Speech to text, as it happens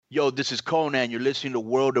Yo, this is Conan. You're listening to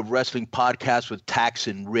World of Wrestling podcast with Tax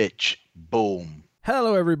and Rich. Boom.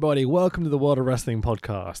 Hello, everybody. Welcome to the World of Wrestling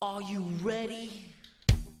podcast. Are you ready?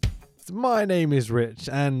 My name is Rich,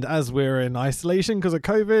 and as we're in isolation because of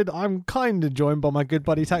COVID, I'm kind of joined by my good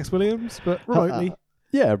buddy Tax Williams, but remotely.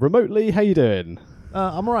 Yeah, remotely. How you doing?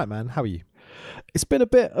 I'm all right, man. How are you? It's been a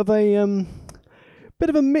bit of a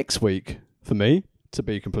mixed week for me, to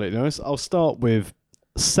be completely honest. I'll start with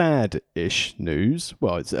sad-ish news.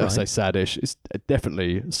 Well, I say sad-ish. It's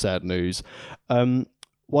definitely sad news. One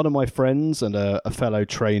of my friends and a fellow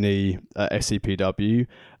trainee at SCPW,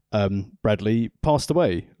 Bradley, passed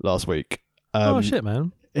away last week. Oh shit,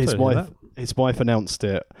 man! His wife announced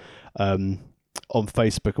it on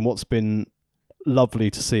Facebook, and what's been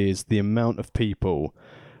lovely to see is the amount of people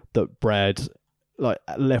that Brad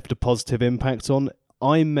left a positive impact on.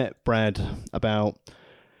 I met Brad about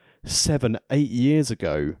 7-8 years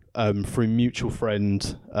ago through a mutual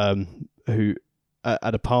friend who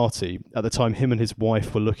at a party at the time. Him and his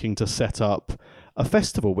wife were looking to set up a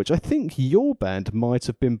festival, which I think your band might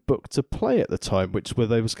have been booked to play at the time, where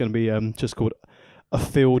they was going to be just called A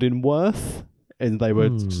Field in Worth, and they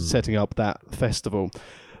were setting up that festival.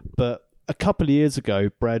 But a couple of years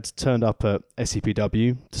ago, Brad turned up at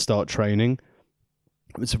SCPW to start training.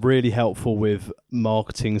 It was really helpful with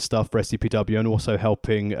marketing stuff for SCPW and also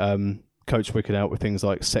helping Coach Wicked out with things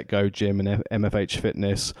like Set Go Gym and MFH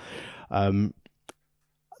Fitness.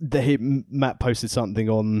 Matt posted something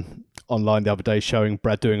online the other day showing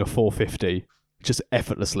Brad doing a 450 just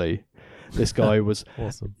effortlessly. This guy was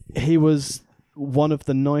awesome. He was one of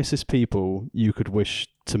the nicest people you could wish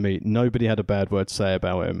to meet. Nobody had a bad word to say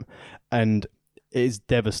about him, and it is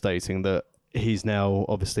devastating that he's now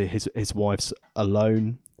obviously his wife's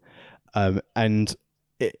alone, and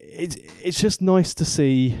it's just nice to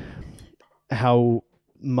see how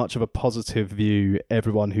much of a positive view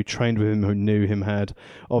everyone who trained with him, who knew him, had.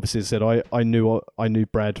 Obviously, as I said, I knew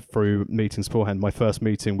Brad through meetings beforehand. My first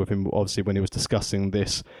meeting with him, obviously, when he was discussing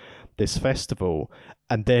this festival,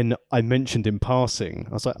 and then I mentioned in passing,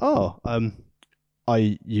 I was like,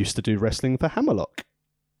 I used to do wrestling for Hammerlock,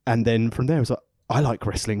 and then from there, I was like, I like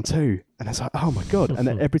wrestling too, and I was like, oh my god! And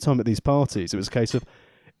then every time at these parties, it was a case of,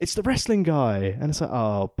 it's the wrestling guy, and it's like,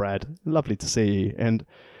 oh, Brad, lovely to see you, and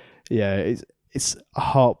yeah, it's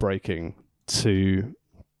heartbreaking to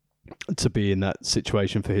be in that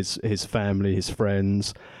situation for his family, his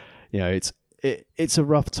friends. You know, it's a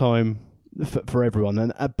rough time for everyone.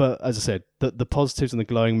 And but as I said, the positives and the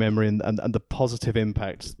glowing memory and the positive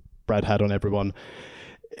impact Brad had on everyone,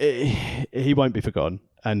 he won't be forgotten.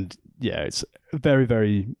 And yeah, it's very,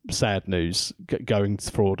 very sad news going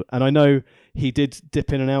forward. And I know he did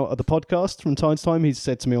dip in and out of the podcast from time to time. He's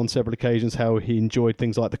said to me on several occasions how he enjoyed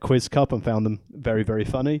things like the Quiz Cup and found them very, very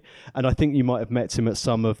funny. And I think you might have met him at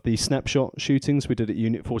some of the snapshot shootings we did at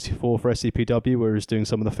Unit 44 for SCPW, where he was doing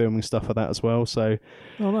some of the filming stuff for that as well. So,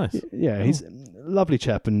 oh, nice. Yeah, cool. He's a lovely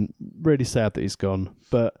chap and really sad that he's gone.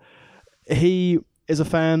 But he is a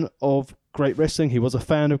fan of great wrestling. He was a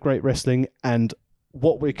fan of great wrestling, and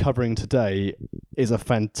what we're covering today is a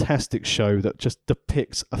fantastic show that just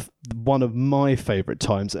depicts one of my favourite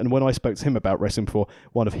times. And when I spoke to him about wrestling before,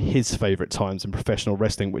 one of his favourite times in professional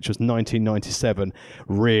wrestling, which was 1997,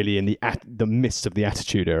 really in the midst of the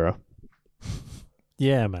Attitude Era.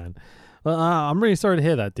 Yeah, man. Well, I'm really sorry to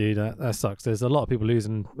hear that, dude. That sucks. There's a lot of people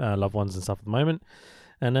losing loved ones and stuff at the moment.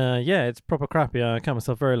 And yeah, it's proper crappy. I count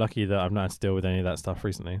myself very lucky that I've not had to deal with any of that stuff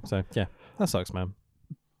recently. So yeah, that sucks, man.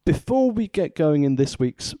 Before we get going in this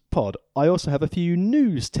week's pod, I also have a few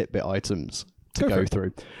news tidbit items to go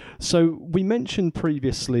through. So we mentioned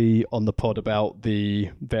previously on the pod about the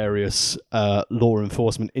various law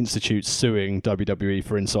enforcement institutes suing WWE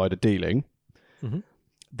for insider dealing. Mm-hmm.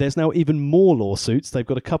 There's now even more lawsuits. They've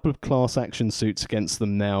got a couple of class action suits against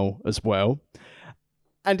them now as well.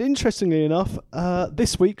 And interestingly enough,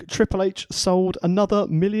 this week, Triple H sold another $1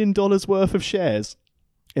 million worth of shares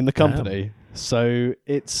in the company. Damn. So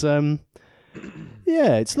it's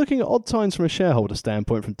it's looking at odd times from a shareholder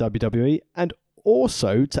standpoint from WWE, and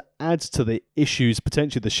also to add to the issues,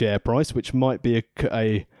 potentially the share price, which might be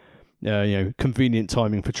a convenient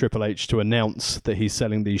timing for Triple H to announce that he's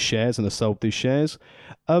selling these shares and has sold these shares.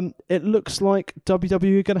 It looks like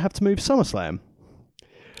WWE are going to have to move SummerSlam.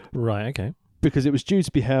 Right. Okay. Because it was due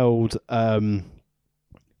to be held in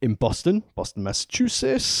Boston,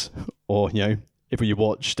 Massachusetts, or if you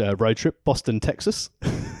watched Road Trip, Boston, Texas.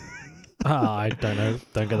 I don't know.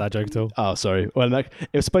 Don't get that joke at all. Oh, sorry. Well, it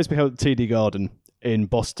was supposed to be held at TD Garden in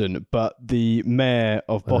Boston, but the mayor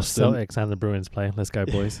of Boston... The Celtics and the Bruins play. Let's go,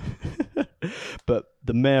 boys. But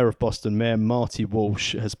the mayor of Boston, Mayor Marty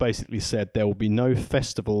Walsh, has basically said there will be no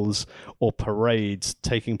festivals or parades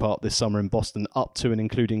taking part this summer in Boston up to and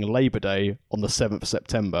including Labor Day on the 7th of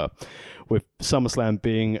September, with SummerSlam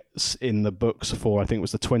being in the books for, I think it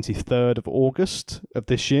was the 23rd of August of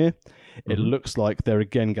this year. It looks like they're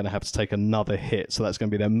again going to have to take another hit. So that's going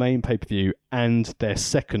to be their main pay-per-view and their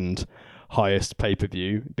second highest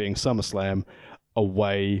pay-per-view, being SummerSlam,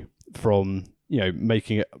 away from,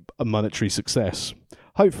 making it a monetary success.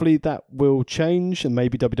 Hopefully that will change and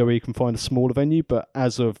maybe WWE can find a smaller venue. But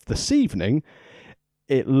as of this evening,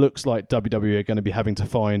 it looks like WWE are going to be having to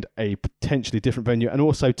find a potentially different venue, and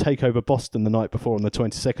also TakeOver Boston the night before on the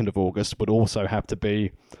 22nd of August would also have to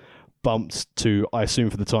be bumped to, I assume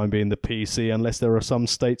for the time being, the PC, unless there are some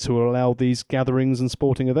states who will allow these gatherings and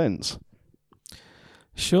sporting events.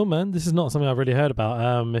 Sure, man. This is not something I've really heard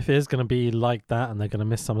about. If it is going to be like that and they're going to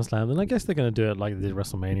miss SummerSlam, then I guess they're going to do it like they did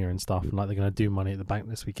WrestleMania and stuff, and like they're going to do Money at the Bank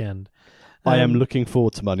this weekend. I am looking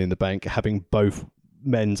forward to Money in the Bank, having both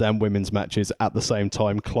men's and women's matches at the same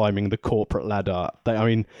time, climbing the corporate ladder.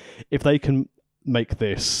 If they can make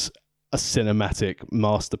this a cinematic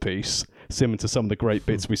masterpiece, similar to some of the great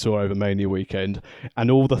bits we saw over Mania weekend,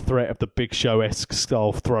 and all the threat of the Big Show-esque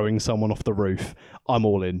style throwing someone off the roof, I'm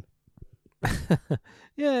all in.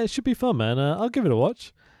 Yeah, it should be fun, man. I'll give it a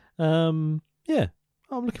watch. Yeah, I'm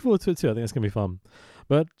looking forward to it too. I think it's going to be fun.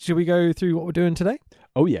 But should we go through what we're doing today?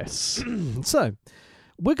 Oh, yes. So,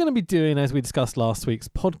 we're going to be doing, as we discussed last week's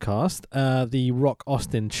podcast, the Rock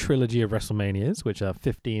Austin trilogy of WrestleManias, which are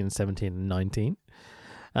 15, 17, and 19.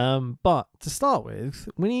 But to start with,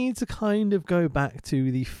 we need to kind of go back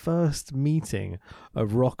to the first meeting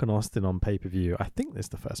of Rock and Austin on pay-per-view. I think this is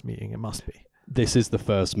the first meeting. It must be. This is the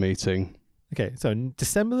first meeting. Okay, so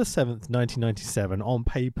December the 7th, 1997, on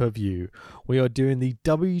pay-per-view, we are doing the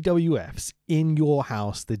WWF's In Your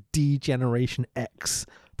House, the D-Generation X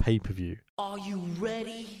pay-per-view. Are you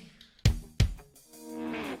ready?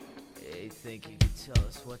 You think you could tell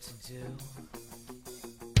us what to do?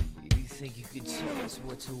 You think you could tell us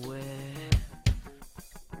what to wear?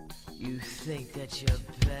 You think that you're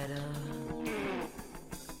better?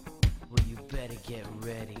 Well, you better get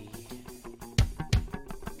ready.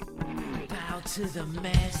 Bow to the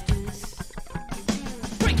masters.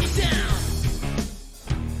 Break it down!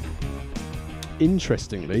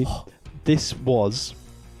 Interestingly, this was,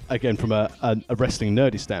 again from a wrestling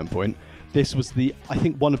nerdy standpoint, this was I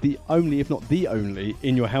think one of the only, if not the only,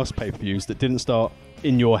 In Your House pay-per-views that didn't start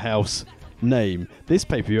In Your House name. This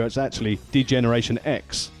pay-per-view is actually D-Generation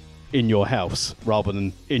X In Your House, rather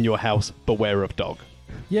than In Your House, Beware of Dog.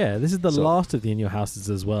 Yeah, this is the last of the In Your Houses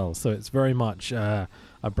as well, so it's very much a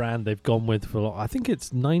brand they've gone with for, I think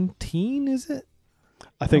it's 19, is it?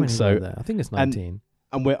 I think so. I think it's 19.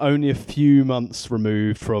 And we're only a few months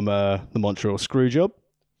removed from the Montreal Screwjob.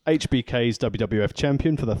 HBK's WWF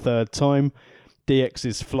champion for the third time. DX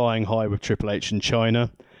is flying high with Triple H in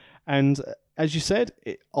China. And as you said,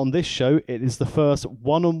 on this show, it is the first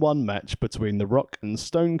one-on-one match between The Rock and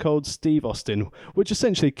Stone Cold Steve Austin, which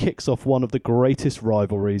essentially kicks off one of the greatest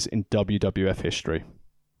rivalries in WWF history.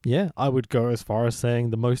 Yeah, I would go as far as saying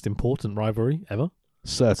the most important rivalry ever.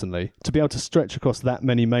 Certainly. To be able to stretch across that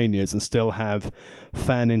many manias and still have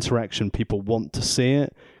fan interaction, people want to see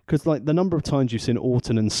it. Because like the number of times you've seen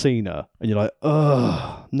Orton and Cena, and you're like,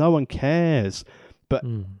 ugh, no one cares. But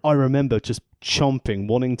I remember just chomping,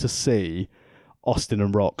 wanting to see Austin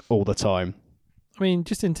and Rock all the time. I mean,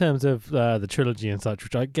 just in terms of the trilogy and such,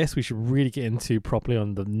 which I guess we should really get into properly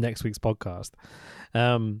on the next week's podcast.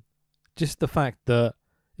 Just the fact that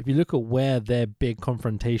if you look at where their big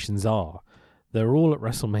confrontations are, they're all at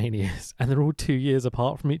WrestleManias and they're all 2 years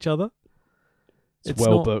apart from each other. It's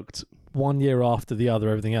well booked. 1 year after the other,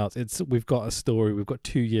 everything else. We've got a story, we've got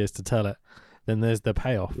 2 years to tell it. Then there's the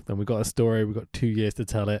payoff. Then we've got a story, we've got 2 years to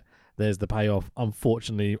tell it. There's the payoff.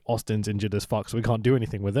 Unfortunately, Austin's injured as fuck, so we can't do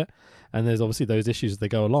anything with it. And there's obviously those issues as they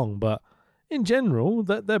go along. But in general,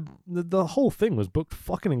 the whole thing was booked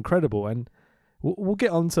fucking incredible. And we'll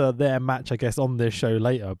get onto their match, I guess, on this show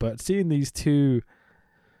later. But seeing these two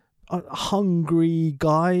hungry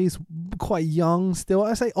guys, quite young still.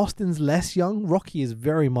 I say Austin's less young. Rocky is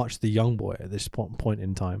very much the young boy at this point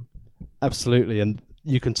in time. Absolutely. And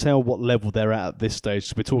you can tell what level they're at this stage.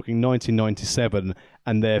 So we're talking 1997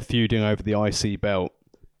 and they're feuding over the IC belt.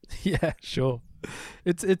 Yeah, sure.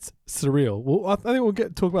 It's surreal. Well, I think we'll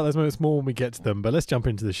talk about those moments more when we get to them, but let's jump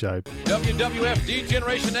into the show. WWF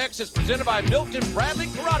D-Generation X is presented by Milton Bradley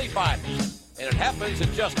Karate Fighters, and it happens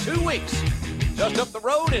in just 2 weeks, just up the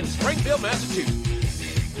road in Springfield,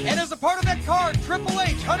 Massachusetts. And as a part of that card, Triple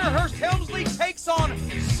H, Hunter Hearst Helmsley takes on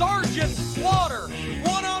Sergeant Slaughter,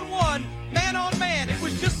 one-on-one man on man. It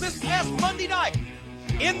was just this past Monday night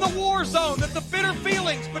in the war zone that the bitter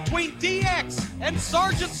feelings between DX and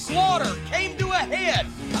Sergeant Slaughter came to a head.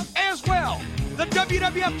 As well, the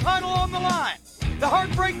WWF title on the line. The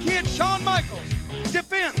Heartbreak Kid, Shawn Michaels,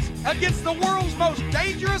 defends against the world's most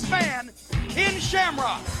dangerous man, Ken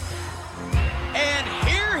Shamrock. And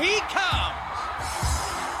here he comes.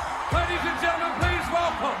 Ladies and gentlemen, please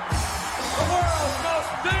welcome the world's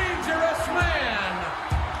most dangerous man,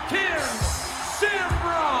 Ken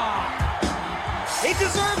Shamrock. He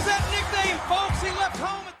deserves that nickname, folks. He left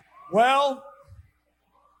home. Well,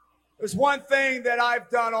 there's one thing that I've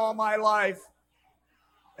done all my life,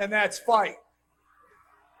 and that's fight.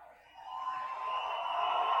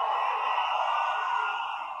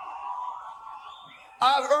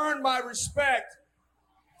 I've earned my respect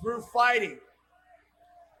through fighting.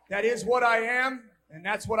 That is what I am, and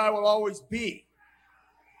that's what I will always be.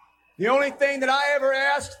 The only thing that I ever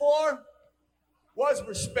asked for was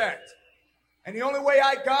respect. And the only way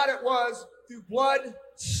I got it was through blood,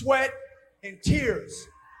 sweat, and tears.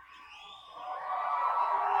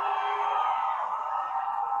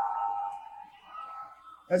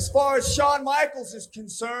 As far as Shawn Michaels is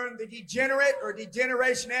concerned, the degenerate or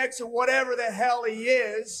Degeneration X or whatever the hell he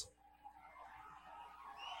is,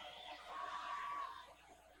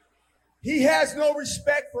 he has no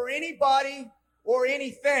respect for anybody or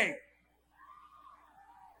anything.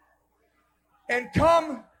 And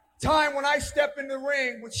come time when I step in the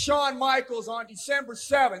ring with Shawn Michaels on December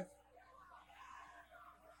 7th,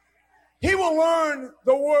 he will learn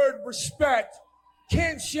the word respect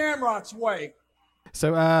Ken Shamrock's way.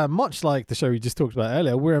 So much like the show we just talked about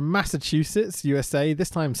earlier, we're in Massachusetts, USA, this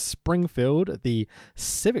time Springfield, at the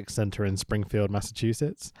Civic Center in Springfield,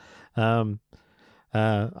 Massachusetts. I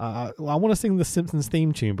want to sing the Simpsons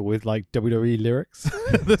theme tune, but with like WWE lyrics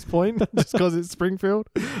at this point, just because it's Springfield,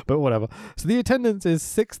 but whatever. So the attendance is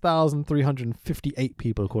 6,358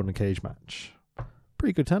 people according to Cage Match.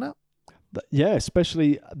 Pretty good turnout. Yeah,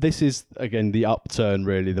 especially this is, again, the upturn,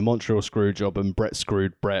 really. The Montreal Screwjob and Bret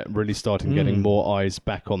Screwed Bret really starting getting more eyes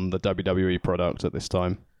back on the WWE product at this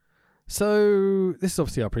time. So this is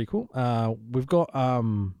obviously our prequel. We've got,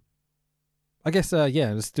 I guess,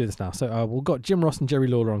 let's do this now. So we've got Jim Ross and Jerry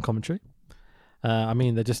Lawler on commentary. I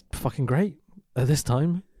mean, they're just fucking great at this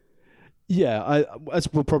time. Yeah, as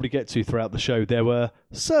we'll probably get to throughout the show, there were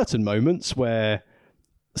certain moments where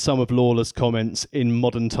some of Lawler's comments in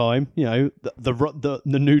modern time, you know, the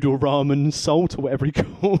noodle ramen salt or whatever he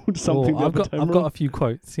called something. I've got a few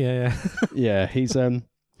quotes. Yeah. Yeah, he's it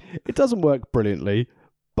doesn't work brilliantly,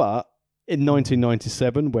 but in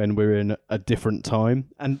 1997, when we're in a different time,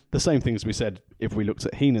 and the same thing as we said, if we looked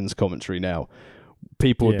at Heenan's commentary now,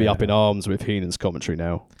 people would be up in arms with Heenan's commentary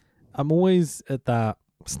now. I'm always at that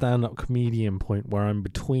stand-up comedian point where I'm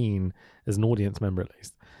between, as an audience member at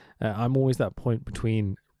least, I'm always that point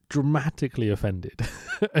between dramatically offended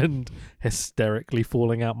and hysterically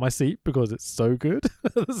falling out my seat because it's so good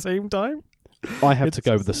at the same time. I have to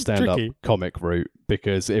go with the stand-up comic route,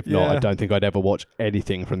 because if not, I don't think I'd ever watch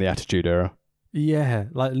anything from the Attitude Era. Yeah,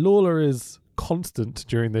 like Lawler is constant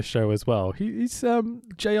during this show as well. He's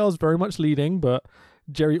JR's very much leading, but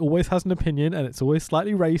Jerry always has an opinion, and it's always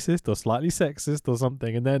slightly racist or slightly sexist or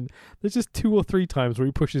something. And then there's just 2 or 3 times where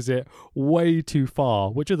he pushes it way too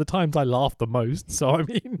far, which are the times I laugh the most. So, I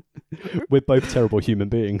mean, we're both terrible human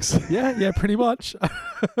beings. Yeah, pretty much.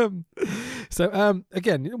 So,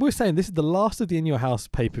 again, we're saying this is the last of the In Your House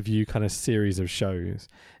pay-per-view kind of series of shows.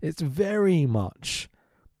 It's very much,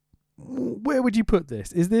 where would you put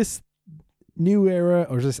this? Is this New Era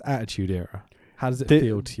or is this Attitude Era? How does it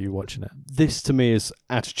feel to you watching it? This, to me, is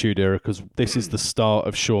Attitude Era, because this is the start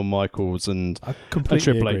of Shawn Michaels and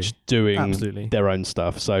Triple H doing their own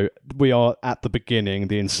stuff. So we are at the beginning,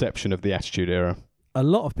 the inception of the Attitude Era. A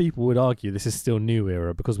lot of people would argue this is still New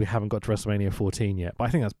Era because we haven't got to WrestleMania 14 yet, but I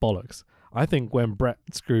think that's bollocks. I think when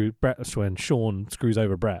when Shawn screws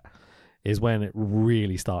over Bret is when it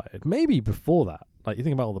really started. Maybe before that. Like, you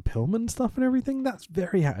think about all the Pillman stuff and everything, that's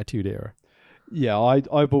very Attitude Era. Yeah,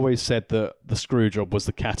 I've always said that the Screwjob was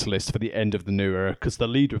the catalyst for the end of the New Era, because the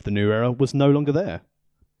leader of the New Era was no longer there.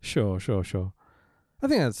 Sure. I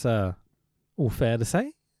think that's all fair to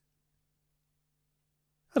say.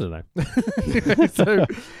 I don't know. So,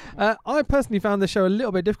 I personally found the show a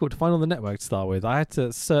little bit difficult to find on the network to start with. I had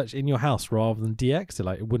to search In Your House rather than DX, so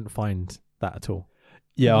it wouldn't find that at all.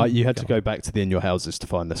 Yeah, you had to go back to the In Your Houses to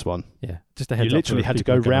find this one. Yeah, just a heads You up literally for had to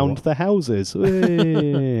people go who don't know round the houses.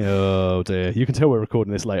 Oh dear. You can tell we're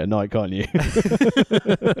recording this late at night, can't you?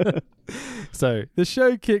 So the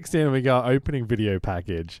show kicks in and we got our opening video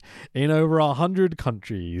package in over 100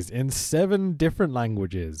 countries in 7 different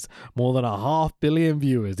languages, more than 500 million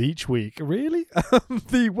viewers each week. Really?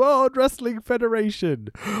 The World Wrestling Federation,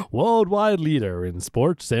 worldwide leader in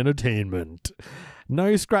sports entertainment.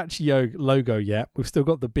 No scratchy logo yet. We've still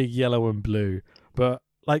got the big yellow and blue, but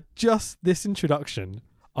like just this introduction,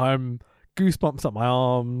 I'm goosebumps up my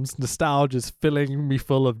arms. Nostalgia's filling me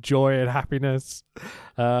full of joy and happiness.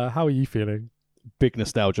 How are you feeling? Big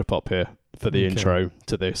nostalgia pop here for the Okay. intro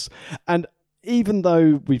to this. And even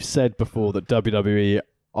though we've said before that WWE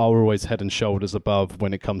are always head and shoulders above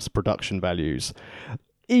when it comes to production values,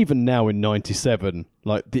 even now in 97,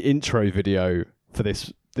 like the intro video for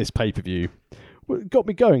this pay-per-view got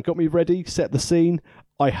me going, got me ready, set the scene.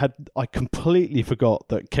 I completely forgot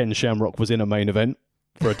that Ken Shamrock was in a main event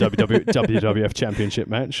for a WWF Championship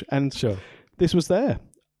match, and Sure. this was there.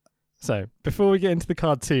 So, before we get into the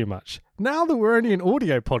card too much, now that we're only an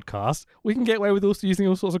audio podcast, we can get away with also using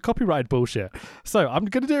all sorts of copyrighted bullshit. So, I'm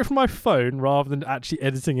going to do it from my phone rather than actually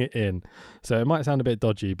editing it in. So, it might sound a bit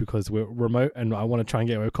dodgy because we're remote and I want to try and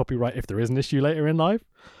get away with copyright if there is an issue later in life.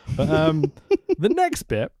 But the next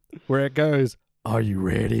bit where it goes, "Are you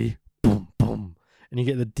ready?" Boom, boom. And you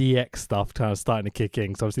get the DX stuff kind of starting to kick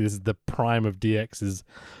in. So, obviously, this is the prime of DX's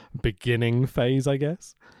beginning phase, I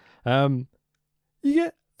guess. You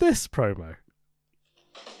get this promo.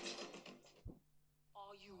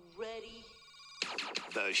 Are you ready?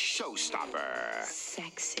 The showstopper.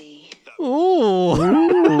 Sexy.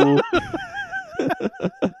 Ooh.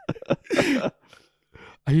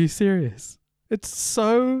 Are you serious? It's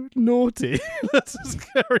so naughty. Let's just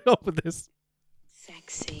carry on with this.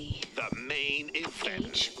 Sexy. The main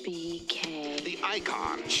event. HBK. The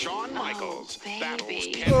icon, Shawn Michaels. baby. Battles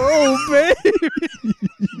Ken. Oh, baby.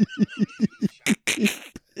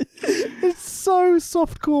 It's so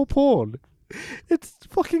softcore porn. It's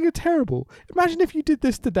fucking terrible. Imagine if you did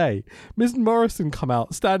this today. Ms. Morrison come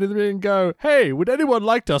out, stand in the ring and go, "Hey, would anyone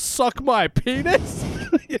like to suck my penis?"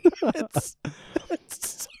 it's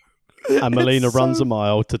And Melina It's runs so- a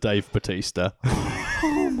mile to Dave Bautista.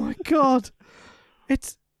 Oh my god.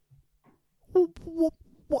 It's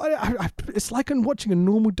it's like I'm watching a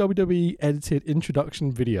normal WWE edited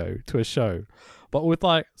introduction video to a show, but with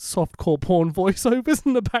like softcore porn voiceovers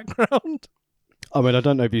in the background. I mean, I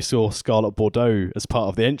don't know if you saw Scarlett Bordeaux as part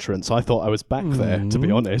of the entrance. I thought I was back there, to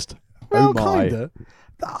be honest. Well, oh my. kinda.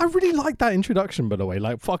 I really like that introduction, by the way.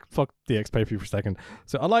 Like, fuck the X-Pay-Per-View for a second.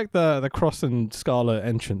 So I like the Cross and Scarlett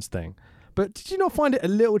entrance thing. But did you not find it a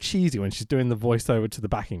little cheesy when she's doing the voiceover to the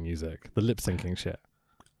backing music, the lip syncing shit?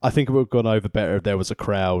 I think it would have gone over better if there was a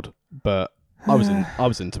crowd, but I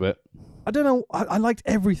was into it. I don't know. I liked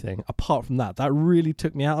everything apart from that. That really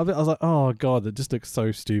took me out of it. I was like, oh god, that just looks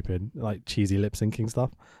so stupid. Like cheesy lip syncing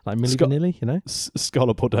stuff, like Milli Vanilli, you know.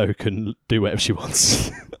 Scarlett Bordeaux can do whatever she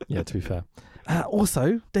wants. Yeah, to be fair.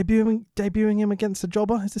 Also, debuting him against a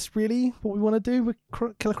jobber. Is this really what we want to do with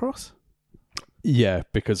Killer Cross? Yeah,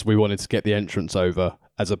 because we wanted to get the entrance over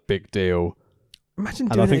as a big deal.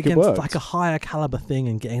 Imagine And I doing it think it against worked. like a higher caliber thing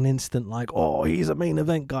and getting an instant like, oh, he's a main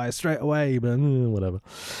event guy straight away, but whatever.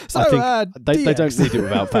 So I think they don't DX. need it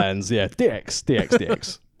without fans. Yeah,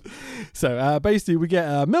 DX. So basically, we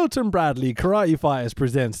get Milton Bradley Karate Fighters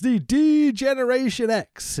presents the D-Generation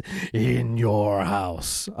X in your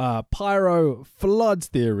house. Pyro floods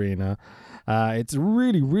the arena. It's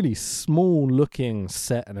really, really small looking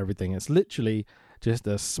set and everything. It's literally just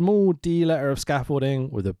a small D letter of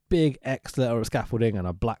scaffolding with a big X letter of scaffolding and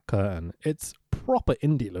a black curtain. It's proper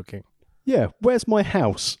indie looking. Yeah, where's my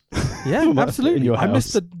house? Yeah, In absolutely. your I missed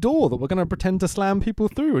house. the door that we're going to pretend to slam people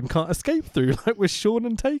through and can't escape through, like with Shawn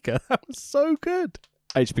and Taker. That was so good.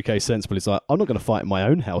 HBK Sensible is like, I'm not going to fight in my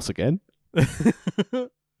own house again.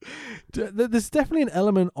 There's definitely an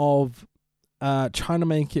element of trying to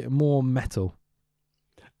make it more metal.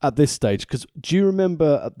 At this stage, because do you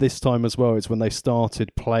remember at this time as well, it's when they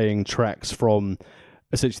started playing tracks from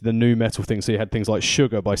essentially the new metal thing. So you had things like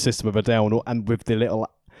Sugar by System of a Down, and with the little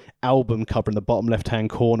album cover in the bottom left-hand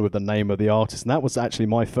corner with the name of the artist. And that was actually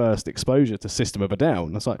my first exposure to System of a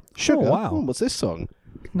Down. I was like, Sugar? Oh, wow. What's this song?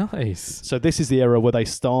 Nice. So this is the era where they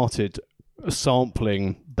started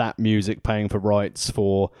sampling that music, paying for rights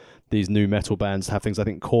for these new metal bands to have things. I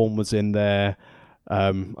think Korn was in there.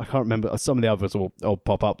 I can't remember. Some of the others will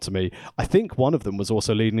pop up to me. I think one of them was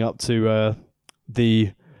also leading up to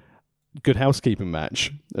the Good Housekeeping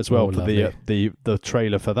match as well, Oh, for lovely. the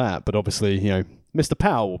trailer for that. But obviously, you know, Mr.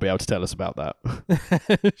 Powell will be able to tell us about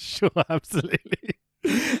that. Sure, absolutely.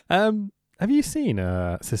 Have you seen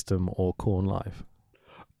System or Korn live?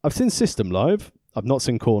 I've seen System live. I've not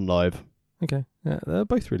seen Korn live. Okay, yeah, they're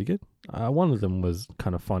both really good. One of them was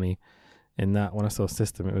kind of funny in that when I saw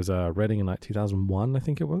System, it was Reading in like 2001, I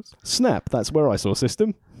think it was. Snap, that's where I saw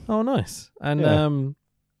System. Oh, nice. And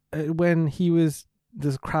when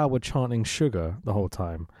the crowd were chanting Sugar the whole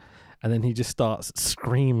time, and then he just starts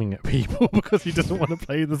screaming at people because he doesn't want to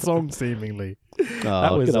play the song, seemingly.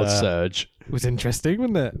 That was good old Serge. It was interesting,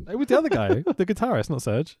 wasn't it? It was the other guy, the guitarist, not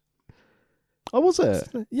Serge. Oh, was it?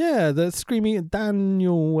 Yeah, the screaming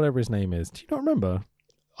Daniel, whatever his name is. Do you not remember?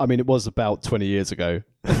 I mean, it was about 20 years ago.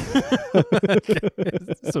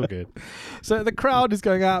 It's all good. So the crowd is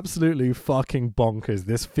going absolutely fucking bonkers.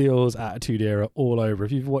 This feels Attitude Era all over.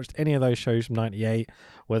 If you've watched any of those shows from 98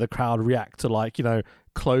 where the crowd react to, like, you know,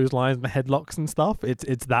 clotheslines and headlocks and stuff,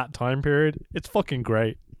 it's that time period. It's fucking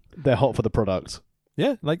great. They're hot for the product.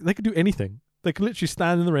 Yeah, like they could do anything. They could literally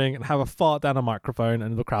stand in the ring and have a fart down a microphone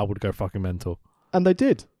and the crowd would go fucking mental. And they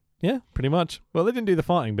did. Yeah, pretty much. Well, they didn't do the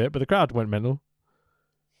farting bit, but the crowd went mental.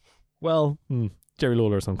 Well, Jerry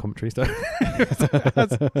Lawler is on commentary, so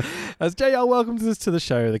as JR welcomes us to the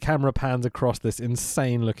show, the camera pans across this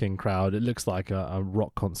insane-looking crowd. It looks like a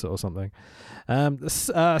rock concert or something.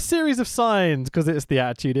 A series of signs, because it's the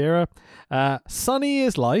Attitude Era. Sunny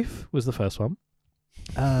is life was the first one.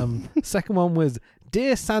 Second one was,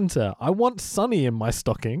 Dear Santa, I want Sunny in my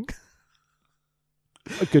stocking.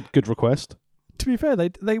 A good request. To be fair,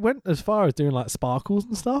 they went as far as doing like sparkles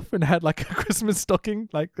and stuff and had like a Christmas stocking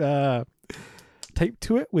like taped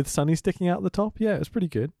to it with Sunny sticking out the top. Yeah, it was pretty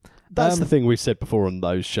good. That's the thing we've said before on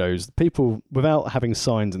those shows. People, without having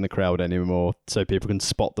signs in the crowd anymore so people can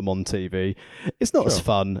spot them on TV, it's not as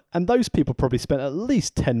fun. And those people probably spent at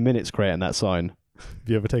least 10 minutes creating that sign. Have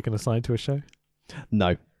you ever taken a sign to a show?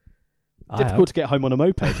 No. Difficult to get home on a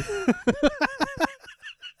moped.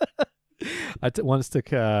 I once took,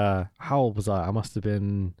 how old was I? I must have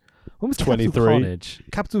been, when was 23.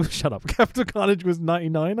 Capital Carnage? Shut up. Capital Carnage was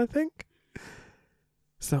 99, I think.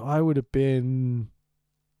 So I would have been,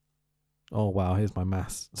 oh wow, here's my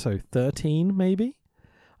maths. So 13 maybe?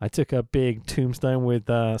 I took a big tombstone with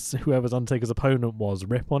whoever's Undertaker's opponent was,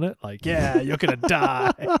 Rip on it. Like, yeah, you're going to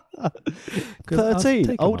die.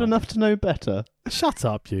 13, old enough to know better. Shut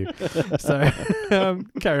up, you. So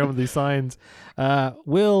carry on with these signs.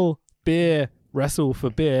 Will Beer wrestle for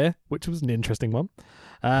beer, which was an interesting one.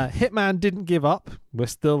 Hitman didn't give up. We're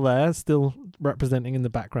still there, still representing in the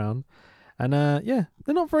background. And yeah,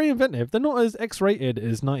 they're not very inventive. They're not as X-rated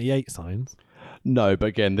as 98 signs. No, but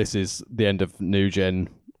again, this is the end of New Gen.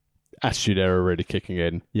 Attitude Era really kicking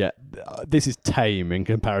in. Yeah, this is tame in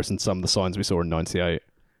comparison to some of the signs we saw in 98.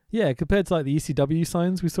 Yeah, compared to like the ECW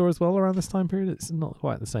signs we saw as well around this time period, it's not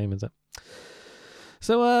quite the same, is it?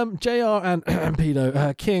 So JR and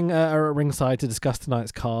Pedo King are at ringside to discuss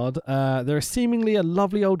tonight's card. There is seemingly a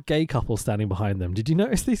lovely old gay couple standing behind them. Did you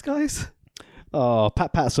notice these guys? Oh,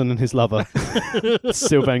 Pat Patterson and his lover,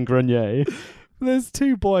 Sylvain Grenier. There's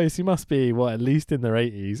two boys who must be, at least in their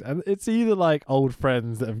 80s. And it's either like old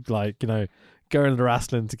friends that have like, you know, going to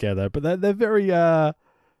wrestling together. But they're very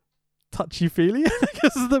touchy-feely, I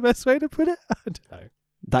guess is the best way to put it. I don't know.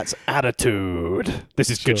 That's attitude. This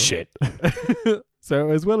is good shit. So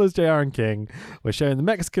as well as JR and King, we're showing the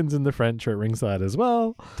Mexicans and the French are at ringside as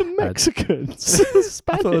well. The Mexicans?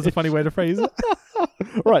 I thought it was a funny way to phrase it.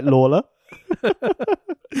 Right, Lawler.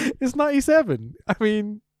 It's 97. I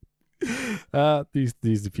mean,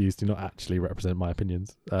 these views do not actually represent my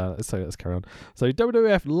opinions. So let's carry on. So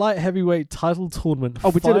WWF Light Heavyweight Title Tournament.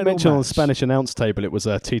 Oh, we didn't mention match. on the Spanish announce table it was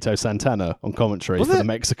Tito Santana on commentary for the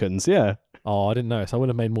Mexicans. Yeah. Oh, I didn't know. So I would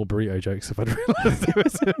have made more burrito jokes if I'd realised it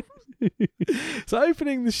was him. So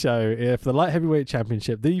opening the show for the Light Heavyweight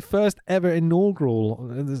Championship, the first ever inaugural,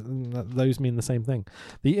 those mean the same thing,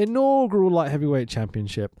 the inaugural Light Heavyweight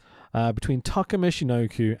Championship between Taka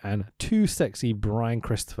Michinoku and Too Sexy Brian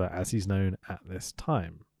Christopher, as he's known at this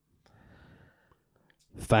time.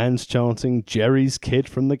 Fans chanting Jerry's kid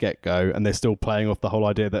from the get-go, and they're still playing off the whole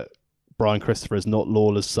idea that Brian Christopher is not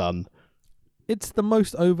Lawler's son. It's the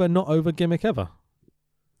most over, not over gimmick ever.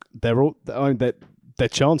 They're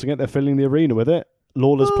chanting it. They're filling the arena with it.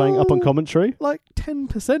 Lawler's playing up on commentary. Like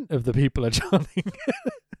 10% of the people are chanting.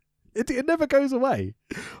 It never goes away.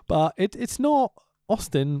 But it's not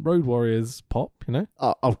Austin Road Warriors pop, you know?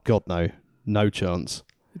 Oh God, no. No chance.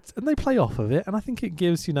 And they play off of it. And I think it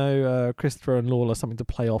gives, Christopher and Lawler something to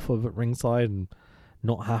play off of at ringside and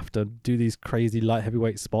not have to do these crazy light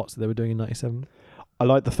heavyweight spots that they were doing in 97. I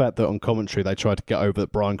like the fact that on commentary they tried to get over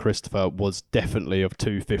that Brian Christopher was definitely of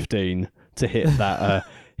 215 to hit that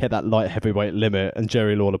hit that light heavyweight limit, and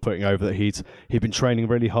Jerry Lawler putting over that he'd been training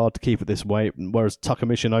really hard to keep at this weight, whereas Taka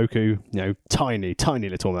Michinoku, tiny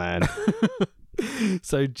little man.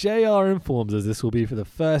 So JR informs us this will be for the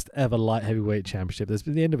first ever light heavyweight championship. There's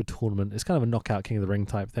been the end of a tournament. It's kind of a knockout King of the Ring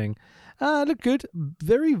type thing. Look good.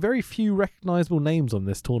 Very, very few recognizable names on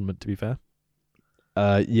this tournament, to be fair.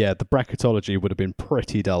 Yeah, the bracketology would have been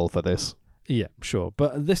pretty dull for this. Yeah, sure.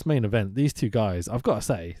 But this main event, these two guys, I've got to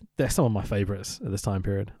say, they're some of my favourites at this time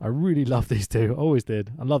period. I really love these two. Always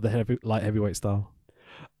did. I love the light heavyweight style.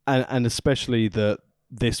 And especially that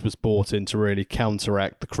this was brought in to really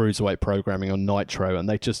counteract the cruiserweight programming on Nitro, and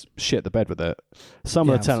they just shit the bed with it. Some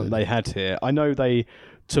of the talent they had here, I know they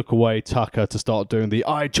took away Tucker to start doing the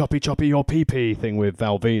 "I choppy your pee-pee" thing with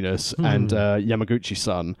Val Venus and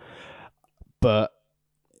Yamaguchi-san, but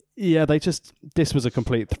yeah, this was a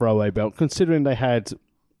complete throwaway belt, considering they had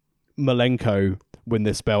Malenko win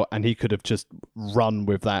this belt, and he could have just run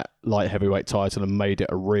with that light heavyweight title and made it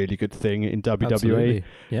a really good thing in WWE. Absolutely.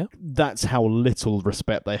 Yeah, that's how little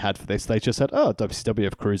respect they had for this. They just said, "Oh, WCW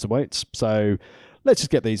have cruiserweights, so let's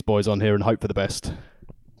just get these boys on here and hope for the best."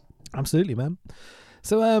 Absolutely, man.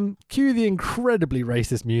 So, cue the incredibly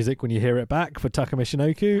racist music when you hear it back for Taka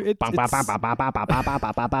Michinoku.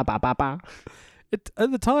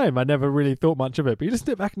 At the time, I never really thought much of it, but you just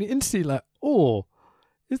sit back and you instantly like, oh,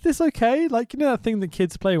 is this okay? Like, you know that thing that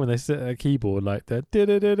kids play when they sit at a keyboard, like the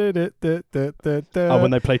oh,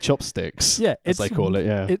 when they play chopsticks, yeah, as they call it.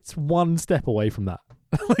 Yeah, it's one step away from that.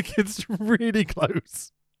 Like, it's really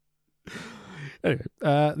close. Anyway,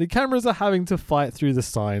 the cameras are having to fight through the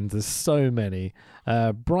signs. There's so many.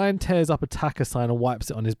 Brian tears up a Taka sign and wipes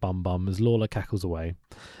it on his bum as Lawler cackles away.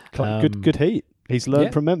 Good heat. He's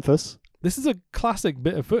learned from Memphis. This is a classic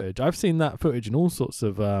bit of footage. I've seen that footage in all sorts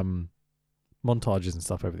of montages and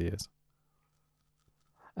stuff over the years.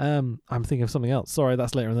 I'm thinking of something else. Sorry,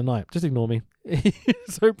 that's later in the night. Just ignore me.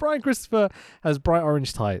 So Brian Christopher has bright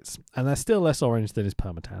orange tights, and they're still less orange than his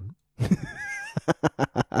permatan.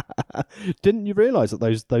 Didn't you realise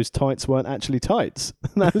that those tights weren't actually tights?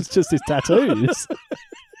 That was just his tattoos.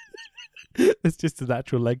 It's just a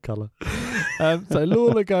natural leg colour. So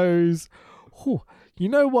Lawler goes, you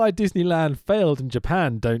know why Disneyland failed in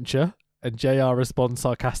Japan, don't you? And JR responds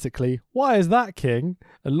sarcastically, why is that, King?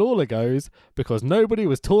 And Lawler goes, because nobody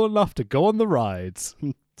was tall enough to go on the rides.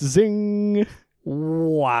 Zing.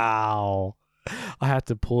 Wow. I had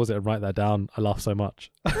to pause it and write that down. I laugh so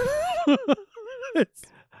much. It's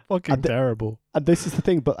fucking terrible. And this is the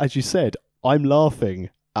thing, but as you said, I'm laughing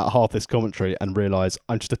at half this commentary and realise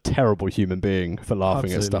I'm just a terrible human being for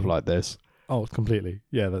laughing at stuff like this. Oh, completely.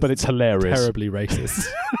 Yeah, but it's hilarious. Terribly racist.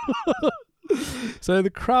 So the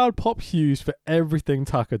crowd pop hues for everything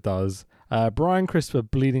Tucker does. Brian Christopher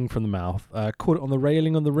bleeding from the mouth. Caught it on the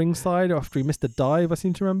railing on the ringside after he missed a dive, I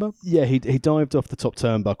seem to remember. Yeah, he dived off the top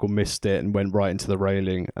turnbuckle, missed it, and went right into the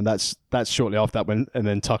railing. And that's shortly after that, and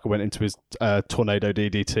then Tucker went into his tornado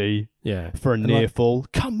DDT for a near fall.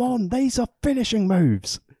 Come on, these are finishing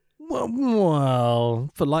moves.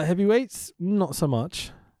 Well, for light heavyweights, not so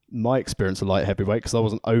much. My experience of light heavyweight, because I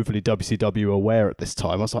wasn't overly WCW aware at this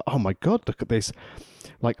time, I was like, oh my God, look at this.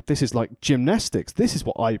 Like, this is like gymnastics. This is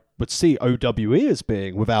what I would see OWE as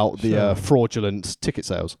being without the fraudulent ticket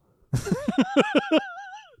sales.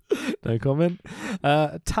 No comment.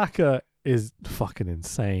 Taka is fucking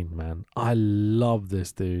insane, man. I love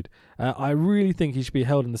this dude. I really think he should be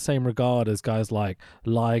held in the same regard as guys like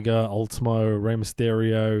Liger, Ultimo, Rey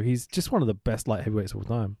Mysterio. He's just one of the best light heavyweights of all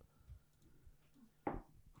time.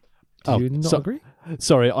 Do you not agree?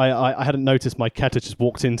 Sorry, I hadn't noticed my cat had just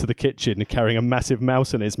walked into the kitchen carrying a massive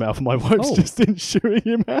mouse in his mouth, and my wife's just shooing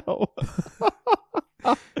him out.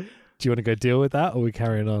 Do you want to go deal with that, or are we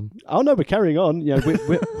carrying on? Oh no, we're carrying on. Yeah,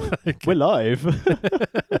 we're live.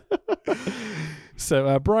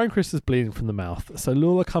 So Brian Christopher's bleeding from the mouth. So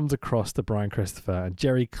Lawler comes across to Brian Christopher, and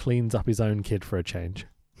Jerry cleans up his own kid for a change.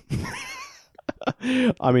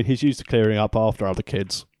 I mean, he's used to clearing up after other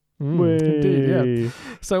kids. Indeed, yeah.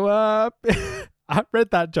 So I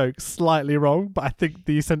read that joke slightly wrong, but I think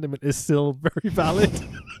the sentiment is still very valid.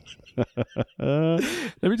 Let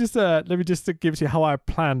me just give you how I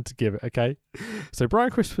plan to give it, okay? So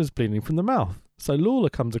Brian Christopher's bleeding from the mouth. So Lawler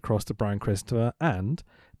comes across to Brian Christopher, and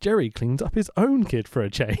Jerry cleans up his own kid for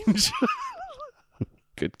a change.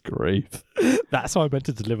 Good grief. That's how I meant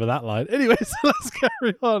to deliver that line. Anyway, so let's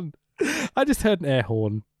carry on. I just heard an air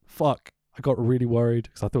horn. Fuck. I got really worried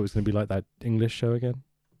because I thought it was going to be like that English show again.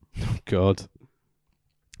 Oh, God.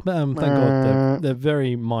 But thank God they're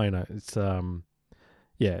very minor. It's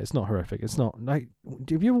it's not horrific. It's not like.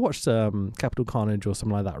 Have you ever watched Capital Carnage or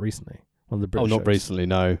something like that recently? on the Oh, British not shows? recently,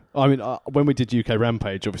 no. I mean, when we did UK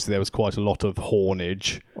Rampage, obviously there was quite a lot of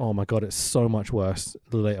hornage. Oh my god, it's so much worse.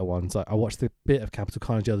 The later ones. Like, I watched the bit of Capital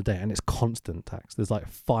Carnage the other day, and it's constant tax. There's like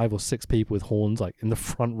 5 or 6 people with horns, like in the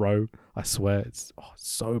front row. I swear, it's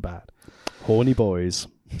so bad. Horny boys.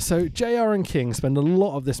 So JR and King spend a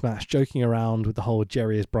lot of this match joking around with the whole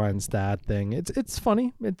Jerry is Brian's dad thing. It's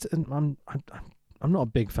funny. I'm not a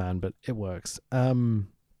big fan, but it works.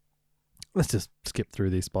 Let's just skip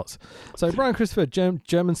through these spots. So Brian Christopher German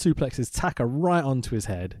suplexes Taka right onto his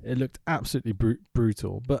head. It looked absolutely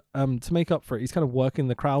brutal. But to make up for it, he's kind of working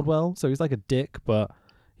the crowd well. So he's like a dick, but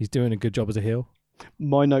he's doing a good job as a heel.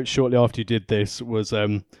 My note shortly after you did this was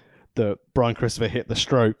that Brian Christopher hit the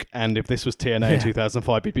stroke, and if this was TNA in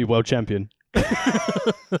 2005, he'd be world champion.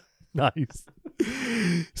 Nice.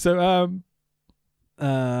 So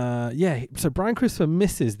so Brian Christopher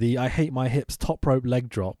misses the I hate my hips top rope leg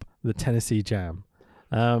drop, the Tennessee Jam.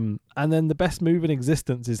 And then the best move in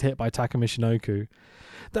existence is hit by Taka Michinoku.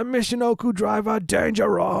 The Michinoku driver,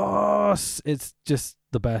 dangerous! It's just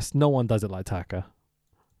the best. No one does it like Taka.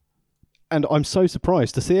 And I'm so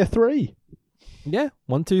surprised to see a 3. Yeah,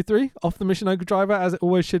 1, 2, 3 off the Michinoku driver, as it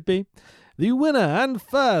always should be. The winner and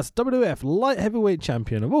first WWF light heavyweight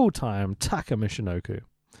champion of all time, Taka Michinoku.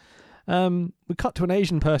 We cut to an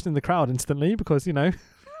Asian person in the crowd instantly because,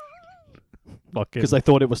 because they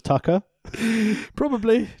thought it was Tucker.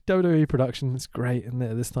 Probably. WWE production is great, isn't it,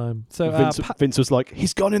 at this time? So Vince was like,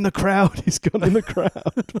 he's gone in the crowd. He's gone in the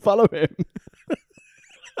crowd. Follow him.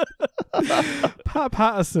 Pat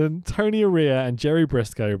Patterson, Tony Area, and Jerry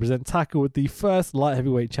Briscoe present Taka with the first light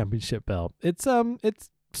heavyweight championship belt. It's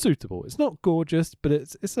suitable. It's not gorgeous, but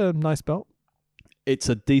it's a nice belt. It's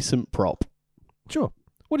a decent prop. Sure.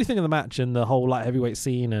 What do you think of the match and the whole light heavyweight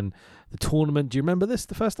scene and the tournament? Do you remember this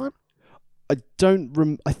the first time? I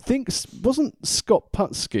don't I think, wasn't Scott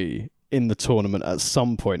Putski in the tournament at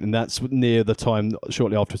some point, and that's near the time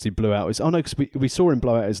shortly afterwards he blew out his... Oh no, because we saw him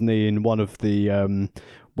blow out his knee in one of the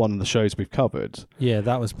shows we've covered. Yeah,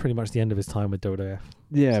 that was pretty much the end of his time with WWF.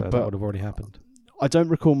 Yeah, so but that would have already happened. I don't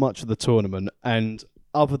recall much of the tournament, and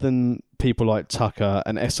other than people like Tucker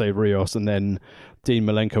and S.A. Rios and then Dean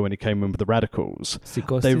Malenko when he came in with the Radicals.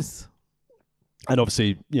 Psychosis. And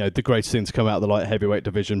obviously, the greatest thing to come out of the light heavyweight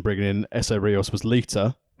division, bringing in S.A. Rios, was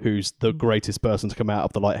Lita, who's the greatest person to come out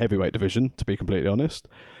of the light heavyweight division, to be completely honest.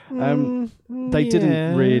 They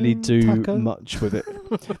didn't really do much with it.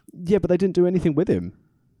 Yeah, but they didn't do anything with him.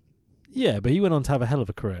 Yeah, but he went on to have a hell of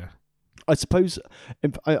a career. I suppose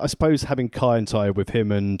having Kai and Tai with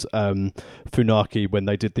him and Funaki when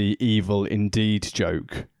they did the evil indeed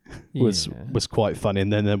joke was quite funny,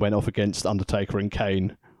 and then they went off against Undertaker and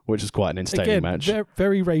Kane, which is quite an entertaining match.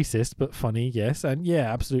 Very racist, but funny, yes. And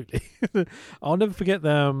yeah, absolutely. I'll never forget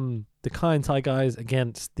the Kai and Tai guys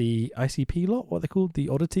against the ICP lot, what are they called? The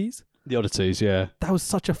Oddities? The Oddities, yeah. That was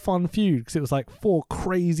such a fun feud because it was like 4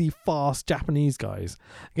 crazy, fast Japanese guys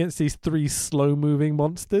against these 3 slow-moving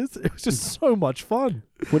monsters. It was just so much fun.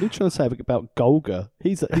 What are you trying to say about Golga?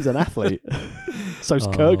 He's an athlete. So's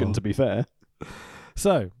Kurgan, to be fair.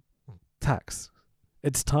 So, Tax,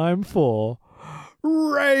 it's time for...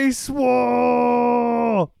 Race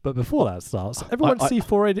War! But before that starts, everyone see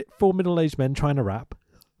 4 middle-aged men trying to rap.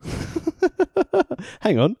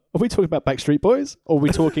 Hang on, are we talking about Backstreet Boys? Or are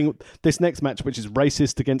we talking this next match, which is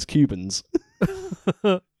racist against Cubans?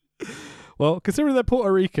 Well, considering they're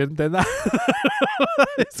Puerto Rican, then that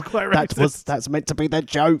is quite racist. That's meant to be the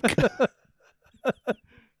joke.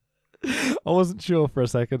 I wasn't sure for a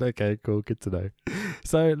second. Okay, cool, good to know.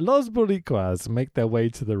 So, Los Boricuas make their way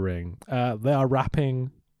to the ring. They are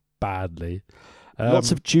rapping badly.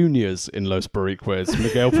 Lots of juniors in Los Boricuas.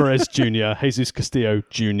 Miguel Perez Jr., Jesus Castillo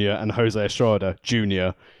Jr., and Jose Estrada Jr.,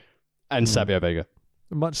 and Savio Vega.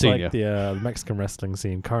 Much Senior. like the Mexican wrestling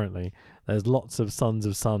scene currently, there's lots of sons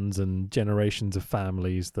and generations of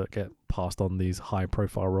families that get passed on these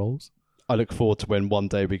high-profile roles. I look forward to when one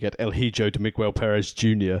day we get El Hijo de Miguel Perez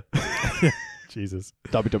Jr. Jesus.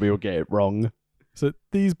 WWE will get it wrong. So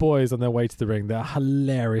these boys on their way to the ring, they're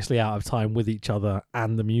hilariously out of time with each other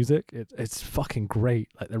and the music. It's fucking great.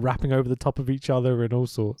 Like they're rapping over the top of each other and all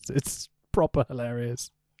sorts. It's proper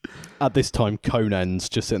hilarious. At this time, Conan's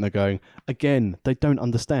just sitting there going, again, they don't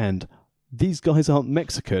understand. These guys aren't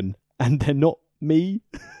Mexican and they're not me.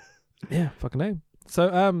 Yeah, fucking name.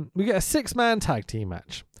 So we get a 6-man tag team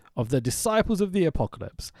match of the Disciples of the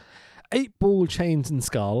Apocalypse. 8 Ball, Chains and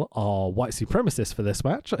Skull are white supremacists for this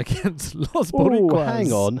match against Los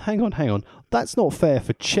Boricuas. Hang on. That's not fair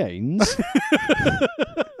for Chains.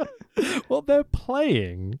 Well, they're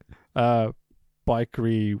playing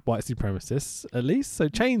bikery white supremacists, at least. So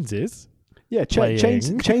Chains is. Yeah, playing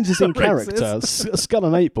changes in character. racist. Skull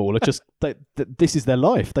and 8-Ball are just this is their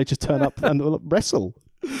life. They just turn up and wrestle.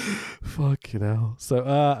 Fucking hell. So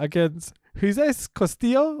against Jesus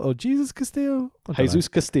Castillo or Jesus Castillo? I don't know. Jesus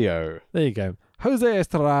Castillo, There you go. Jose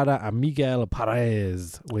Estrada and Miguel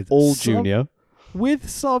Perez with all junior. with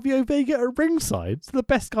Savio Vega at ringside. So the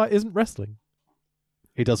best guy isn't wrestling.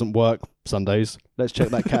 He doesn't work Sundays. Let's check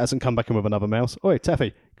that cat hasn't come back in with another mouse. Oi,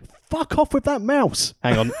 Taffy, fuck off with that mouse.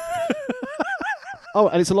 Hang on. Oh,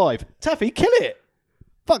 and it's alive. Taffy, kill it.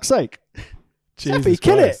 Fuck's sake. Taffy,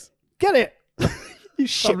 kill it. Get it. You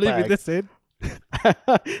shit I'm leaving bag. this in.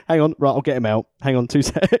 Hang on. Right, I'll get him out. Hang on 2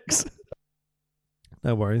 secs.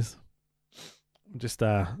 No worries. Just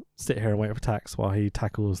sit here and wait for Tax while he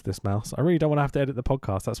tackles this mouse. I really don't want to have to edit the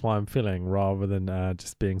podcast. That's why I'm filling rather than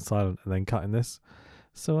just being silent and then cutting this.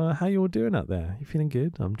 So how you all doing out there? You feeling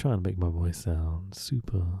good? I'm trying to make my voice sound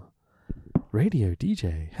super radio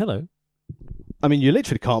DJ. Hello. I mean, you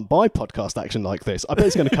literally can't buy podcast action like this. I bet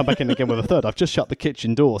he's going to come back in again with a third. I've just shut the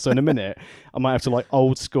kitchen door, so in a minute, I might have to, like,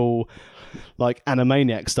 old school, like,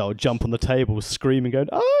 Animaniac style, jump on the table, screaming, going,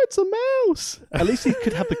 oh, it's a mouse. At least he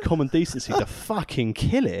could have the common decency to fucking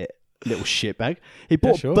kill it, little shitbag. He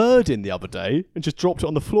brought a bird in the other day and just dropped it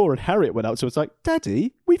on the floor, and Harriet went out, so it's like,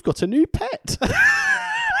 Daddy, we've got a new pet.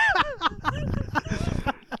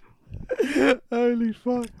 Holy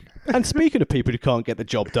fuck. And speaking of people who can't get the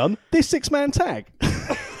job done, this 6-man tag.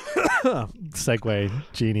 Segue.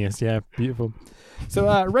 Genius. Yeah, beautiful.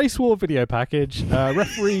 So, race war video package.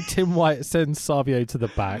 Referee Tim White sends Savio to the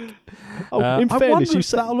back. Oh, in fairness, you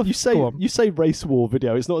Go say race war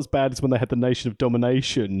video. It's not as bad as when they had the Nation of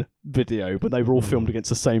Domination video, when they were all filmed against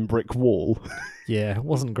the same brick wall. Yeah, it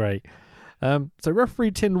wasn't great. So referee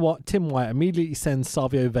Tim White immediately sends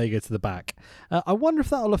Savio Vega to the back. I wonder if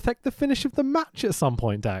that will affect the finish of the match at some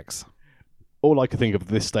point, Dax. All I could think of at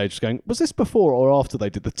this stage is going, was this before or after they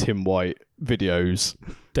did the Tim White videos?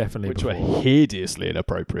 Definitely which before. were hideously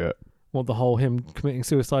inappropriate. What, the whole him committing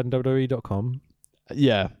suicide in WWE.com?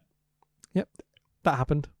 Yeah. Yep, that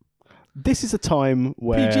happened. This is a time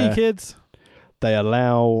where PG kids. They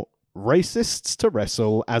allow racists to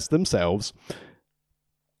wrestle as themselves.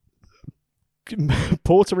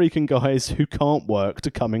 Puerto Rican guys who can't work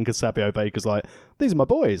to come in because Savio Vega's like, these are my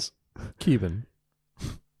boys. Cuban.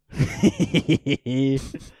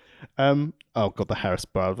 Oh god, the Harris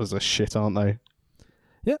brothers are shit, aren't they?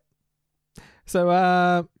 Yep.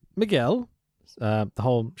 So Miguel, the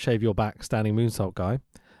whole shave your back standing moonsault guy,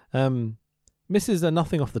 misses a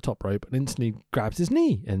nothing off the top rope and instantly grabs his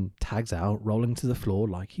knee and tags out, rolling to the floor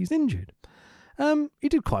like he's injured. He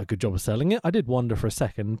did quite a good job of selling it. I did wonder for a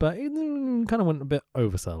second, but he kind of went a bit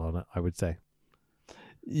oversell on it, I would say.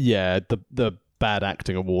 Yeah, the bad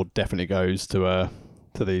acting award definitely goes to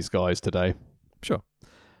these guys today. Sure.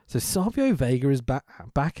 So Savio Vega is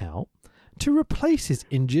back out to replace his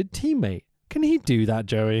injured teammate. Can he do that,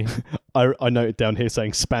 Joey? I noted down here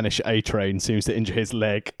saying Spanish A-Train seems to injure his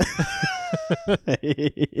leg.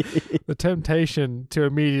 The temptation to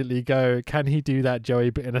immediately go, can he do that, Joey,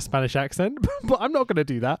 but in a Spanish accent? But I'm not going to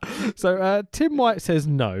do that. So Tim White says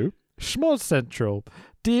no. Schmoz Central.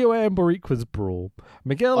 DOA and Boricua's brawl.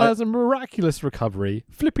 Miguel has a miraculous recovery,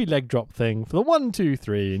 flippy leg drop thing for the 1, 2,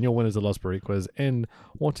 3, and your winners are Los Boricuas in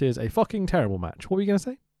what is a fucking terrible match. What were you going to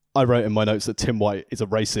say? I wrote in my notes that Tim White is a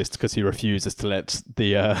racist because he refuses to let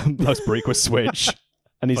the Los Boricuas switch,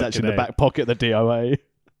 and he's actually in the back pocket of the DOA.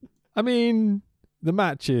 I mean, the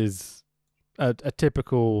match is a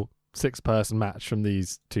typical 6-person match from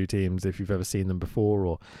these two teams. If you've ever seen them before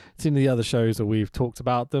or seen the other shows or we've talked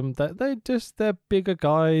about them, they're bigger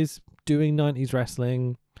guys doing 90s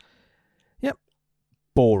wrestling. Yep.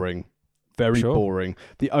 Boring. Very Sure. boring.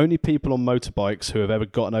 The only people on motorbikes who have ever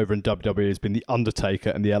gotten over in WWE has been the Undertaker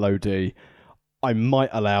and the LOD. I might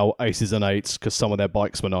allow Aces and Eights because some of their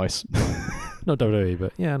bikes were nice. Not WWE,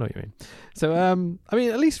 but yeah, I know what you mean. So, I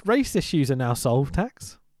mean, at least race issues are now solved,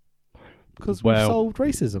 Tax. Because we've solved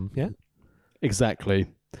racism, yeah? Exactly.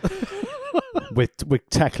 We're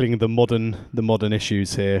tackling the modern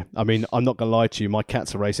issues here. I mean, I'm not gonna lie to you. My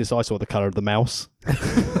cat's a racist. I saw the color of the mouse.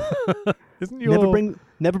 Isn't your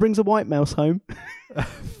never brings a white mouse home? Fair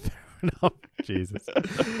enough. Jesus.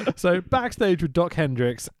 So backstage with Doc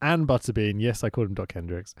Hendricks and Butterbean. Yes, I called him Doc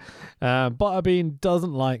Hendricks. Butterbean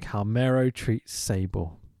doesn't like how Mero treats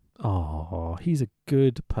Sable. Oh, he's a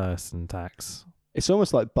good person, Tax. It's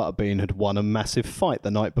almost like Butterbean had won a massive fight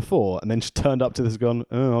the night before and then just turned up to this and gone,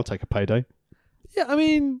 oh, I'll take a payday. Yeah, I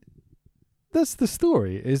mean, that's the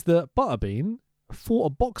story, is that Butterbean fought a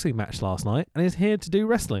boxing match last night and is here to do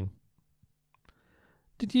wrestling.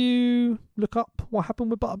 Did you look up what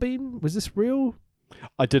happened with Butterbean? Was this real?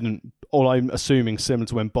 I didn't. All I'm assuming, similar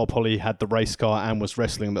to when Bob Holly had the race car and was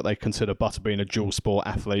wrestling, that they consider Butterbean a dual sport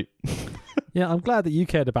athlete. Yeah, I'm glad that you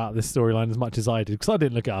cared about this storyline as much as I did, because I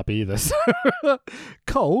didn't look it up either. So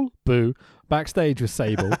Cole, boo, backstage with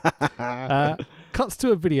Sable, cuts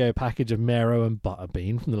to a video package of Mero and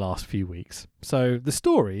Butterbean from the last few weeks. So the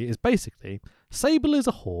story is basically Sable is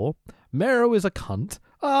a whore, Mero is a cunt.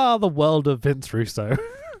 The world of Vince Russo.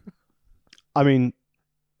 I mean,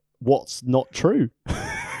 what's not true?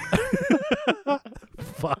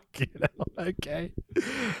 Fucking hell. Okay.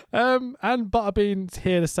 And Butterbean's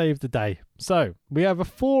here to save the day. So we have a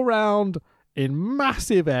 4-round, in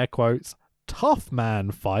massive air quotes, tough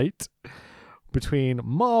man fight between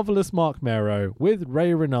Marvelous Mark Mero with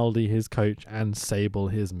Ray Rinaldi, his coach, and Sable,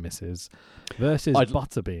 his missus, versus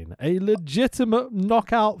Butterbean, a legitimate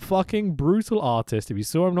knockout fucking brutal artist. If you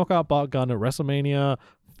saw him knock out Bart Gunn at WrestleMania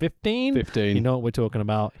 15, you know what we're talking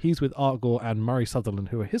about. He's with Art Gore and Murray Sutherland,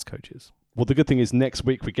 who are his coaches. Well, the good thing is next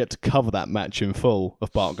week we get to cover that match in full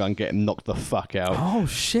of Bart Gunn getting knocked the fuck out. Oh,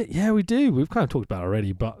 shit. Yeah, we do. We've kind of talked about it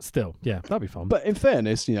already, but still, yeah, that'd be fun. But in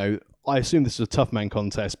fairness, you know, I assume this is a tough man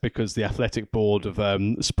contest because the athletic board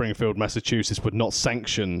of Springfield, Massachusetts would not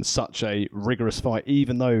sanction such a rigorous fight,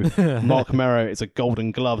 even though Mark Mero is a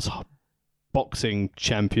Golden Gloves boxing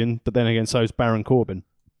champion, but then again, so is Baron Corbin.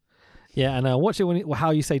 Yeah, and watch it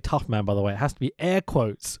how you say tough man, by the way. It has to be air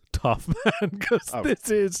quotes tough man, because this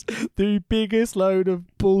is the biggest load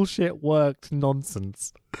of bullshit worked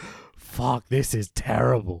nonsense. Fuck, this is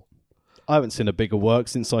terrible. I haven't seen a bigger work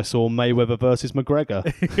since I saw Mayweather versus McGregor.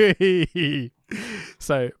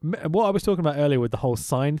 So, what I was talking about earlier with the whole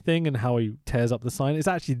sign thing and how he tears up the sign, it's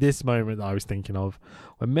actually this moment that I was thinking of.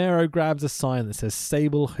 When Mero grabs a sign that says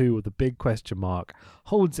Sable Who with a big question mark,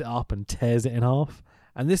 holds it up and tears it in half.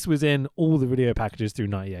 And this was in all the video packages through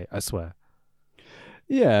 98, I swear.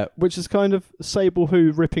 Yeah, which is kind of Sable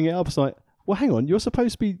Who ripping it up. It's like, well, hang on, you're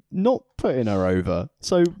supposed to be not putting her over.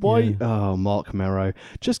 So why... Yeah. Oh, Mark Mero.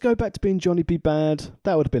 Just go back to being Johnny B. Bad.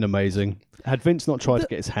 That would have been amazing. Had Vince not tried to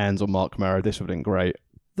get his hands on Mark Mero, this would have been great.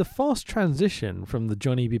 The fast transition from the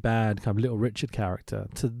Johnny B. Bad kind of Little Richard character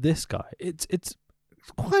to this guy, it's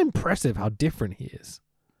quite impressive how different he is.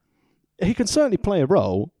 He can certainly play a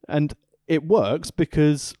role, and it works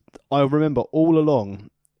because I remember all along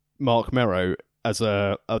Mark Mero as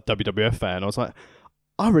a WWF fan. I was like,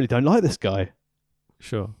 I really don't like this guy.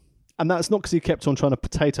 Sure. And that's not because he kept on trying to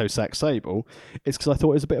potato sack Sable. It's because I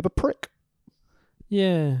thought he was a bit of a prick.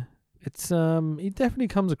 Yeah. It's he definitely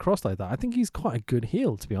comes across like that. I think he's quite a good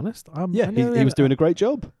heel, to be honest. He was doing a great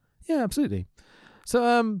job. Yeah, absolutely. So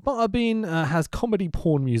Butterbean has comedy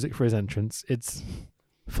porn music for his entrance. It's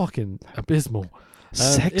fucking abysmal.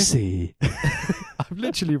 Sexy. I've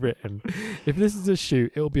literally written, if this is a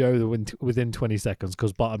shoot, it'll be over within 20 seconds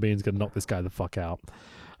because Butterbean's going to knock this guy the fuck out.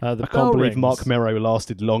 I can't believe Mark Mero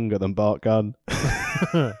lasted longer than Bart Gunn.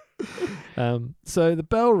 So the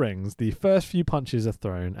bell rings, the first few punches are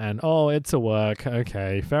thrown, and it's a work.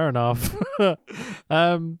 Okay, fair enough.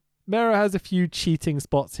 Mero has a few cheating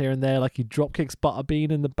spots here and there, like he drop kicks Butterbean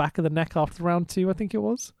in the back of the neck after round 2, I think it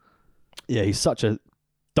was. Yeah, he's such a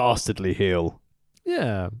dastardly heel.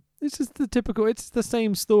 Yeah, it's just it's the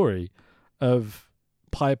same story of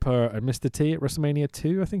Piper and Mr. T at WrestleMania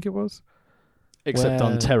 2, I think it was. Except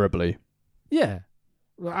done terribly. Yeah,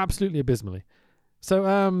 absolutely abysmally. So,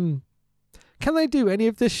 can they do any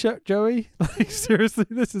of this shit, Joey? Like, seriously,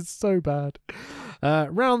 this is so bad.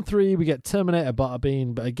 Round 3, we get Terminator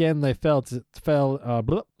Butterbean, but again, they fall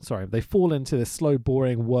into this slow,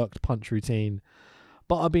 boring, worked punch routine.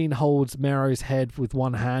 Butterbean holds Mero's head with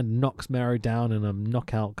one hand, knocks Mero down in a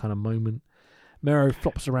knockout kind of moment. Mero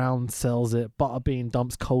flops around, sells it. Butterbean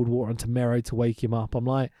dumps cold water onto Mero to wake him up. I'm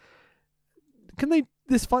like,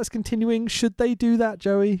 this fight's continuing. Should they do that,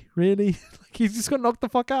 Joey? Really? Like, he's just got knocked the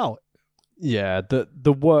fuck out. Yeah,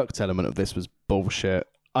 the worked element of this was bullshit.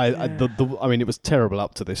 I mean, it was terrible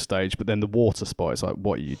up to this stage, but then the water spot is like,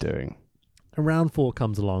 what are you doing? And round 4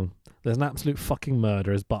 comes along. There's an absolute fucking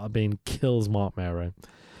murder as Butterbean kills Mark Mero.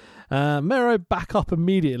 Mero back up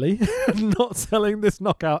immediately, not selling this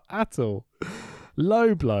knockout at all.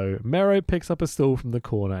 Low blow. Mero picks up a stool from the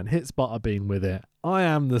corner and hits Butterbean with it. I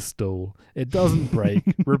am the stool. It doesn't break.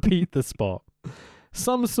 Repeat the spot.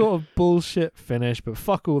 Some sort of bullshit finish, but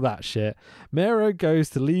fuck all that shit. Mero goes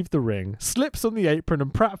to leave the ring, slips on the apron,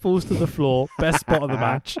 and pratfalls to the floor. Best spot of the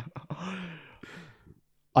match.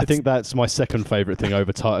 I think that's my second favourite thing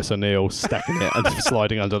over Titus O'Neil stacking it and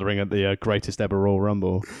sliding under the ring at the greatest ever Royal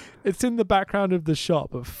Rumble. It's in the background of the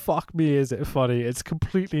shot, but fuck me, is it funny? It's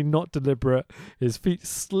completely not deliberate. His feet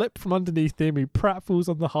slip from underneath him. He pratfalls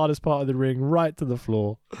on the hardest part of the ring right to the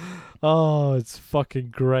floor. Oh, it's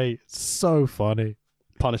fucking great. It's so funny.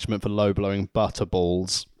 Punishment for low blowing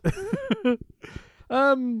butterballs. Do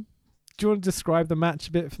you want to describe the match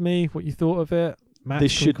a bit for me? What you thought of it? Match,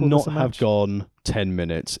 This can we should call not this a have match? gone 10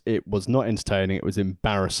 minutes. It was not entertaining. It was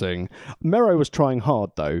embarrassing. Mero was trying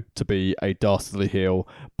hard, though, to be a dastardly heel,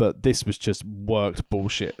 but this was just worked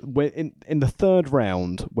bullshit. In the third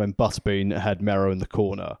round, when Butterbean had Mero in the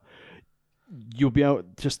corner, you'll be able...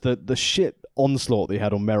 Just the shit onslaught that he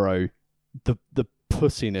had on Mero, the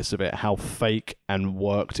pussiness of it, how fake and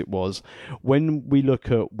worked it was. When we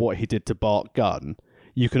look at what he did to Bart Gunn,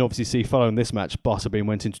 you can obviously see following this match, Butterbean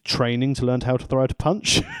went into training to learn how to throw out a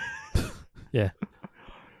punch. Yeah.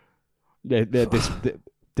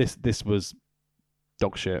 This was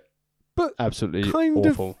dog shit. But absolutely kind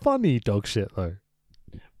awful. of funny dog shit, though.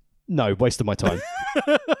 No, waste of my time.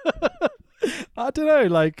 I don't know,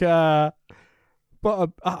 like, but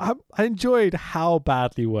I enjoyed how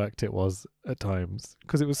badly worked it was at times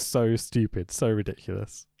because it was so stupid, so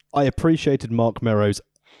ridiculous. I appreciated Mark Mero's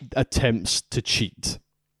attempts to cheat.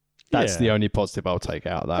 That's the only positive I'll take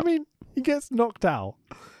out of that. I mean, he gets knocked out,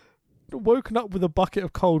 woken up with a bucket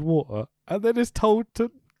of cold water, and then is told to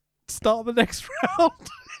start the next round.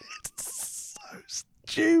 It's so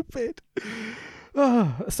stupid.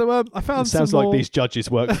 So I found it sounds some like more... these judges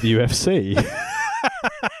work for the UFC.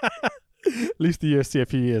 At least the UFC a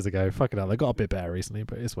few years ago. Fucking hell, they got a bit better recently,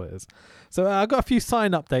 but it's what it is. So I've got a few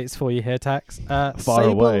sign updates for you here, Tax. Far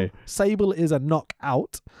away. Sable is a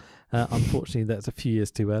knockout. Unfortunately, that's a few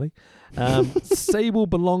years too early. Sable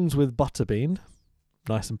belongs with Butterbean.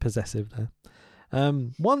 Nice and possessive there.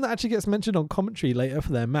 One that actually gets mentioned on commentary later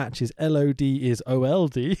for their match is LOD is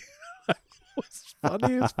OLD. It's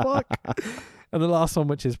funny as fuck. And the last one,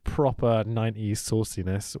 which is proper 90s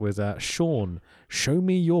sauciness, was Sean, show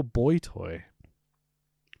me your boy toy.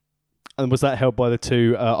 And was that held by the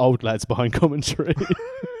two old lads behind commentary?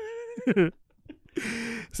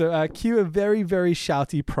 So cue a very, very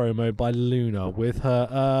shouty promo by Luna with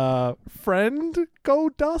her friend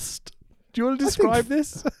Goldust. Do you want to describe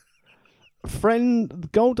this? Friend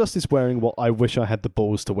Goldust is wearing what I wish I had the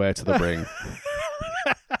balls to wear to the ring.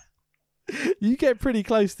 You get pretty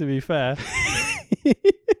close, to be fair.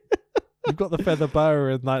 You've got the feather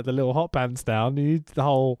boa and like the little hot pants down. You need the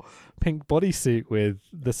whole pink bodysuit with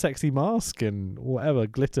the sexy mask and whatever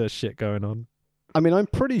glitter shit going on. I mean, I'm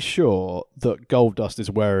pretty sure that Goldust is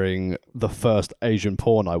wearing the first Asian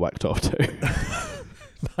porn I whacked off to.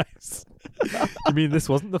 Nice. You mean this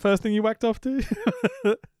wasn't the first thing you whacked off to?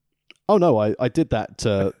 Oh no, I did that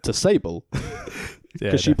to Sable.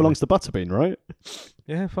 Because she belongs to Butterbean, right?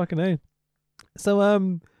 Yeah, fucking A.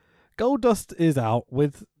 So, Goldust is out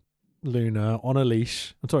with Luna on a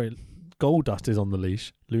leash. I'm sorry, Goldust is on the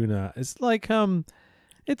leash. Luna is like,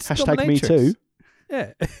 it's Hashtag me dominatrix. too.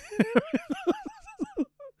 Yeah.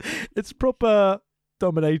 It's proper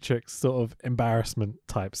dominatrix sort of embarrassment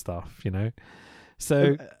type stuff, you know?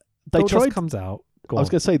 So, Goldust comes out. I was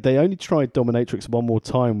going to say, they only tried dominatrix one more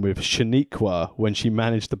time with Shaniqua when she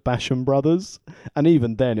managed the Basham brothers. And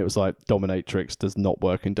even then, it was like, dominatrix does not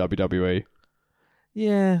work in WWE.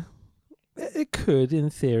 Yeah, it could in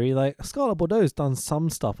theory. Like Scarlett Bordeaux's done some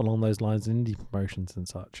stuff along those lines in indie promotions and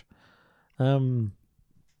such. Wouldn't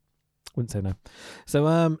say no.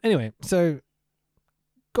 So anyway, so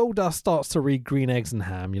Goldust starts to read Green Eggs and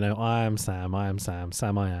Ham. You know, I am Sam,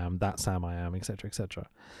 Sam I am, that Sam I am, etc., etc.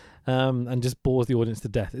 And just bores the audience to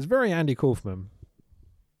death. It's very Andy Kaufman.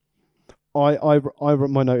 I wrote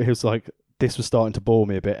my note. He was like, this was starting to bore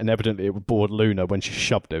me a bit, and evidently it bored Luna when she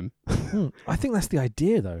shoved him. I think that's the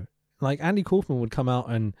idea, though. Like Andy Kaufman would come out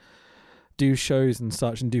and do shows and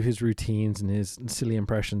such, and do his routines and his silly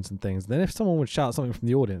impressions and things. Then if someone would shout something from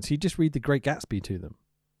the audience, he'd just read The Great Gatsby to them,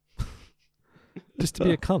 just to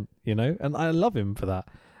be a cunt, you know. And I love him for that.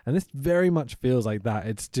 And this very much feels like that.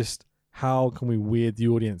 It's just, how can we weird the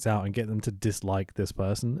audience out and get them to dislike this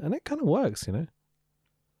person? And it kind of works, you know.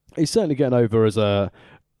 He's certainly getting over as a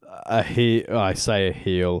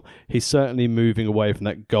heel. He's certainly moving away from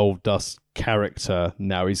that Goldust character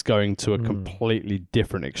now. He's going to a completely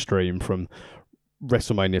different extreme from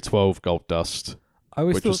WrestleMania 12 Goldust,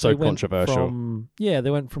 which was so controversial. They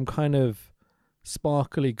went from kind of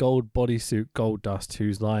sparkly gold bodysuit Goldust,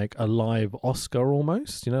 who's like a live Oscar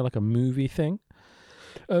almost, you know, like a movie thing.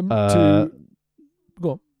 To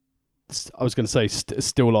go on. I was going to say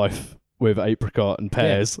Still Life with Apricot and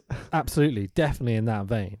Pears. Absolutely, definitely in that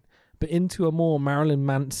vein. But into a more Marilyn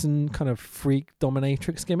Manson kind of freak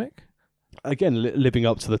dominatrix gimmick. Again, living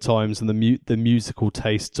up to the times and the musical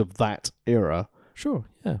tastes of that era. Sure,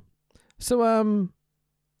 yeah. So,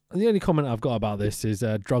 the only comment I've got about this is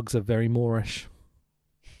drugs are very Moorish.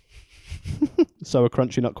 So are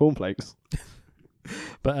Crunchy Nut Cornflakes.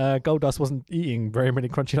 But Goldust wasn't eating very many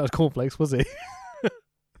Crunchy Nut Cornflakes, was he?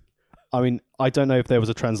 I mean, I don't know if there was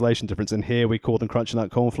a translation difference. In here, we call them Crunchy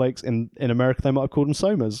Nut Cornflakes. In America, they might have called them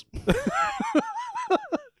Somas.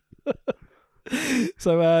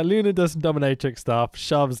 So Luna does some dominatrix stuff,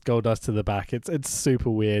 shoves Goldust to the back. It's super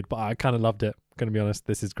weird, but I kind of loved it. I'm gonna be honest,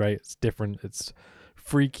 this is great. It's different. It's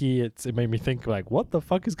freaky. It made me think like, what the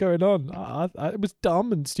fuck is going on? It was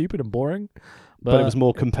dumb and stupid and boring, but it was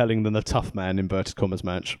more compelling than the tough man inverted commas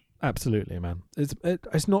match. Absolutely, man.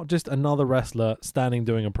 It's not just another wrestler standing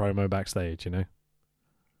doing a promo backstage, you know,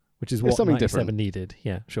 which is what 97 needed.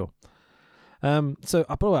 Yeah, sure. So,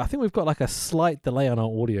 by the way, I think we've got like a slight delay on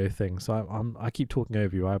our audio thing, so I keep talking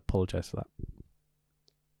over you. I apologize for that.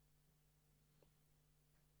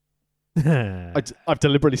 I've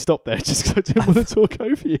deliberately stopped there just because I didn't want to talk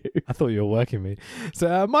over you. I thought you were working me.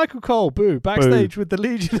 So, Michael Cole, backstage with the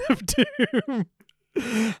Legion of Doom.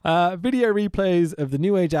 Video replays of the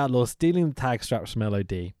New Age Outlaws stealing the tag straps from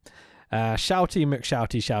LOD. Shouty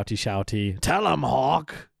McShouty. Tell him,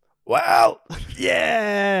 Hawk. Well,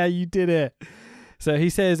 yeah, you did it. So he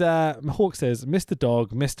says, Hawk says, Mr.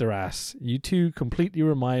 Dog, Mr. Ass, you two completely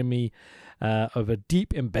remind me of a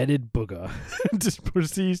deep embedded booger. Just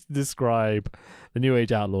proceeds to describe the New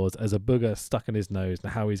Age Outlaws as a booger stuck in his nose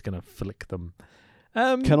and how he's going to flick them.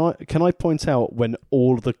 Can I point out when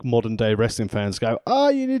all the modern day wrestling fans go,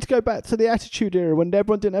 you need to go back to the Attitude Era when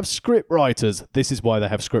everyone didn't have script writers. This is why they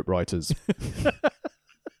have script writers.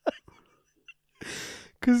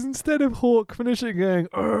 Because instead of Hawk finishing going,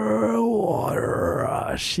 what a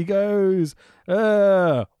rush, he goes,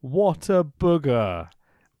 what a booger.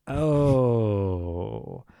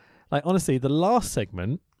 Oh. Like, honestly, the last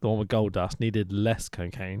segment, the one with Goldust, needed less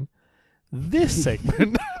cocaine. This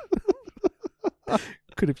segment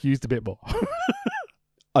could have used a bit more.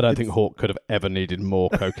 I don't think Hawk could have ever needed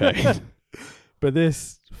more cocaine. But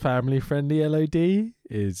this family-friendly LOD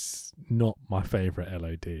is not my favourite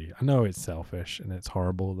LOD. I know it's selfish and it's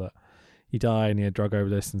horrible that he died and he had drug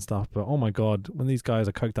overdose and stuff, but oh my god, when these guys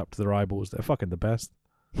are coked up to their eyeballs, they're fucking the best.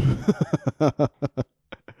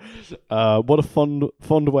 What a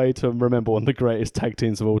fond way to remember one of the greatest tag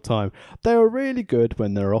teams of all time. They were really good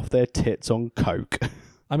when they're off their tits on coke.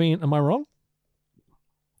 I mean, am I wrong?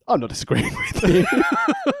 I'm not disagreeing with you.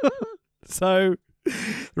 So,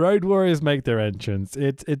 Road Warriors make their entrance.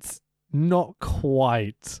 It's not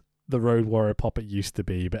quite the Road Warrior pop it used to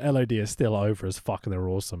be, but LOD is still over as fuck and they're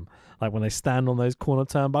awesome. Like when they stand on those corner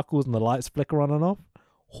turnbuckles and the lights flicker on and off.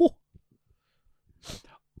 Oh.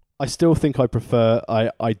 I still think I prefer...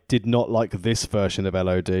 I did not like this version of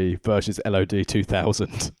LOD versus LOD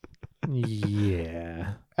 2000.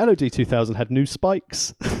 Yeah. LOD 2000 had new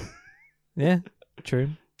spikes. Yeah, true.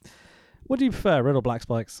 What do you prefer, red or black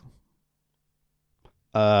spikes?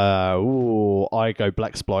 I go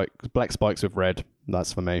black spikes with red.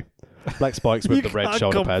 That's for me. Black spikes with the red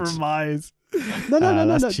shoulder pads. Compromise. No.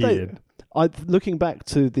 That's cheating. Looking back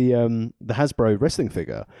to the Hasbro wrestling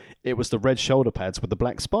figure, it was the red shoulder pads with the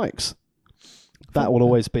black spikes. That will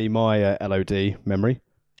always be my LOD memory.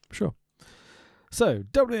 Sure. So,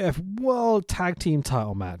 WWF World Tag Team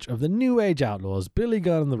title match of the New Age Outlaws, Billy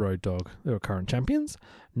Gunn and the Road Dogg, they were current champions,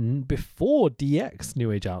 before DX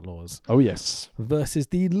New Age Outlaws. Oh, yes. Versus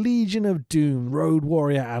the Legion of Doom, Road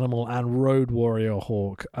Warrior Animal and Road Warrior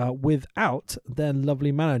Hawk, without their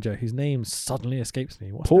lovely manager, whose name suddenly escapes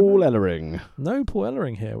me. What's Paul Ellering. No Paul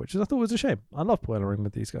Ellering here, which I thought was a shame. I love Paul Ellering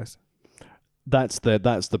with these guys. That's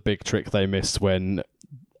the big trick they missed when...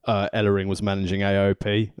 Ellering was managing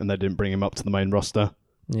AOP and they didn't bring him up to the main roster.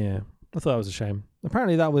 Yeah, I thought that was a shame.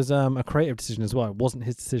 Apparently that was a creative decision as well. It wasn't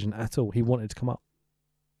his decision at all. He wanted to come up.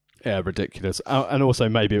 Yeah, ridiculous. And also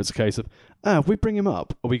maybe it was a case of, if we bring him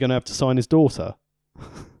up, are we going to have to sign his daughter?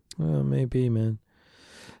 Maybe, man.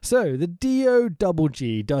 So the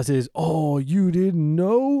DOGG does his you didn't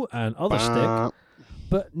know and other shtick,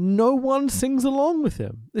 but no one sings along with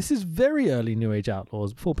him. This is very early New Age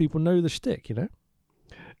Outlaws before people know the shtick, you know?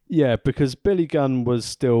 Yeah, because Billy Gunn was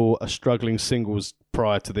still a struggling singles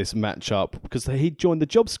prior to this matchup because he joined the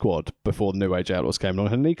Job Squad before the New Age Outlaws came along,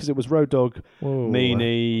 hadn't he? Because it was Road Dogg,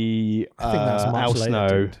 Meanie, I think that's much Al later. Snow.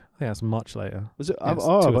 Dude. I think that's much later. Was it? Yeah, 2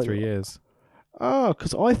 or 3 years. Oh,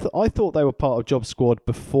 because I thought they were part of Job Squad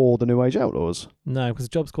before the New Age Outlaws. No, because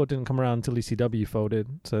Job Squad didn't come around until ECW folded,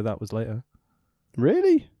 so that was later.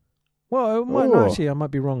 Really? Well, Oh. actually, I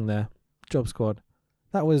might be wrong there. Job Squad.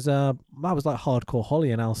 That was like Hardcore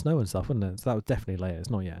Holly and Al Snow and stuff, wasn't it? So that was definitely later. It's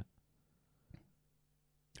not yet.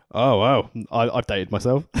 Oh, wow. I've dated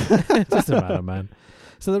myself. It doesn't matter, man.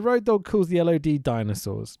 So the Road Dogg calls the LOD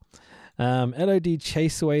dinosaurs. LOD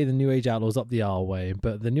chase away the New Age Outlaws up the R-way,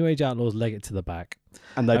 but the New Age Outlaws leg it to the back.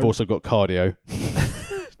 And they've also got cardio.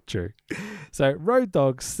 True. So Road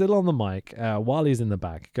Dogg, still on the mic, while he's in the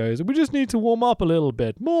back, goes, "We just need to warm up a little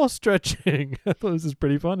bit. More stretching." I thought this was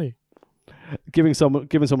pretty funny. Giving someone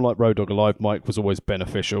like Road Dogg a live mic was always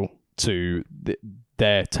beneficial to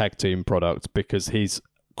their tag team product because his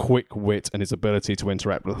quick wit and his ability to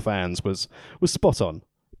interact with the fans was spot on.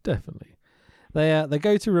 Definitely. They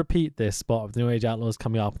go to repeat this spot of the New Age Outlaws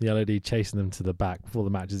coming up and the LOD chasing them to the back before the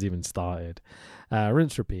match has even started.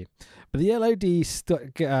 Rinse, repeat. But the LOD,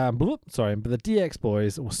 but the DX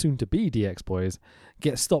boys, or soon to be DX boys,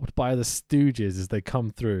 get stopped by the Stooges as they come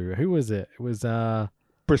through. Who was it? It was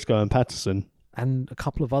Briscoe and Patterson. And a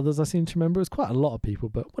couple of others I seem to remember. It was quite a lot of people,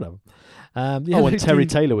 but whatever. And Terry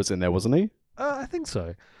Taylor was in there, wasn't he? I think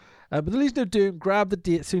so. But the Legion of Doom grab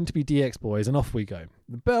the soon-to-be DX boys, and off we go.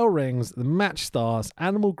 The bell rings, the match starts,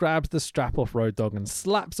 Animal grabs the strap off Road Dogg and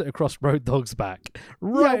slaps it across Road Dogg's back,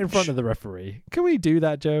 right in front of the referee. Can we do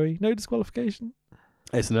that, Joey? No disqualification?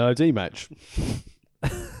 It's an LOD match.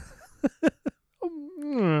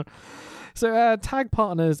 So, tag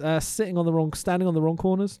partners standing on the wrong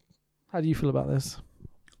corners. How do you feel about this?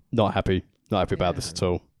 Not happy about this at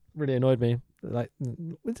all. Really annoyed me. Like,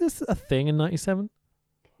 was this a thing in '97?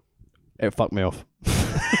 It fucked me off.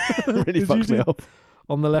 Really fucked me off.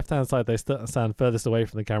 On the left-hand side, they stand furthest away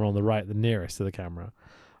from the camera. On the right, the nearest to the camera.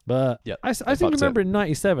 But yeah, I seem to remember in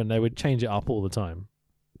 '97 they would change it up all the time.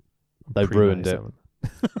 They ruined it.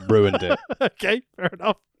 Ruined it. Okay, fair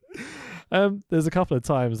enough. There's a couple of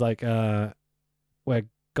times like where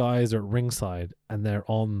guys are at ringside and they're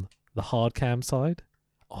on the hard cam side.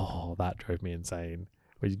 Oh, that drove me insane.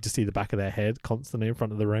 Where you just see the back of their head constantly in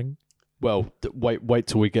front of the ring. Well, wait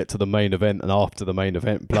till we get to the main event, and after the main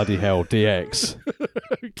event, bloody hell, DX.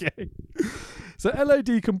 Okay. So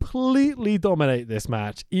LOD completely dominate this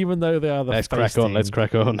match, even though they are the Let's crack on.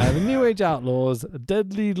 The New Age Outlaws,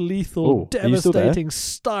 deadly, lethal, devastating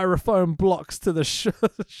styrofoam blocks to the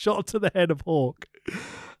shot to the head of Hawk.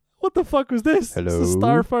 What the fuck was this? Hello? It's a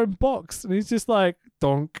styrofoam box, and he's just like,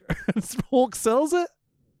 donk. Hawk sells it?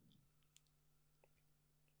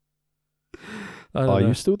 Are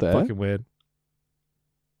you still there? Fucking weird.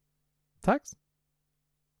 Tax?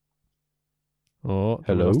 Oh,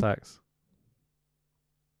 hello. Tax.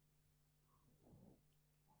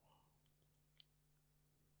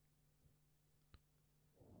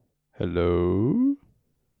 Hello.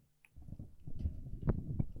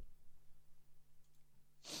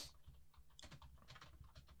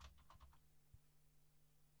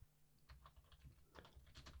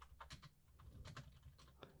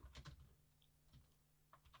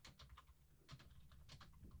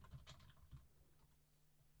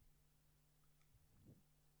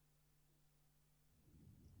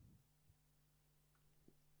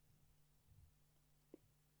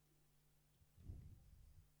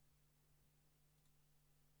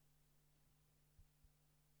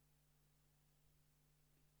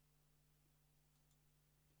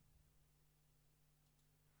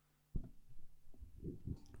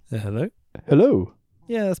 Hello? Hello.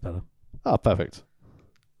 Yeah, that's better. Ah, perfect.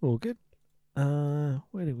 All good.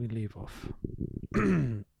 Where did we leave off?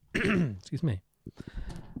 Excuse me.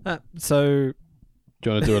 So... Do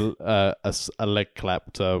you want to do a leg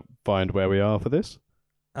clap to find where we are for this?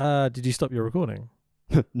 Did you stop your recording?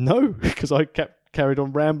 No, because I carried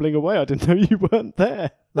on rambling away. I didn't know you weren't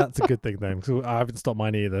there. That's a good thing then, because I haven't stopped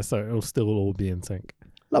mine either, so it'll still all be in sync.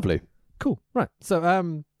 Lovely. Cool. Right. So,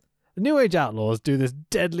 the New Age Outlaws do this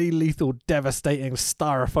deadly, lethal, devastating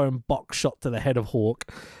styrofoam box shot to the head of Hawk.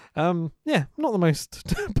 Yeah, not the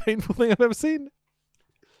most painful thing I've ever seen.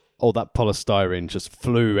 Oh, that polystyrene just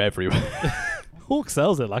flew everywhere. Hawk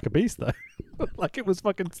sells it like a beast, though. Like it was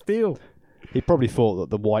fucking steel. He probably thought that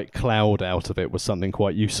the white cloud out of it was something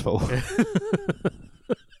quite useful.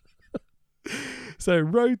 So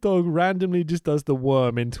Road Dogg randomly just does the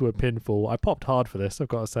worm into a pinfall. I popped hard for this, I've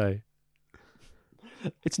got to say.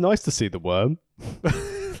 It's nice to see the worm.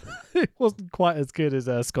 It wasn't quite as good as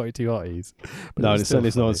Scotty 2 Hotties. No, it's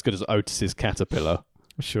certainly not as good as Otis's Caterpillar.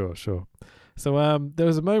 Sure. So there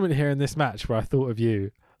was a moment here in this match where I thought of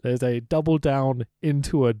you. There's a double down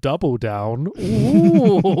into a double down.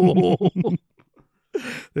 Ooh.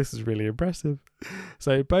 This is really impressive.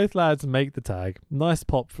 So both lads make the tag. Nice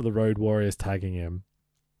pop for the Road Warriors tagging in.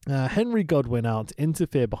 Henry Godwin out to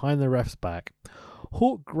interfere behind the ref's back.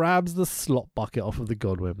 Hawk grabs the slot bucket off of the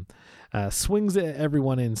Godwin, swings it at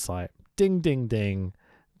everyone in sight. Ding, ding, ding.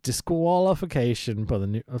 Disqualification for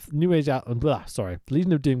the New Age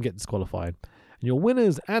Legion of Doom get disqualified. And your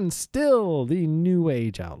winners, and still the New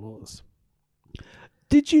Age Outlaws.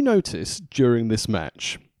 Did you notice during this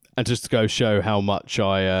match, and just to go show how much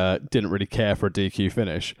I didn't really care for a DQ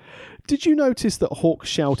finish, did you notice that Hawk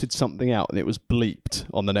shouted something out and it was bleeped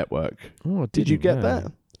on the network? Oh, did you get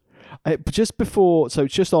that?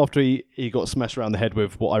 Just after he got smashed around the head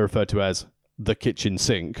with what I refer to as the kitchen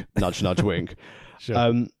sink, nudge, nudge, wink,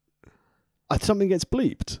 Sure. Something gets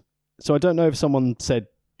bleeped. So I don't know if someone said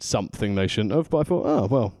something they shouldn't have, but I thought, oh,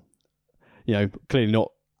 well, clearly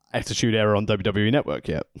not Attitude Era on WWE Network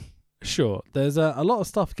yet. Sure. There's a lot of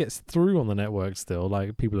stuff gets through on the network still.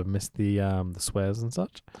 Like people have missed the swears and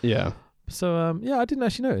such. Yeah. So I didn't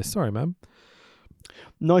actually notice. Sorry, man.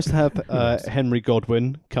 Nice to have Henry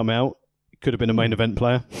Godwin come out. Could have been a main event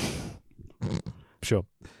player. Sure.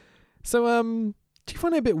 So do you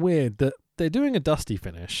find it a bit weird that they're doing a Dusty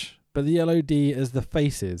finish, but the LOD as the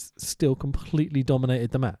faces still completely dominated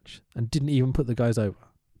the match and didn't even put the guys over?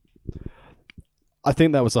 I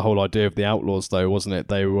think that was the whole idea of the Outlaws, though, wasn't it?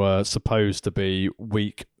 They were supposed to be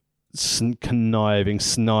weak, conniving,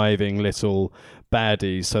 sniving little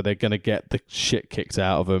baddies, so they're going to get the shit kicked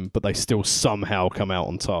out of them, but they still somehow come out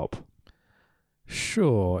on top.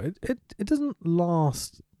 Sure. It doesn't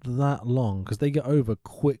last that long because they get over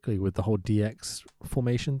quickly with the whole DX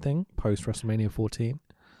formation thing post WrestleMania 14.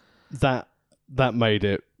 That made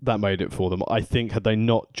it for them. I think had they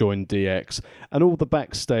not joined DX and all the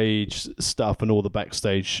backstage stuff and all the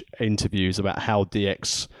backstage interviews about how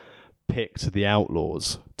DX picked the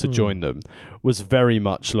Outlaws to join them was very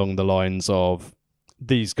much along the lines of,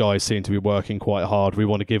 these guys seem to be working quite hard, we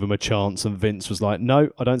want to give them a chance, and Vince was like, no,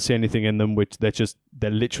 I don't see anything in them, which they're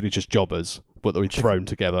literally just jobbers, but we've thrown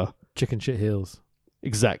together. Chicken shit heels.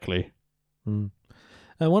 Exactly. And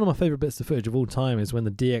one of my favourite bits of footage of all time is when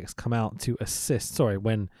the DX come out to assist,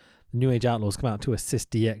 when the New Age Outlaws come out to assist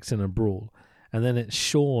DX in a brawl. And then it's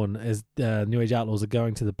Sean, as New Age Outlaws are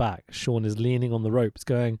going to the back. Sean is leaning on the ropes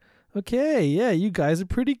going, okay, yeah, you guys are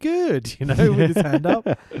pretty good, with his hand up.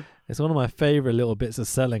 It's one of my favourite little bits of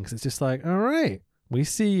selling because it's just like, all right, we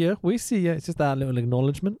see you. It's just that little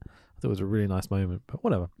acknowledgement. I thought it was a really nice moment, but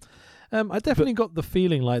whatever. I definitely got the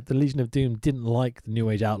feeling like the Legion of Doom didn't like the New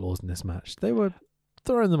Age Outlaws in this match. They were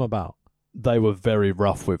throwing them about. They were very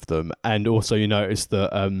rough with them, and also you noticed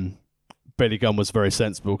that Billy Gunn was very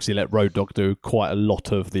sensible because he let Road Dogg do quite a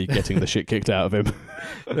lot of the getting the shit kicked out of him.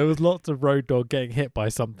 There was lots of Road Dogg getting hit by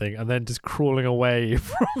something and then just crawling away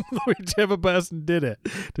from whichever person did it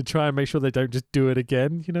to try and make sure they don't just do it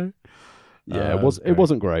again, Yeah, it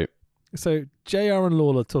wasn't great. So JR and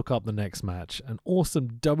Lawler took up the next match, an awesome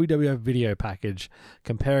WWF video package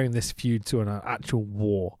comparing this feud to an actual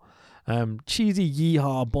war. Cheesy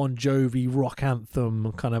Yeehaw Bon Jovi rock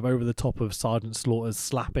anthem kind of over the top of Sergeant Slaughter's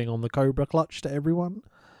slapping on the Cobra clutch to everyone.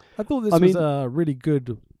 I thought this was a really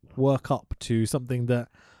good work up to something that,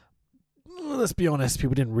 let's be honest,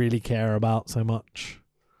 people didn't really care about so much.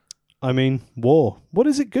 I mean, war. What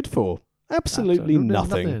is it good for? Absolutely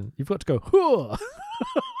nothing. You've got to go, huh!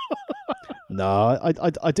 No,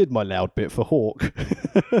 I did my loud bit for Hawk.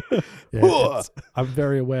 Yeah, I'm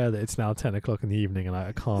very aware that it's now 10 o'clock in the evening and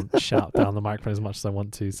I can't shout down the microphone as much as I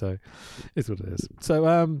want to, so it's what it is.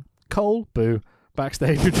 So, Cole, boo,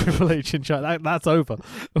 backstage with Triple H in China. That's over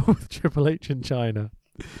with Triple H in China.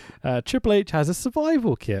 Triple H has a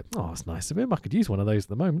survival kit. Oh, that's nice of him. I could use one of those at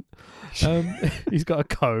the moment. He's got a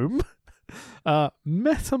comb,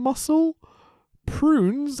 meta muscle,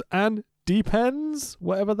 prunes, and depends,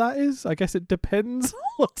 whatever that is. I guess it depends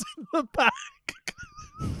what's in the back.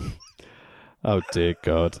 Oh dear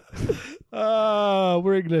God.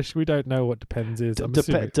 We're English. We don't know what depends is.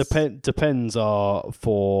 Depends are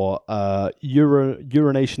for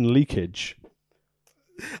urination leakage.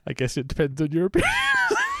 I guess it depends on your opinion.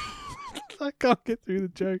 I can't get through the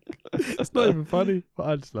joke. It's not even funny, but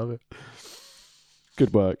I just love it.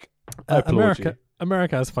 Good work.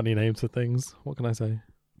 America has funny names for things. What can I say?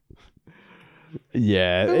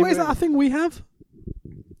 Yeah. Is that a thing we have?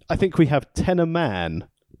 I think we have Tenor Man.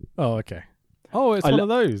 Oh, okay. Oh, it's one of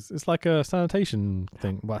those. It's like a sanitation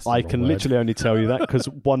thing. Well, I can literally only tell you that because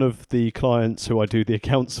one of the clients who I do the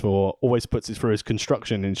accounts for always puts it through his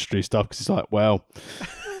construction industry stuff because he's like, well,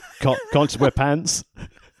 can't just wear pants.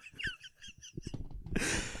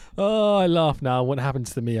 Oh, I laugh now. What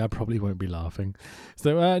happens to me, I probably won't be laughing.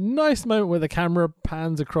 So, nice moment where the camera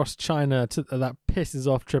pans across China that pisses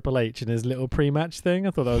off Triple H in his little pre-match thing.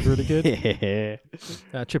 I thought that was really good.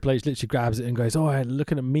 Triple H literally grabs it and goes, "Oh,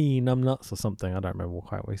 looking at me, numbnuts," or something. I don't remember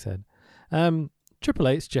quite what he said. Triple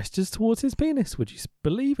H gestures towards his penis. Would you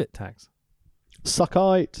believe it, Tax?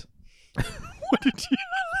 Suckite. What did you...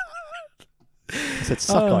 I said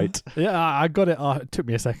suckite. Yeah, I got it. It took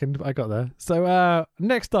me a second, but I got there. So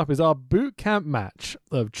next up is our boot camp match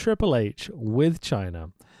of Triple H with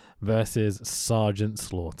China versus Sergeant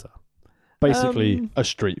Slaughter. Basically, a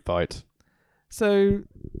street fight. So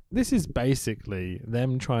this is basically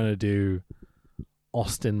them trying to do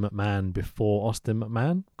Austin McMahon before Austin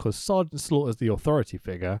McMahon, because Sergeant Slaughter's the authority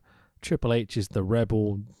figure. Triple H is the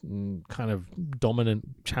rebel, kind of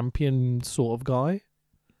dominant champion sort of guy.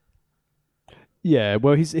 Yeah,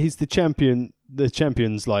 well, he's the champion. The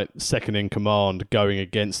champion's like second in command, going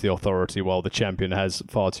against the authority, while the champion has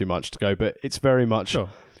far too much to go. But it's very much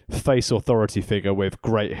face authority figure with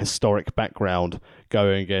great historic background,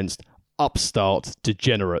 going against upstart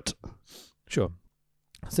degenerate. Sure.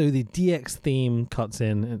 So the DX theme cuts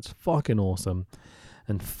in. It's fucking awesome,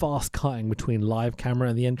 and fast cutting between live camera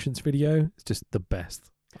and the entrance video. It's just the best.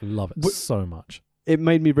 I love it so much. It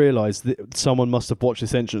made me realise that someone must have watched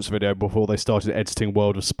this entrance video before they started editing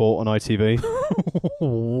World of Sport on ITV.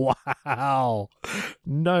 Wow.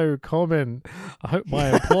 No comment. I hope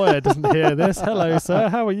my employer doesn't hear this. Hello, sir.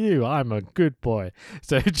 How are you? I'm a good boy.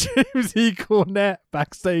 So James E. Cornette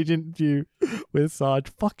backstage interview with Sarge.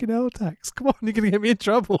 Fucking hell, Tax. Come on, you're going to get me in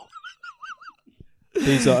trouble.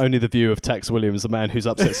 These are only the view of Tex Williams, the man who's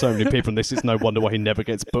upset so many people, and this is no wonder why he never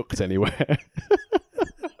gets booked anywhere.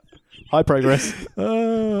 High progress.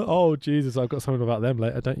 Oh, Jesus, I've got something about them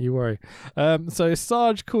later, don't you worry. So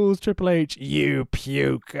Sarge calls Triple H, "You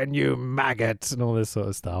puke and you maggot," and all this sort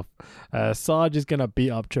of stuff. Sarge is going to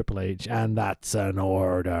beat up Triple H, and that's an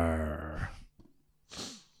order.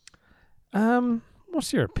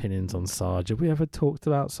 What's your opinions on Sarge? Have we ever talked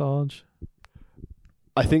about Sarge?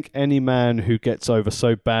 I think any man who gets over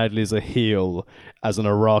so badly as a heel, as an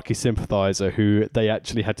Iraqi sympathizer who they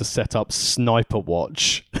actually had to set up Sniper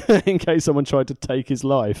Watch in case someone tried to take his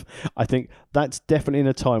life, I think that's definitely in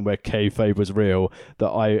a time where kayfabe was real,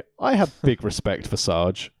 that I have big respect for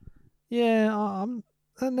Sarge. Yeah,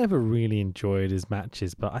 I never really enjoyed his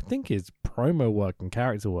matches, but I think his promo work and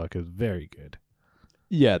character work is very good.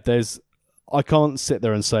 Yeah, I can't sit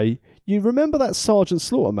there and say, you remember that Sergeant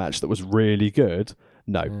Slaughter match that was really good?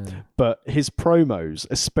 No, but his promos,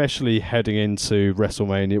 especially heading into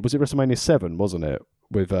WrestleMania, was it WrestleMania 7, wasn't it?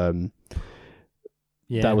 With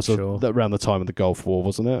yeah, that was sure. Around the time of the Gulf War,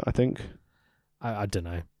 wasn't it? I think. I don't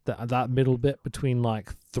know, that middle bit between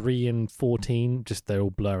like 3 and 14, just they all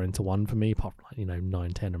blur into one for me. Apart from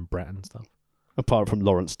 9, 10, and Brett and stuff. Apart from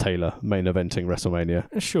Lawrence Taylor main eventing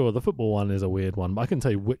WrestleMania. Sure, the football one is a weird one, but I can tell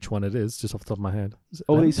you which one it is just off the top of my head.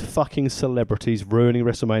 All these fucking celebrities ruining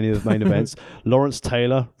WrestleMania's main events. Lawrence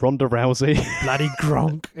Taylor, Ronda Rousey. Bloody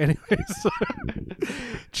Gronk. Anyway, so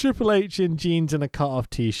Triple H in jeans and a cut-off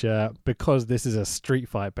t-shirt, because this is a street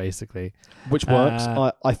fight, basically. Which works.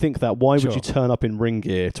 I think that. Why Sure. would you turn up in ring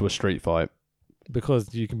gear to a street fight?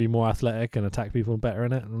 Because you can be more athletic and attack people better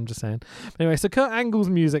in it. I'm just saying. Anyway, so Kurt Angle's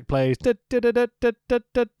music plays, and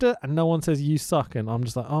no one says "you suck," and I'm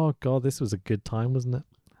just like, oh god, this was a good time, wasn't it?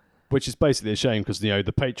 Which is basically a shame because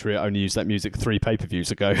the Patriot only used that music 3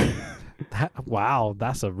 pay-per-views ago. Wow,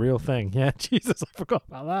 that's a real thing. Yeah, Jesus, I forgot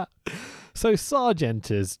about that. So Sarge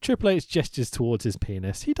enters. Triple H gestures towards his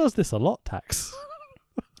penis. He does this a lot, Tax.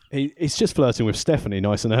 He's just flirting with Stephanie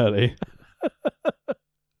nice and early.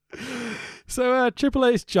 So Triple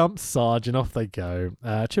H jumps Sarge and off they go.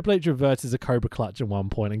 Triple H reverses a Cobra Clutch at one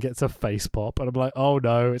point and gets a face pop. And I'm like, oh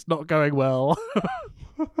no, it's not going well.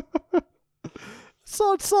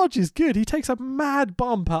 Sarge is good. He takes a mad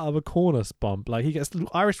bump out of a corner bump. Like he gets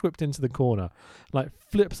Irish whipped into the corner. Like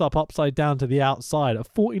flips up upside down to the outside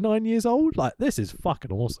at 49 years old. Like this is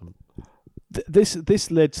fucking awesome.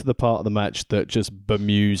 This led to the part of the match that just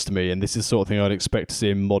bemused me. And this is the sort of thing I'd expect to see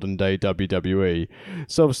in modern day WWE.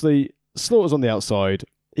 So obviously Slaughter's on the outside.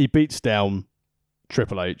 He beats down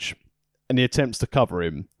Triple H and he attempts to cover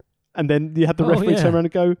him. And then you had the referee turn around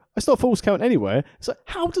and go, it's not false count anywhere. It's like,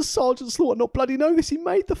 how does Sergeant Slaughter not bloody know this? He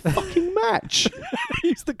made the fucking match.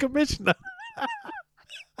 He's the commissioner. I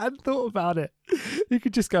hadn't thought about it. You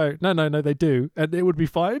could just go, no, they do. And it would be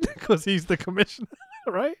fine because he's the commissioner,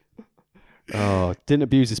 right? Oh, didn't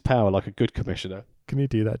abuse his power like a good commissioner. Can you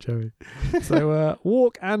do that, Joey? So,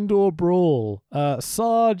 walk and/or brawl.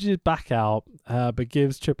 Sarge is back out, but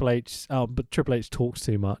gives Triple H. But Triple H talks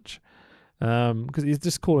too much. Because he's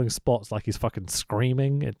just calling spots like he's fucking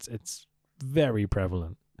screaming. It's very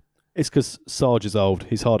prevalent. It's because Sarge is old.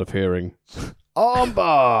 He's hard of hearing.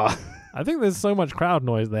 Armbar! I think there's so much crowd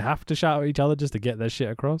noise they have to shout at each other just to get their shit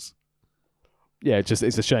across. Yeah, it's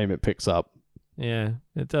a shame it picks up. Yeah,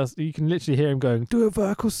 it does. You can literally hear him going, do a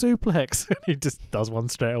vertical suplex. And he just does one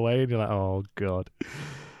straight away, and you're like, oh, God.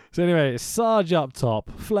 So anyway, Sarge up top,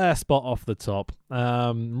 Flair spot off the top.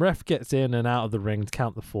 Ref gets in and out of the ring to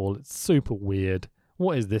count the fall. It's super weird.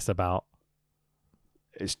 What is this about?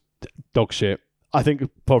 It's dog shit. I think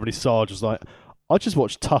probably Sarge was like, I just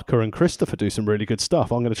watched Tucker and Christopher do some really good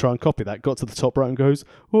stuff. I'm going to try and copy that. Got to the top right and goes,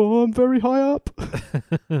 oh, I'm very high up.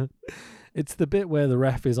 It's the bit where the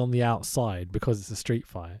ref is on the outside because it's a street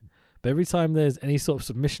fight. But every time there's any sort of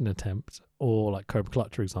submission attempt, or like Cobra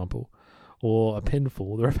Clutch, for example, or a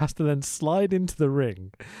pinfall, the ref has to then slide into the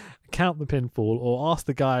ring, count the pinfall, or ask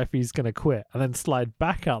the guy if he's going to quit, and then slide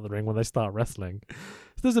back out the ring when they start wrestling.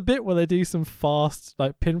 So there's a bit where they do some fast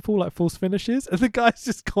like pinfall, like false finishes, and the guy's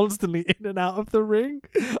just constantly in and out of the ring.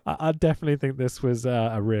 I definitely think this was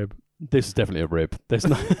a rib. This is definitely a rib. There's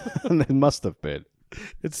no, there must have been.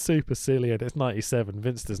 It's super silly, and it's 97.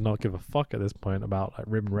 Vince does not give a fuck at this point about like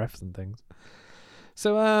ribbon refs and things.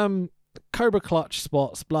 So Cobra Clutch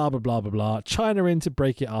spots, blah blah blah blah blah. China in to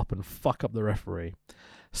break it up and fuck up the referee.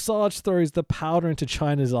 Sarge throws the powder into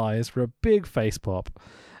China's eyes for a big face pop.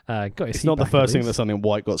 It's not the first thing that something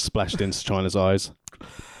white got splashed into China's eyes.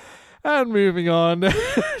 And moving on,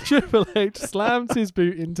 Triple H slams his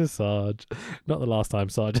boot into Sarge. Not the last time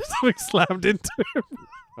Sarge has something slammed into him.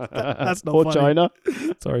 That's not or funny. China.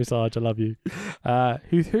 Sorry, Sarge, I love you.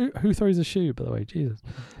 Who throws a shoe, by the way? Jesus.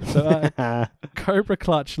 So Cobra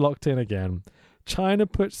Clutch locked in again. China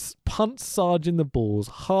punts Sarge in the balls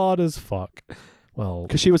hard as fuck. Well,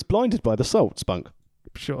 because she was blinded by the salt, Spunk.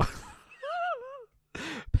 Sure.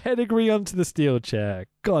 Pedigree onto the steel chair.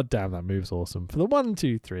 God damn, that move's awesome. For the 1,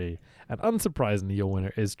 2, 3. And unsurprisingly, your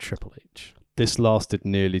winner is Triple H. This lasted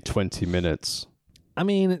nearly 20 minutes. I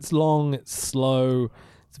mean, it's long, it's slow,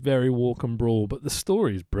 it's very walk and brawl, but the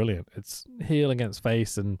story is brilliant. It's heel against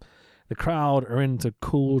face, and the crowd are into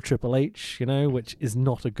cool Triple H, you know, which is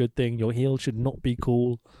not a good thing. Your heel should not be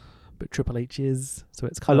cool, but Triple H is, so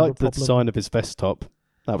it's kind of a I like the design of his vest top.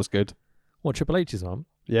 That was good. What, Triple H is on?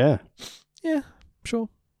 Yeah. Yeah, sure.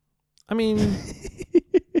 I mean,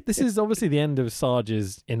 this is obviously the end of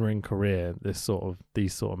Sarge's in-ring career, these sort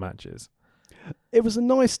of matches. It was a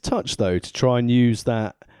nice touch, though, to try and use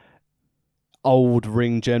that old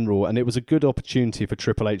ring general, and it was a good opportunity for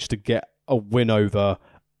Triple H to get a win over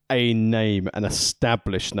a name, an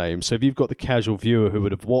established name. So if you've got the casual viewer who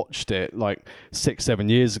would have watched it like 6-7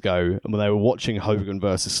 years ago, and when they were watching Hogan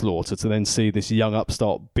versus Slaughter, to then see this young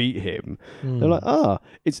upstart beat him, they're like,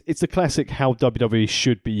 it's the classic how WWE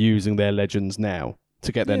should be using their legends now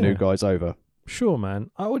to get their new guys over. Sure,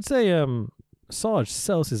 man. I would say Sarge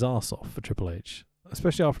sells his ass off for Triple H,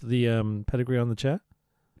 especially after the pedigree on the chair.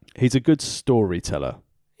 He's a good storyteller.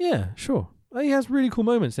 Yeah, sure. He has really cool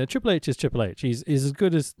moments there. Triple H is Triple H. He's as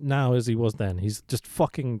good as now as he was then. He's just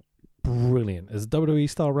fucking brilliant. As a WWE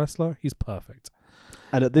style wrestler, he's perfect.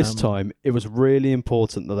 And at this time, it was really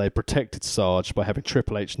important that they protected Sarge by having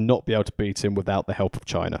Triple H not be able to beat him without the help of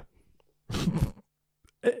China.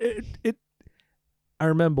 I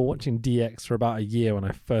remember watching DX for about a year when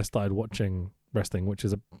I first started watching wrestling, which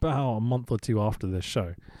is about a month or two after this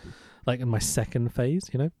show. Like in my second phase,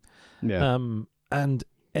 you know? Yeah. And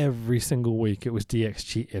every single week it was DX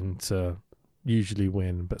cheating to usually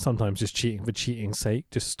win, but sometimes just cheating for cheating's sake,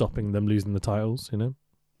 just stopping them losing the titles, you know?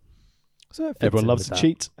 So everyone loves to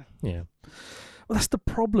cheat. Yeah. Well, that's the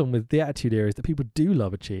problem with the Attitude Era, is that people do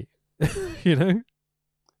love a cheat, you know?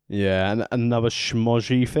 Yeah, and another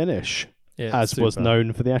schmozzy finish, as was super.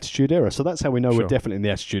 known for the Attitude Era. So that's how we know Sure. we're definitely in the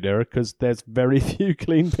Attitude Era, because there's very few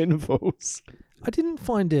clean pinfalls. I didn't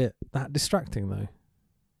find it that distracting, though.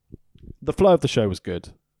 The flow of the show was good.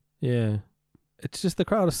 Yeah. It's just the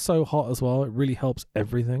crowd is so hot as well. It really helps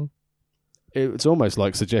everything. It's almost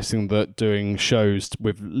like suggesting that doing shows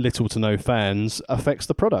with little to no fans affects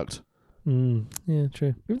the product. Yeah,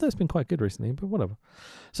 true. Even though it's been quite good recently, but whatever.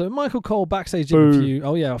 So Michael Cole backstage Boo. interview.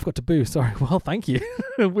 Oh yeah, I forgot to boo. Sorry. Well, thank you.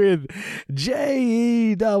 With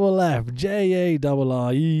JEFF, JARRETT.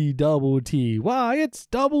 Why, it's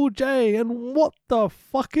Double J. And what the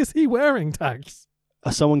fuck is he wearing, Tax?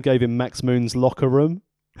 Someone gave him Max Moon's locker room.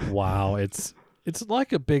 Wow, it's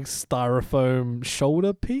like a big styrofoam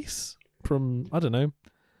shoulder piece from, I don't know,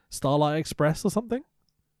 Starlight Express or something.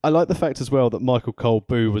 I like the fact as well that Michael Cole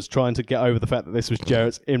Boo was trying to get over the fact that this was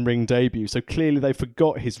Jarrett's in-ring debut, so clearly they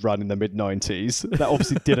forgot his run in the mid-90s. That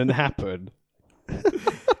obviously didn't happen.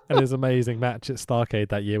 And his amazing match at Starrcade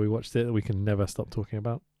that year. We watched it. We can never stop talking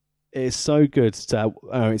about. It's so good.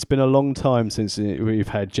 It's been a long time since we've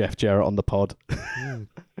had Jeff Jarrett on the pod.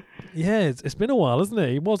 Yeah, it's been a while, hasn't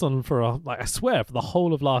it? He was on for I swear for the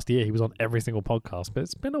whole of last year he was on every single podcast, but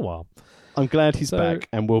it's been a while. I'm glad he's back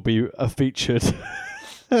and will be featured.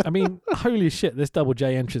 I mean, holy shit! This Double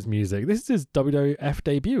J entrance music. This is his WWF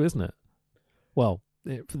debut, isn't it? Well,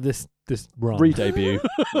 for this run re-debut.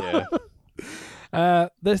 Yeah.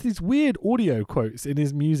 There's these weird audio quotes in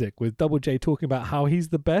his music with Double J talking about how he's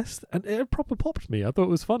the best, and it proper popped me. I thought it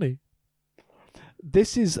was funny.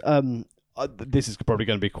 This is probably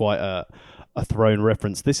going to be quite a thrown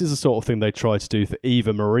reference. This is the sort of thing they tried to do for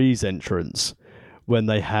Eva Marie's entrance when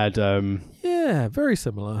they had yeah, very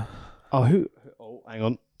similar. Oh, hang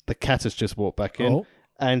on. The cat has just walked back in,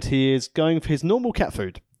 and he is going for his normal cat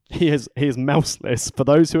food. He is mouseless. For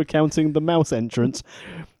those who are counting the mouse entrance,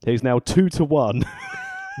 he's now 2-1.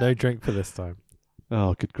 No drink for this time.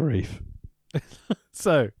 Oh, good grief.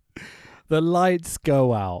 So, the lights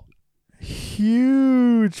go out.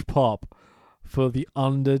 Huge pop for the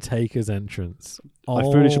Undertaker's entrance. I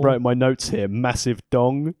foolishly wrote my notes here. Massive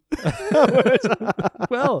dong.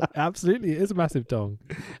 Well, absolutely, it is a massive dong.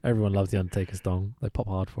 Everyone loves the Undertaker's dong. They pop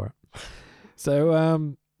hard for it.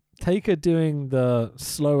 So, Taker doing the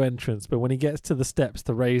slow entrance, but when he gets to the steps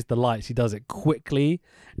to raise the lights, he does it quickly,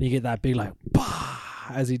 and you get that big like, bah,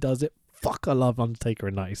 as he does it. Fuck, I love Undertaker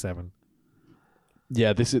in '97.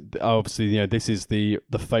 Yeah, this is obviously, this is the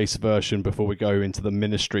face version before we go into the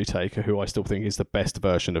Ministry Taker, who I still think is the best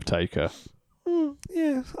version of Taker.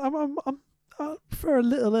 Yeah, I prefer a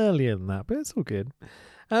little earlier than that, but it's all good.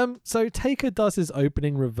 So Taker does his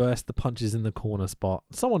opening, reverse the punches in the corner spot.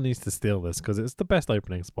 Someone needs to steal this because it's the best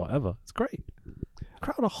opening spot ever. It's great.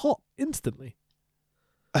 Crowd are hot instantly.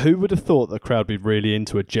 Who would have thought the crowd would be really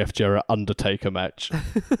into a Jeff Jarrett Undertaker match?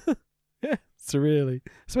 Yeah, surreally.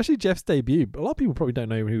 Especially Jeff's debut. A lot of people probably don't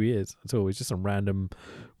know who he is at all. He's just some random,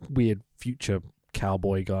 weird future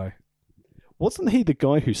cowboy guy. Wasn't he the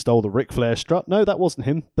guy who stole the Ric Flair strut? No, that wasn't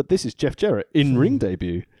him. But this is Jeff Jarrett in-ring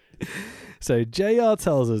debut. So JR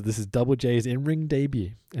tells us this is Double J's in-ring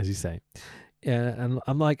debut, as you say. Yeah, and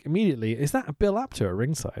I'm like, immediately, is that Bill Apter at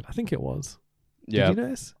ringside? I think it was. Yeah, did you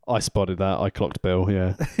notice? I spotted that. I clocked Bill,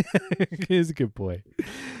 yeah. He's a good boy.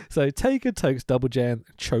 So Taker chokes Double J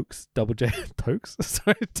Taker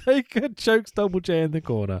chokes Double J in the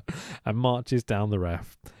corner and marches down the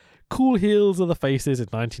ref. Cool heels are the faces in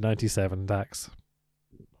 1997, Dax.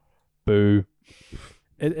 Boo.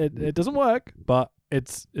 It doesn't work, but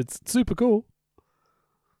it's super cool.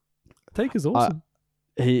 Taker's awesome.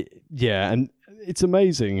 And it's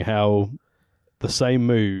amazing how the same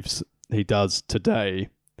moves he does today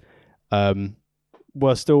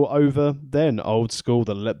were still over then. Old school,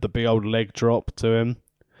 the big old leg drop to him.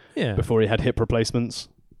 Yeah. Before he had hip replacements.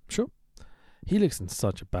 Sure. He looks in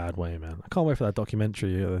such a bad way, man. I can't wait for that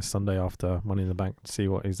documentary this Sunday after Money in the Bank to see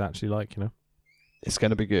what he's actually like, It's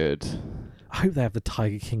going to be good. I hope they have the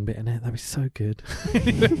Tiger King bit in it. That'd be so good.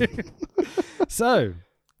 So,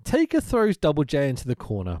 Taker throws Double J into the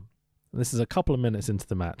corner. This is a couple of minutes into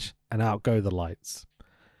the match, and out go the lights.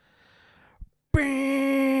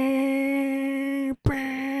 Bang,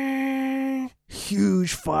 bang.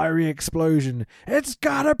 Huge fiery explosion. It's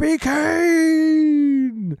gotta be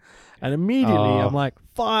Kane! And immediately I'm like,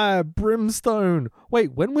 fire, brimstone.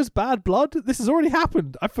 Wait, when was Bad Blood? This has already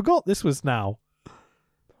happened. I forgot this was now.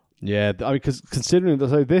 Yeah, I mean, because considering that,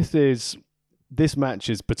 so this match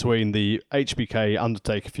is between the HBK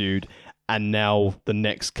Undertaker feud and now the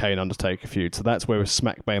next Kane Undertaker feud. So that's where we're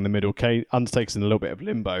smack bang in the middle. Kane Undertaker's in a little bit of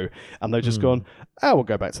limbo, and they've just gone, we'll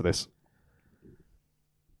go back to this.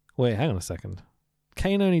 Wait, hang on a second.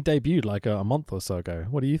 Kane only debuted like a month or so ago.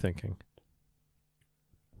 What are you thinking?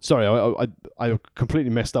 Sorry, I completely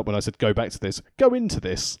messed up when I said go back to this. Go into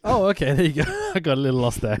this. Oh, okay, there you go. I got a little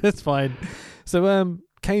lost there. It's fine. So,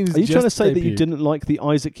 Kane's. Are you trying to say debuted. that you didn't like the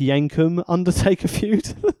Isaac Yankem Undertaker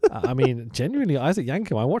feud? I mean, genuinely, Isaac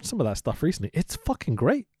Yankem, I watched some of that stuff recently. It's fucking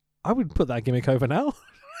great. I would put that gimmick over now.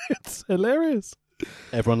 It's hilarious.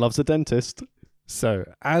 Everyone loves a dentist. So,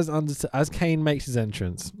 as Kane makes his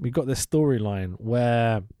entrance, we've got this storyline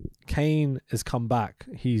where Kane has come back.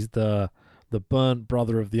 He's the burnt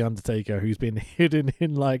brother of the Undertaker who's been hidden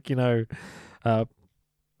in what's the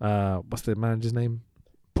manager's name?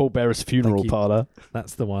 Paul Bearer's funeral parlor.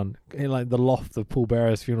 That's the one. In like the loft of Paul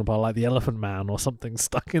Bearer's funeral parlor, like the Elephant Man or something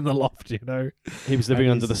stuck in the loft, He was living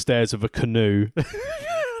under the stairs of a canoe.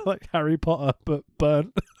 Like Harry Potter, but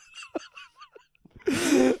burnt.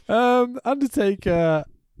 Undertaker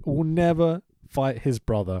will never fight his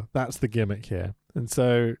brother. That's the gimmick here. And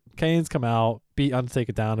so Kane's come out, beat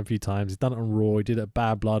Undertaker down a few times. He's done it on Raw. He did it at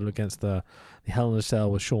Bad Blood against the Hell in a Cell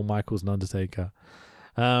with Shawn Michaels and Undertaker.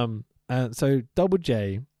 And so Double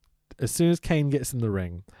J, as soon as Kane gets in the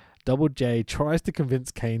ring, Double J tries to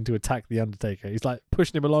convince Kane to attack the Undertaker. He's like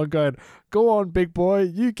pushing him along, going, "Go on, big boy,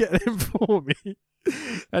 you get him for me."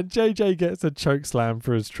 And JJ gets a choke slam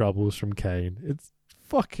for his troubles from Kane. It's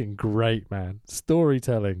fucking great, man.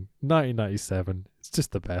 Storytelling, 1997. It's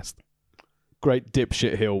just the best. Great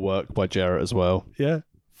dipshit heel work by Jarrett as well. Yeah,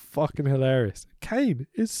 fucking hilarious. Kane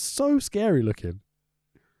is so scary looking.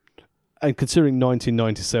 And considering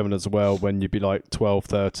 1997 as well, when you'd be like 12,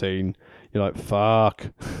 13, you're like,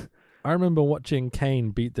 fuck. I remember watching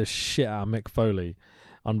Kane beat the shit out of Mick Foley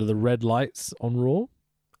under the red lights on Raw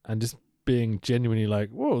and just being genuinely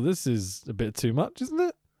like, whoa, this is a bit too much, isn't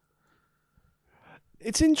it?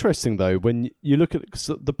 It's interesting, though, when you look at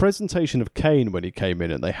the presentation of Kane when he came in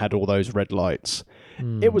and they had all those red lights.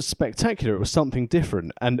 It was spectacular. It was something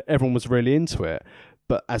different, and everyone was really into it.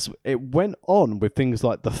 But as it went on with things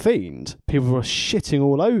like The Fiend, people were shitting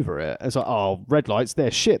all over it. It's like, oh, red lights, they're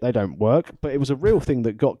shit, they don't work. But it was a real thing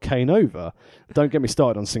that got Kane over. Don't get me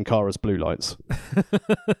started on Sin Cara's blue lights.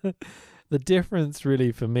 The difference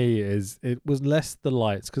really for me is it was less the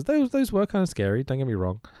lights, because those were kind of scary, don't get me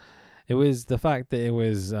wrong. It was the fact that it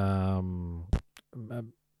was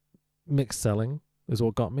mixed selling is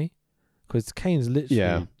what got me. Because Kane's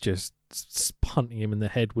literally just punting him in the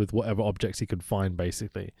head with whatever objects he could find,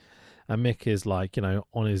 basically. And Mick is like,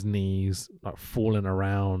 on his knees, like falling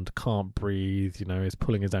around, can't breathe, is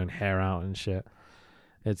pulling his own hair out and shit.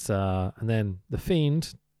 It's and then the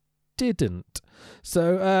Fiend didn't.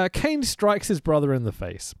 So Kane strikes his brother in the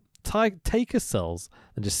face. Taker sells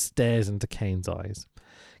and just stares into Kane's eyes.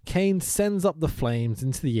 Kane sends up the flames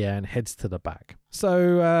into the air and heads to the back.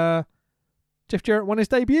 So Jeff Jarrett won his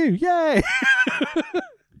debut. Yay!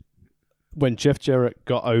 When Jeff Jarrett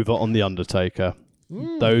got over on The Undertaker,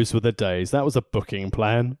 those were the days. That was a booking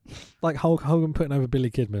plan. Like Hulk Hogan putting over Billy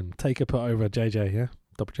Kidman. Taker put over JJ, yeah?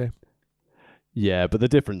 Double J. Yeah, but the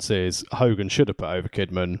difference is Hogan should have put over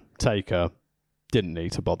Kidman. Taker didn't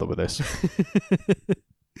need to bother with this.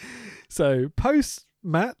 So,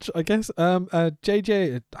 post-match, I guess,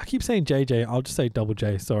 JJ... I keep saying JJ. I'll just say Double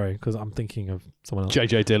J, sorry, because I'm thinking of someone else.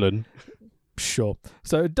 JJ Dillon. Sure.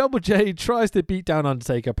 So Double J tries to beat down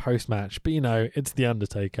Undertaker post-match, but it's the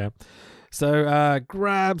Undertaker. So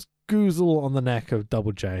grabs Goozle on the neck of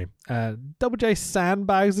Double J. Double J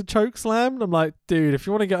sandbags a choke slam. And I'm like, dude, if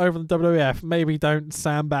you want to get over the WWF, maybe don't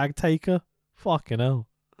sandbag Taker. Fucking hell.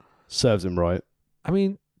 Serves him right. I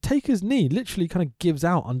mean, Taker's knee literally kind of gives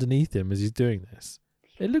out underneath him as he's doing this.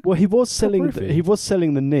 Well, he was selling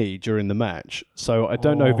the knee during the match, so I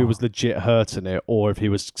don't know if he was legit hurting it or if he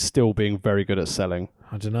was still being very good at selling.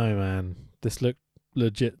 I don't know, man. This looked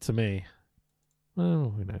legit to me.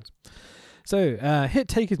 Well, who knows? So, hit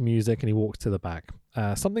Taker's music and he walks to the back.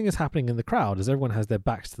 Something is happening in the crowd as everyone has their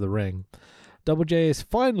backs to the ring. Double J is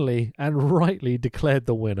finally and rightly declared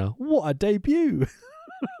the winner. What a debut!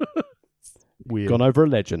 Weird. Gone over a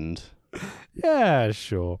legend. Yeah,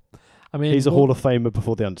 sure. I mean, he's a Hall of Famer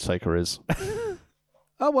before The Undertaker is.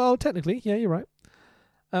 Oh, well, technically, yeah, you're right.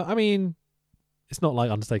 I mean, it's not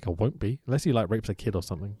like Undertaker won't be, unless he rapes a kid or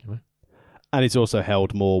something, And he's also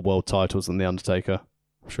held more world titles than The Undertaker.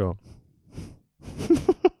 Sure.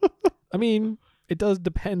 I mean, it does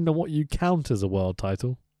depend on what you count as a world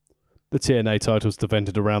title. The TNA title's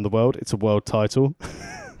defended around the world. It's a world title.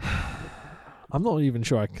 I'm not even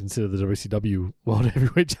sure I consider the WCW World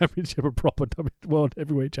Heavyweight Championship a proper World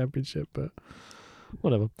Heavyweight Championship, but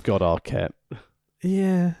whatever. God, Arquette.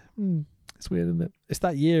 Yeah, it's weird, isn't it? It's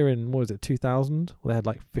that year in, 2000, where they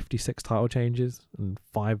had 56 title changes and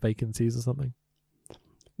 5 vacancies or something.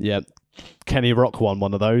 Yeah, Kenny Rock won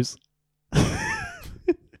one of those.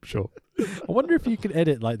 Sure. I wonder if you could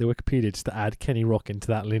edit the Wikipedia just to add Kenny Rock into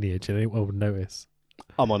that lineage and anyone would notice.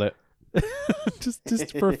 I'm on it.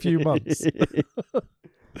 just for a few months.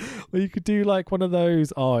 Or you could do one of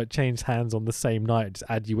those, it changed hands on the same night, just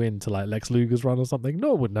add you into Lex Luger's run or something.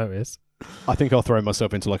 No one would notice. I think I'll throw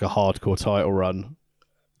myself into a hardcore title run.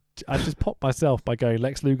 I just popped myself by going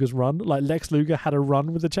Lex Luger's run. Lex Luger had a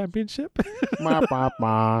run with the championship.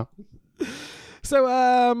 So,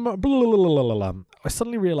 I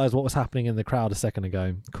suddenly realised what was happening in the crowd a second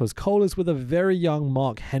ago, because Cole is with a very young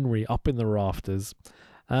Mark Henry up in the rafters.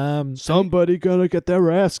 Somebody gonna get their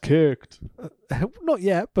ass kicked. Not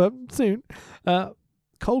yet, but soon.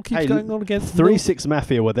 Cole keeps going on against 3-6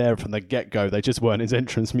 Mafia were there from the get-go. They just weren't his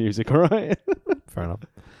entrance music, all right? Fair enough.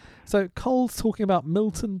 So Cole's talking about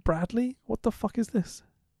Milton Bradley. What the fuck is this?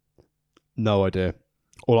 No idea.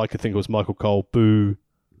 All I could think was Michael Cole. Boo.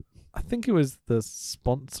 I think it was the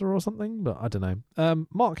sponsor or something, but I don't know.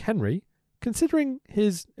 Mark Henry, considering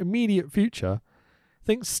his immediate future,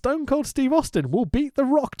 thinks Stone Cold Steve Austin will beat The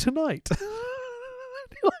Rock tonight. You're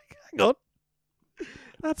like, hang on.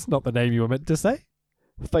 That's not the name you were meant to say.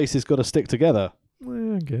 Faces got to stick together.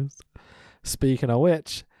 Well, I guess. Speaking of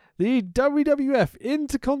which, the WWF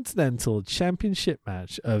Intercontinental Championship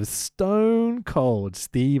match of Stone Cold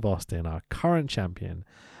Steve Austin, our current champion,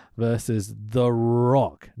 versus The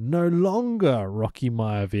Rock. No longer Rocky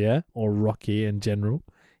Maivia or Rocky in general.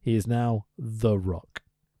 He is now The Rock.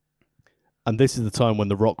 And this is the time when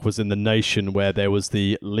The Rock was in the nation where there was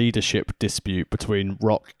the leadership dispute between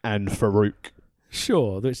Rock and Farouk.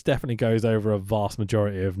 Sure, which definitely goes over a vast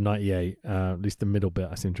majority of 98, at least the middle bit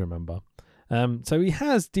I seem to remember. So he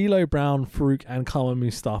has D'Lo Brown, Farouk, and Kama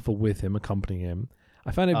Mustafa with him, accompanying him.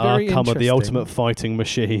 I found it very interesting. Kama, the ultimate fighting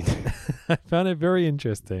machine. I found it very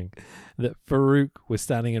interesting that Farouk was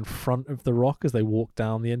standing in front of The Rock as they walked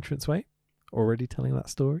down the entranceway, already telling that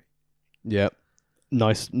story. Yep.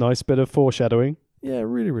 Nice bit of foreshadowing. Yeah,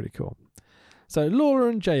 really, really cool. So Lawler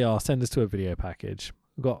and JR send us to a video package.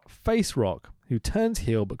 We've got Face Rock, who turns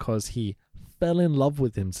heel because he fell in love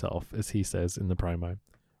with himself, as he says in the promo.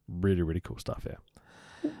 Really, really cool stuff here.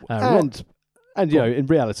 And you know, in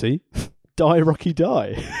reality, die Rocky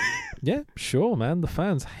die. Yeah, sure, man. The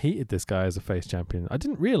fans hated this guy as a face champion. I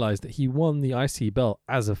didn't realize that he won the IC belt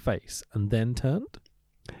as a face and then turned.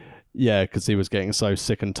 Yeah, because he was getting so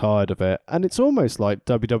sick and tired of it. And it's almost like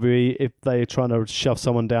WWE, if they're trying to shove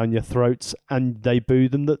someone down your throats and they boo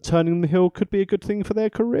them, that turning the heel could be a good thing for their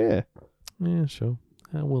career. Yeah, sure.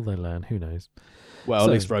 How will they learn? Who knows? Well,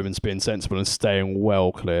 at least Roman's being sensible and staying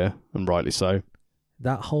well clear, and rightly so.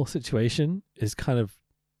 That whole situation is kind of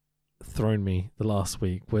thrown me the last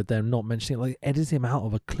week, where they're not mentioning it, like edit him out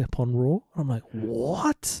of a clip on Raw. I'm like,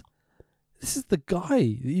 what? This is the guy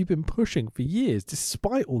that you've been pushing for years,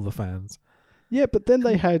 despite all the fans. Yeah, but then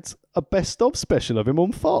they had a best of special of him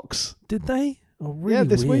on Fox. Did they? Oh, really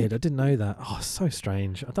this weird. week. I didn't know that. Oh, so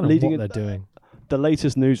strange. I don't know what they're doing. The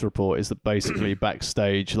latest news report is that basically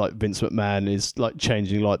backstage, like Vince McMahon is like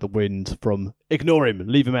changing like the wind from ignore him,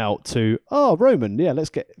 leave him out to Roman, yeah, let's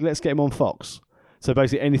get him on Fox. So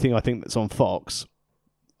basically anything I think that's on Fox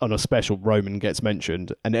on a special, Roman gets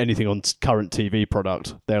mentioned, and anything on current TV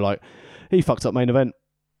product, they're like, he fucked up main event,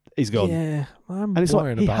 he's gone. Yeah, and it's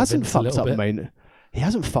like he hasn't fucked up main. He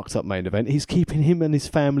hasn't fucked up main event. He's keeping him and his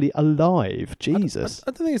family alive. Jesus.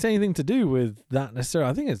 I don't think it's anything to do with that necessarily.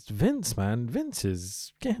 I think it's Vince, man. Vince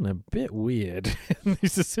is getting a bit weird in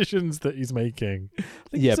these decisions that he's making.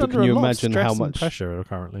 Yeah, but can you imagine how much pressure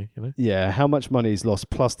currently? You know? Yeah, how much money he's lost,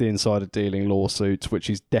 plus the insider dealing lawsuits, which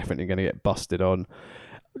he's definitely going to get busted on.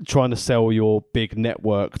 Trying to sell your big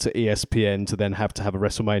network to ESPN to then have to have a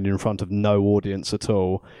WrestleMania in front of no audience at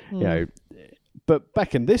all. You know. But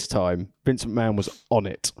back in this time, Vince McMahon was on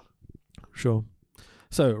it. Sure.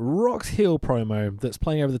 So, Rock's heel promo that's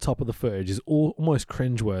playing over the top of the footage is almost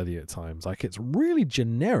cringeworthy at times. Like, it's really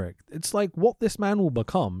generic. It's like what this man will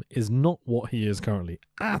become is not what he is currently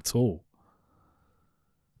at all.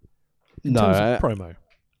 In terms of promo.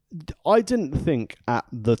 I didn't think at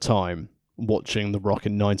the time, watching The Rock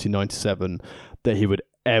in 1997, that he would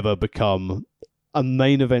ever become a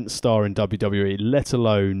main event star in WWE, let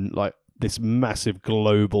alone, like, this massive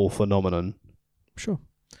global phenomenon. Sure.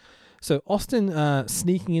 So Austin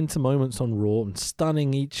sneaking into moments on Raw and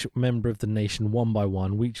stunning each member of the nation one by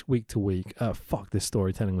one, week to week. Fuck, this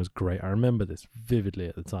storytelling was great. I remember this vividly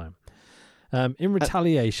at the time. In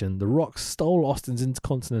retaliation, The Rock stole Austin's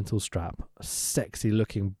Intercontinental strap. Sexy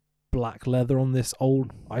looking black leather on this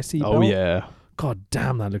old IC belt. Oh, yeah. God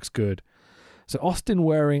damn, that looks good. So Austin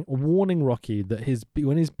warning Rocky that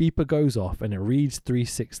when his beeper goes off and it reads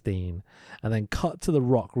 316, and then cut to The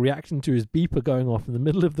Rock reacting to his beeper going off in the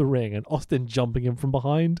middle of the ring and Austin jumping him from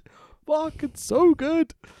behind. Fuck, it's so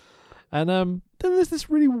good. And then there's this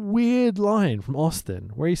really weird line from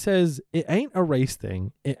Austin where he says, it ain't a race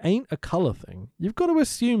thing, it ain't a color thing. You've got to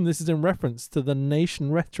assume this is in reference to the nation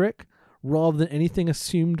rhetoric rather than anything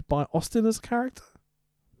assumed by Austin as a character.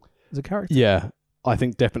 Yeah, I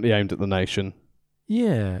think definitely aimed at the nation.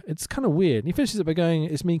 Yeah, it's kind of weird. And he finishes it by going,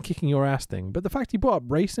 it's me kicking your ass thing. But the fact he brought up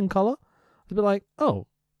race and colour, it's a bit like, oh,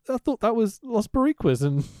 I thought that was Los Boricuas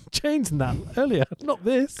and Chains and that earlier, not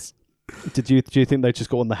this. Do you think they just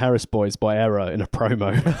got on the Harris Boys by error in a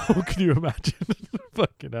promo? Oh, can you imagine?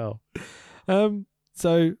 Fucking hell.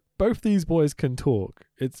 So both these boys can talk.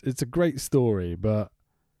 It's a great story, but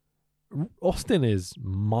Austin is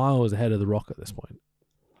miles ahead of The Rock at this point.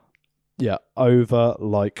 Yeah, over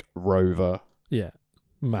like Rover. Yeah,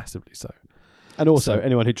 massively so. And also,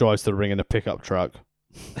 anyone who drives the ring in a pickup truck,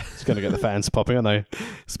 It's going to get the fans popping, aren't they?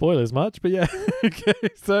 Spoilers much, but yeah. Okay,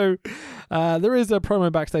 so there is a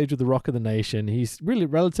promo backstage with The Rock of the Nation. He's really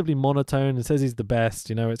relatively monotone and says he's the best.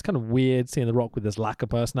 You know, it's kind of weird seeing The Rock with this lack of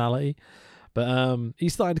personality. But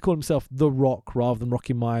he's starting to call himself The Rock rather than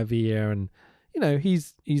Rocky Maivia, and you know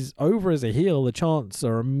he's over as a heel. The chants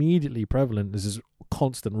are immediately prevalent. There's this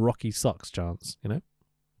constant Rocky sucks chants. You know,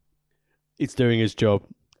 He's doing his job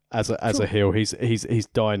as a heel. He's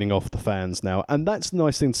dining off the fans now, and that's the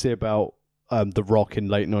nice thing to see about The Rock in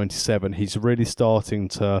late '97. He's really starting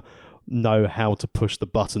to know how to push the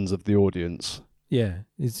buttons of the audience. Yeah,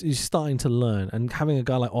 he's starting to learn, and having a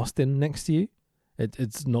guy like Austin next to you,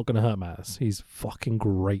 it's not going to hurt matters. He's fucking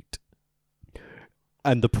great.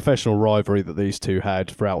 And the professional rivalry that these two had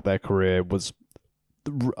throughout their career was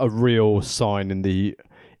a real sign in the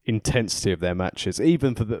intensity of their matches,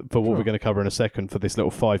 even for what we're going to cover in a second, for this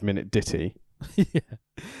little 5-minute ditty. Yeah.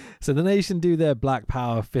 So the Nation do their Black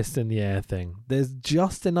Power fist in the air thing. There's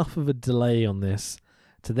just enough of a delay on this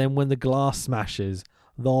to then when the glass smashes,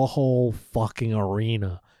 the whole fucking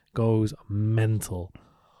arena goes mental.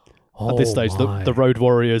 At this stage, the Road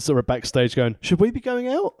Warriors are backstage going, should we be going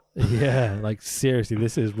out? Yeah, like seriously,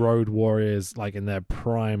 this is Road Warriors like in their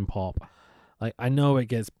prime pop. Like I know it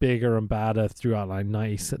gets bigger and badder throughout like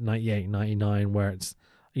 90, 98, 99 where it's,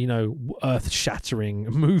 you know, earth-shattering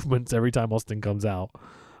movements every time Austin comes out.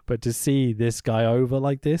 But to see this guy over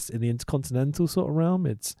like this in the Intercontinental sort of realm,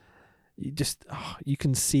 it's you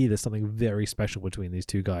can see there's something very special between these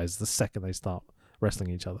two guys the second they start wrestling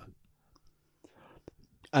each other.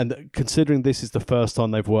 And considering this is the first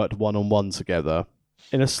time they've worked one-on-one together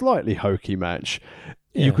in a slightly hokey match,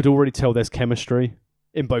 you could already tell there's chemistry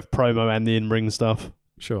in both promo and the in-ring stuff.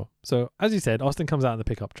 Sure. So, as you said, Austin comes out in the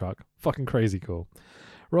pickup truck. Fucking crazy cool.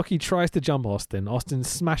 Rocky tries to jump Austin. Austin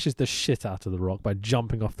smashes the shit out of The Rock by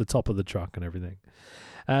jumping off the top of the truck and everything.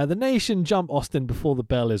 The Nation jump Austin before the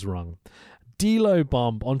bell is rung. D'Lo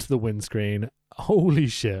bump onto the windscreen. Holy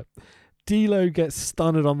shit. D'Lo gets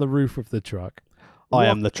stunned on the roof of the truck. I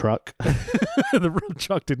am the truck. The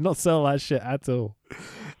truck did not sell that shit at all.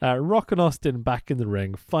 Rock and Austin back in the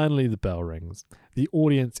ring. Finally, the bell rings. The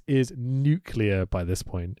audience is nuclear by this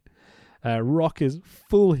point. Rock is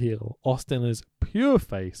full heel. Austin is pure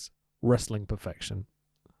face. Wrestling perfection.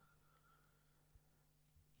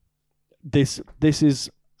 This is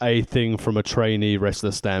a thing from a trainee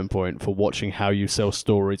wrestler standpoint for watching how you sell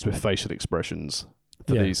stories with facial expressions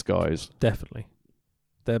for these guys. Definitely.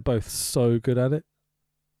 They're both so good at it.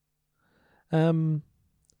 I'm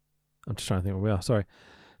just trying to think where we are. Sorry.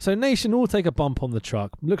 So Nation all take a bump on the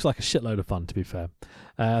truck. Looks like a shitload of fun, to be fair.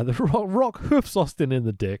 The Rock hoofs Austin in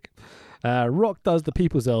the dick. Rock does the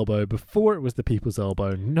People's Elbow before it was the People's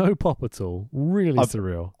Elbow. No pop at all. Really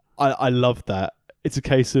surreal. I love that. It's a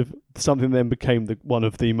case of something then became one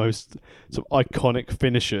of the most sort of iconic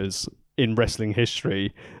finishers in wrestling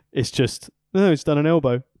history. It's just, no, it's done an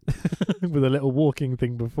elbow. With a little walking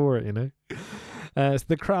thing before it, you know. So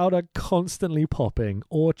the crowd are constantly popping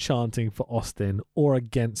or chanting for Austin or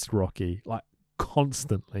against Rocky, like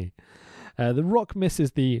constantly. The Rock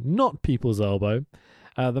misses the not People's Elbow.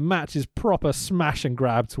 The match is proper smash and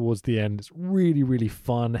grab towards the end. It's really, really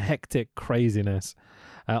fun, hectic craziness.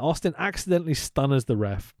 Austin accidentally stunners the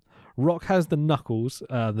ref. Rock has the knuckles,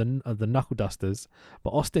 the knuckle dusters, but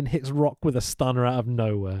Austin hits Rock with a stunner out of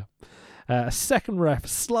nowhere. A second ref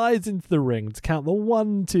slides into the ring to count the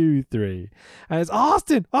 1, 2, 3. And it's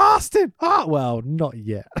Austin! Well, not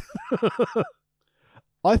yet.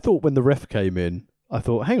 I thought when the ref came in, I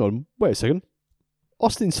thought, hang on, wait a second.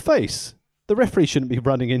 Austin's face. The referee shouldn't be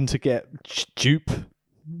running in to get dupe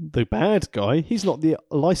the bad guy. He's not the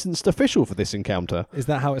licensed official for this encounter. Is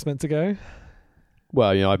that how it's meant to go?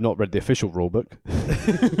 Well, you know, I've not read the official rulebook.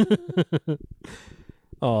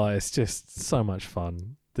 Oh, it's just so much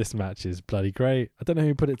fun. This match is bloody great. I don't know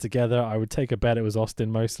who put it together. I would take a bet it was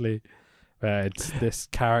Austin mostly. It's this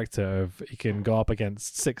character of he can go up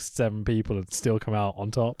against 6, 7 people and still come out on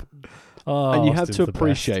top. Oh, and you Austin's have to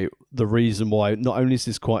appreciate the reason why not only is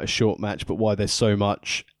this quite a short match, but why there's so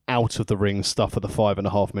much out of the ring stuff for the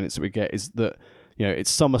 5.5 minutes that we get is that, you know,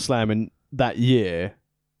 it's SummerSlam in that year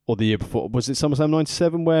or the year before. Was it SummerSlam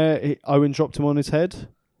 97 where Owen dropped him on his head?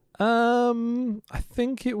 I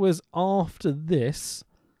think it was after this.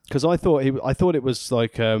 Because I thought it was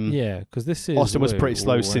like because this is Austin was pretty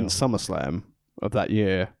slow since SummerSlam of that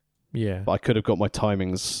year. Yeah, but I could have got my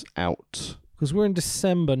timings out. Because we're in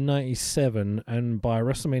December 97, and by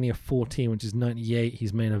WrestleMania 14, which is 98,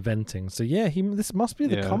 he's main eventing. So yeah, this must be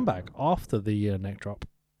the comeback after the neck drop.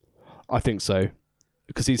 I think so,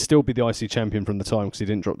 because he'd still be the IC champion from the time because he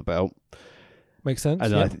didn't drop the belt. Makes sense.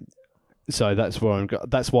 And yeah. So that's where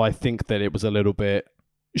that's why I think that it was a little bit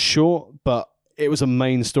short, but it was a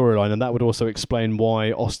main storyline, and that would also explain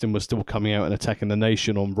why Austin was still coming out and attacking the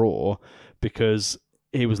nation on Raw, because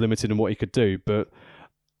he was limited in what he could do. But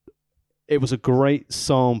it was a great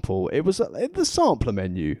sample. It was the sampler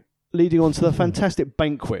menu leading on to the fantastic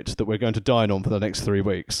banquet that we're going to dine on for the next 3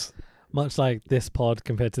 weeks. Much like this pod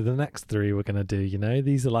compared to the next 3 we're going to do, you know?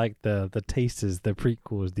 These are like the tasters, the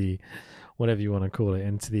prequels, the whatever you want to call it,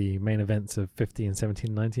 into the main events of 15,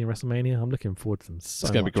 17, 19 WrestleMania. I'm looking forward to them so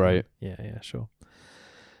It's going to be great. Man. Yeah, sure.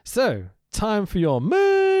 So, time for your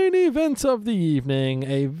main event of the evening.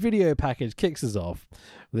 A video package kicks us off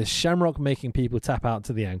with Shamrock making people tap out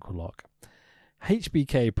to the ankle lock.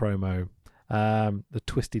 HBK promo, the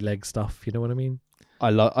twisty leg stuff, you know what I mean? I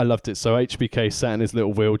loved it. So HBK sat in his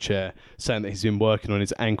little wheelchair, saying that he's been working on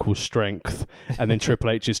his ankle strength, and then Triple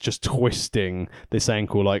H is just twisting this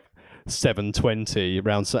ankle like 720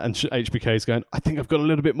 round, and HBK's going, I think I've got a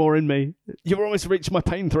little bit more in me. You've almost reached my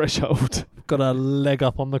pain threshold. Got a leg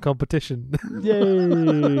up on the competition.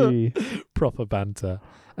 Yay! Proper banter.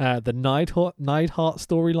 The Neidhart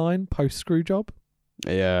storyline post screw job.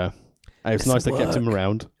 Yeah. It's nice they kept him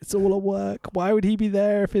around. It's all at work. Why would he be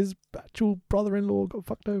there if his actual brother-in-law got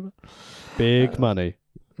fucked over? Big money.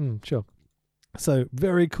 Sure. So,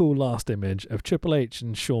 very cool last image of Triple H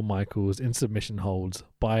and Shawn Michaels in submission holds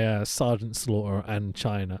by Sergeant Slaughter and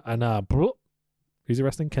China. And who's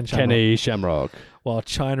arresting? Kenny Shamrock. While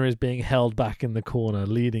China is being held back in the corner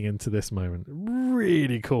leading into this moment.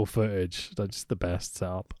 Really cool footage. That's just the best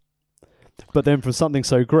setup. But then from something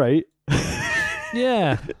so great...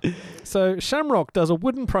 Yeah. So Shamrock does a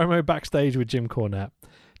wooden promo backstage with Jim Cornette.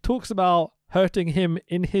 Talks about hurting him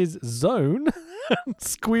in his zone and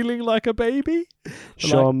squealing like a baby.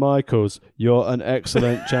 Shawn Michaels, you're an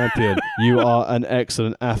excellent champion. You are an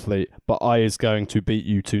excellent athlete, but I is going to beat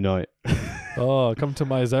you tonight. Oh, come to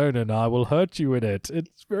my zone and I will hurt you in it.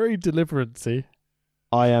 It's very deliverancy.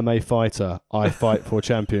 I am a fighter. I fight for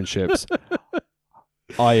championships.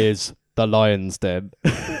 I is the Lion's Den.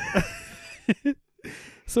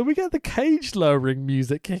 So we get the cage lowering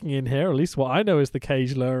music kicking in here. At least what I know is the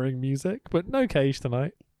cage lowering music, but no cage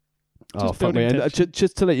tonight. Oh, fuck me. And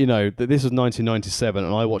just to let you know that this was 1997,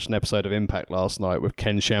 and I watched an episode of Impact last night with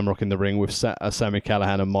Ken Shamrock in the ring with Sami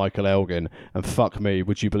Callihan and Michael Elgin. And fuck me,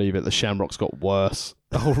 would you believe it? The Shamrocks got worse.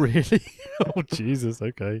 Oh, really? Oh, Jesus.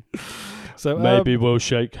 Okay. So maybe we'll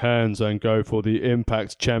shake hands and go for the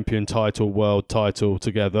Impact Champion title, world title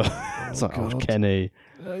together. It's like, oh, Kenny.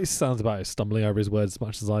 He sounds about it stumbling over his words as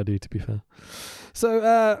much as I do, to be fair.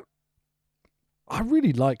 So, I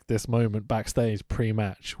really like this moment backstage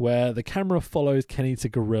pre-match where the camera follows Kenny to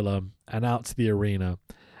Gorilla and out to the arena.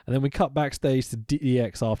 And then we cut backstage to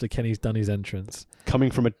DX after Kenny's done his entrance.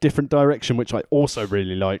 Coming from a different direction, which I also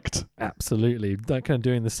really liked. Absolutely. They're kind of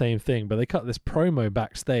doing the same thing, but they cut this promo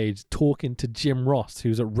backstage talking to Jim Ross,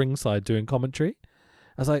 who's at ringside doing commentary.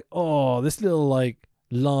 I was like, oh, this little like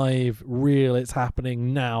live, real, it's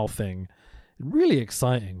happening now thing. Really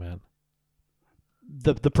exciting, man.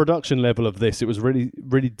 The production level of this, it was really,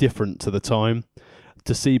 really different to the time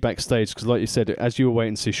to see backstage, because like you said, as you were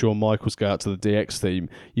waiting to see Shawn Michaels go out to the DX theme,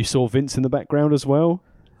 you saw Vince in the background as well.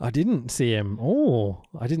 I didn't see him. Oh,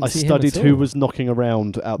 I didn't see him. I studied who was knocking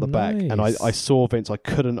around out the back, and I saw Vince. I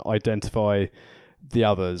couldn't identify the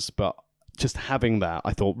others, but just having that,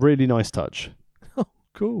 I thought, really nice touch. Oh,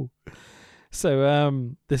 cool.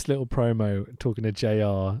 So this little promo talking to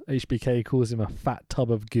JR, HBK calls him a fat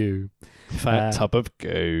tub of goo. Fat tub of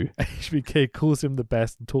goo. HBK calls him the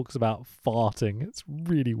best and talks about farting. It's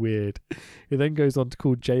really weird. He then goes on to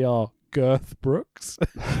call JR Girth Brooks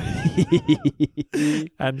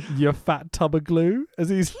and your fat tub of glue as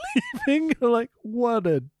he's leaving. Like, what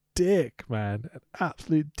a dick, man. An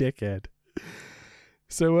absolute dickhead.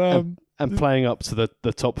 So and playing up to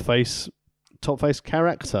the top face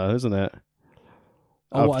character, isn't it?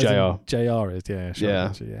 Oh, of JR. JR is, yeah. Sure, yeah.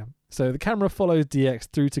 Actually, yeah. So the camera follows DX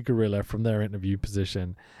through to Gorilla from their interview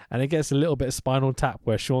position, and it gets a little bit of Spinal Tap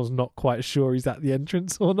where Shawn's not quite sure he's at the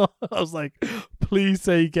entrance or not. I was like, please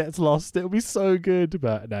say he gets lost. It'll be so good.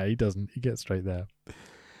 But no, he doesn't. He gets straight there.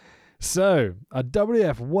 So, a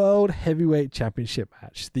WWF World Heavyweight Championship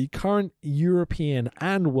match. The current European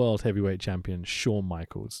and World Heavyweight Champion, Shawn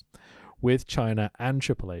Michaels, with China and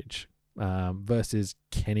Triple H versus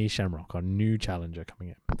Kenny Shamrock, our new challenger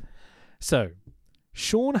coming in. So,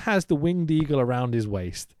 Shawn has the winged eagle around his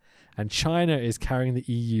waist, and China is carrying the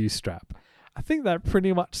EU strap. I think that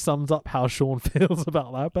pretty much sums up how Shawn feels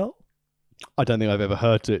about that belt. I don't think I've ever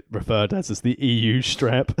heard it referred as the EU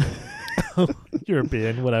strap.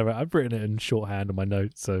 European, whatever. I've written it in shorthand on my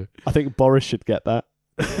notes, so I think Boris should get that.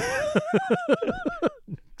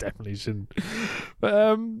 Definitely shouldn't.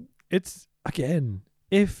 But it's, again,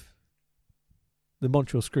 if the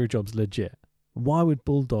Montreal Screwjob's legit, why would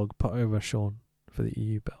Bulldog put over Sean for the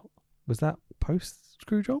EU belt? Was that post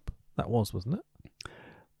Screwjob? That was, wasn't it?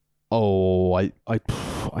 Oh, I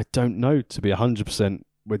don't know, to be 100%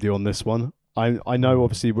 with you on this one. I know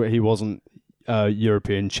obviously he wasn't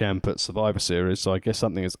European champ at Survivor Series, so I guess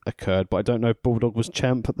something has occurred, but I don't know if Bulldog was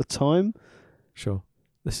champ at the time. Sure.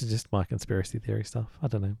 This is just my conspiracy theory stuff. I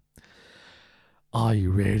don't know. Are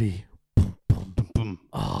you ready? Boom, boom, boom, boom.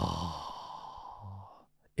 Oh.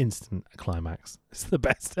 Instant climax. It's the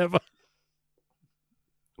best ever.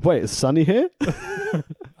 Wait, is Sonny here?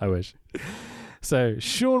 I wish. So,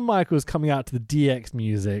 Shawn Michaels coming out to the DX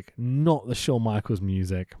music, not the Shawn Michaels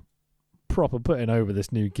music. Proper putting over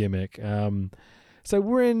this new gimmick. So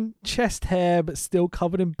we're in chest hair, but still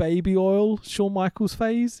covered in baby oil. Shawn Michaels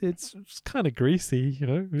phase. It's kind of greasy, you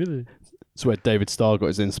know. Really. It's where David Starr got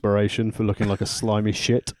his inspiration for looking like a slimy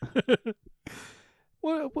shit.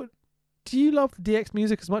 What? Do you love the DX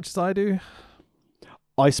music as much as I do?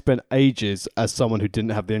 I spent ages as someone who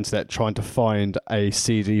didn't have the internet trying to find a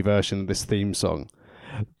CD version of this theme song.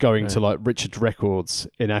 Going to like Richard Records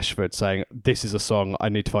in Ashford saying, this is a song, I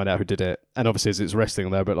need to find out who did it. And obviously as it's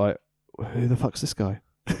wrestling there, but like, who the fuck's this guy?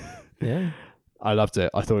 Yeah. I loved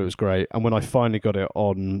it. I thought it was great. And when I finally got it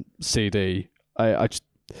on CD, I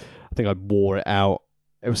think I wore it out.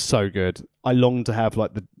 It was so good. I longed to have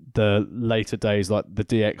like the later days, like the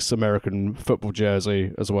DX American football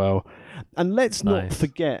jersey as well. And let's not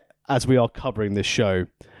forget, as we are covering this show,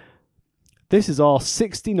 this is our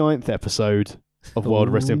 69th episode of World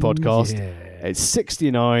Wrestling Podcast. Yeah. It's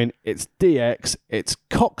 69. It's DX. It's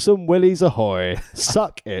Cox and Willies Ahoy.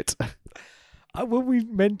 Suck it. When we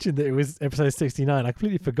mentioned that it was episode 69, I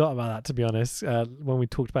completely forgot about that, to be honest, when we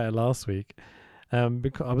talked about it last week.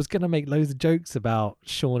 Because I was going to make loads of jokes about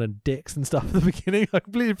Sean and dicks and stuff at the beginning. I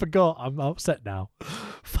completely forgot. I'm upset now.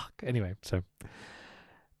 Fuck. Anyway, so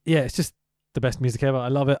yeah, it's just the best music ever. I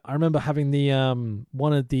love it. I remember having the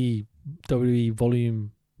one of the WWE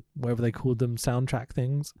volume, whatever they called them, soundtrack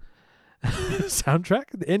things. Soundtrack?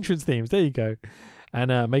 The entrance themes. There you go.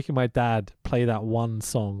 And making my dad play that one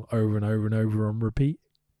song over and over and over on repeat.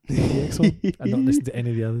 The DX one, and not listen to any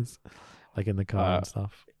of the others, like in the car and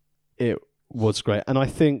stuff. It was great. And I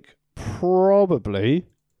think probably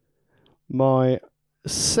my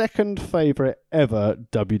second favourite ever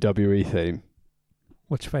WWE theme.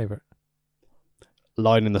 What's your favourite?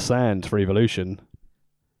 Line in the Sand for Evolution.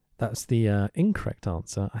 That's the incorrect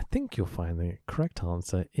answer. I think you'll find the correct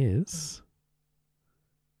answer is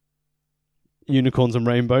Unicorns and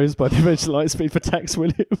Rainbows by the Adventure Lightspeed for Tex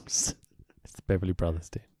Williams. It's the Beverly Brothers,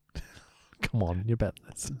 dude. Come on, you're better than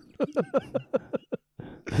this.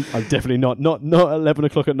 I'm definitely not at 11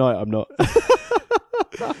 o'clock at night. I'm not.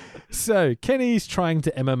 So Kenny's trying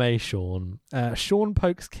to MMA Sean. Sean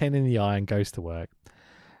pokes Ken in the eye and goes to work.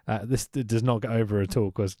 This does not go over at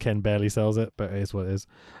all because Ken barely sells it, but it is what it is.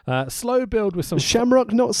 Slow build with some...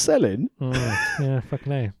 Shamrock not selling? Yeah,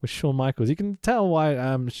 fucking A. With Shawn Michaels. You can tell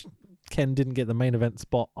why Ken didn't get the main event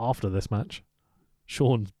spot after this match.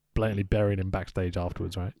 Sean's blatantly buried him backstage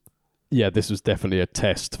afterwards, right? Yeah, this was definitely a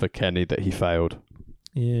test for Kenny that he failed.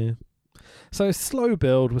 Yeah. So slow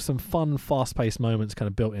build with some fun, fast-paced moments kind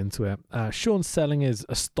of built into it. Sean's selling is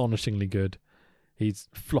astonishingly good. He's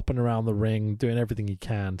flopping around the ring, doing everything he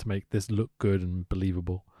can to make this look good and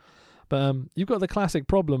believable. But you've got the classic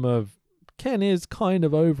problem of Ken is kind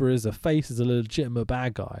of over as a face, as a legitimate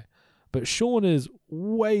bad guy. But Sean is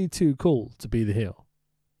way too cool to be the heel.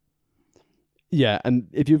 Yeah, and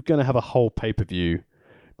if you're going to have a whole pay-per-view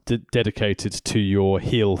dedicated to your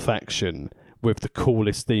heel faction with the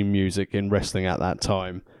coolest theme music in wrestling at that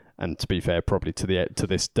time, and to be fair, probably to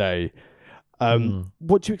this day,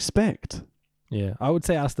 what do you expect? Yeah, I would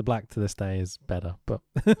say Aleister Black to this day is better, but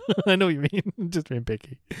I know what you mean. Just being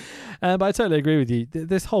picky. But I totally agree with you.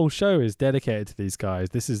 This whole show is dedicated to these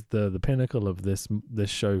guys. This is the pinnacle of this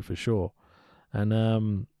show for sure.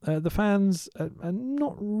 And the fans are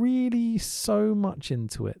not really so much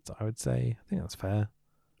into it, I would say. I think that's fair.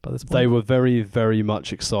 By this point. They were very, very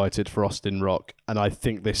much excited for Austin Rock, and I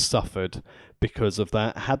think this suffered because of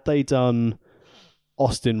that. Had they done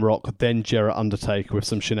Austin Rock, then Jarrett Undertaker with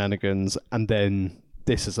some shenanigans, and then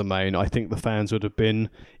this as a main, I think the fans would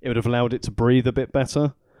have allowed it to breathe a bit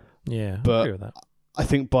better. Yeah, but I agree with that. I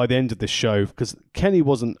think by the end of this show, because Kenny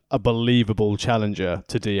wasn't a believable challenger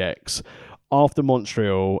to DX, after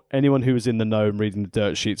Montreal, anyone who was in the know and reading the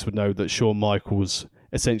dirt sheets would know that Shawn Michaels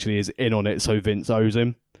essentially is in on it, so Vince owes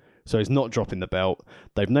him. So he's not dropping the belt.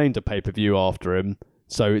 They've named a pay-per-view after him.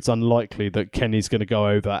 So it's unlikely that Kenny's going to go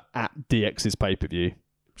over at DX's pay-per-view.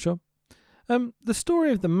 Sure. The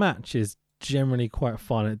story of the match is generally quite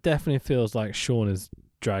fun. It definitely feels like Shawn is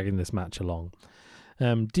dragging this match along.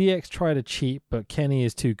 DX tried to cheat, but Kenny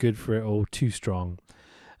is too good for it all, too strong.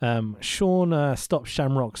 Shawn stops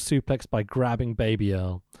Shamrock's suplex by grabbing Baby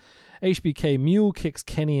Earl. HBK mule kicks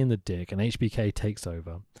Kenny in the dick, and HBK takes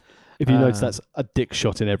over. If you notice, that's a dick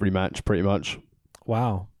shot in every match, pretty much.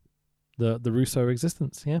 Wow. The Russo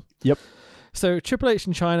existence, yeah? Yep. So Triple H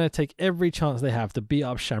and Chyna take every chance they have to beat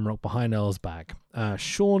up Shamrock behind Earl's back.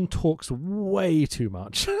 Shawn talks way too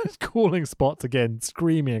much, calling spots again,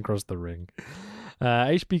 screaming across the ring.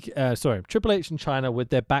 Triple H and Chyna with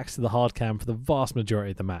their backs to the hard cam for the vast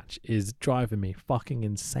majority of the match is driving me fucking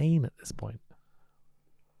insane at this point.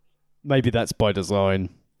 Maybe that's by design.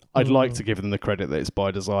 I'd like to give them the credit that it's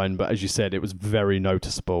by design, but as you said, it was very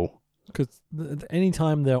noticeable. Because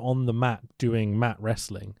anytime they're on the mat doing mat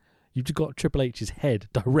wrestling, you've just got Triple H's head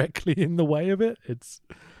directly in the way of it.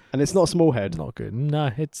 And it's not a small head. Not good.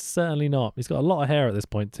 No, it's certainly not. He's got a lot of hair at this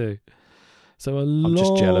point too. So I'm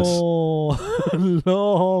just jealous.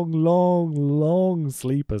 long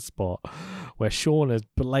sleeper spot where Shawn has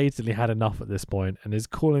blatantly had enough at this point and is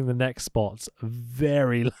calling the next spots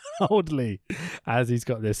very loudly as he's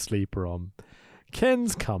got this sleeper on.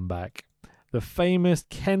 Ken's comeback. The famous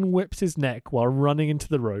Ken whips his neck while running into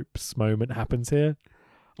the ropes moment happens here.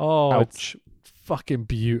 Oh, ouch. It's fucking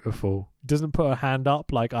beautiful. Doesn't put a hand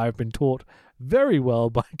up like I've been taught very well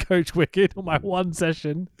by Coach Wicked on my one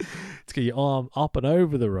session to get your arm up and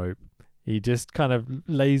over the rope. He just kind of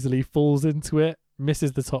lazily falls into it,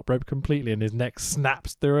 misses the top rope completely, and his neck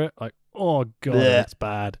snaps through it. Like, oh god, that's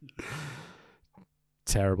bad.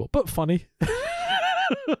 Terrible, but funny.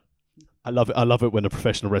 I love it when a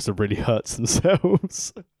professional wrestler really hurts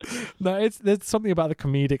themselves. No, there's something about the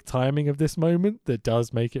comedic timing of this moment that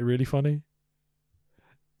does make it really funny.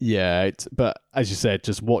 Yeah, but as you said,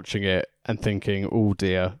 just watching it and thinking, oh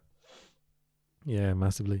dear. Yeah,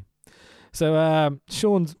 massively. So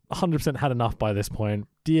Shawn's 100% had enough by this point.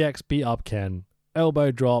 DX beat up Ken.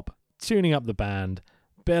 Elbow drop, tuning up the band.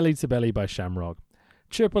 Belly to belly by Shamrock.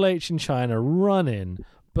 Triple H and Chyna run in.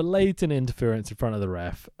 Blatant interference in front of the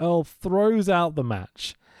ref. Earl throws out the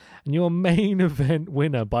match. And your main event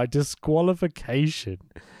winner by disqualification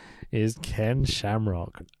is Ken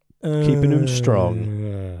Shamrock. Keeping him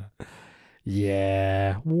strong.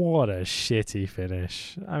 Yeah, what a shitty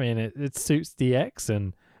finish. I mean, it suits DX,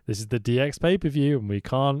 and this is the DX pay-per-view, and we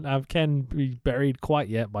can't have Ken be buried quite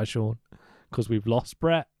yet by Shawn because we've lost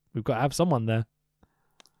Brett. We've got to have someone there.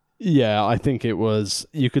 Yeah, I think it was,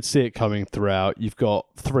 you could see it coming throughout. You've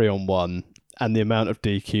got 3-on-1, and the amount of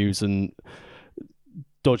DQs and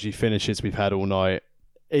dodgy finishes we've had all night.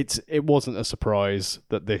 It wasn't a surprise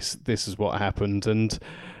that this is what happened, and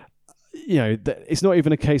you know, it's not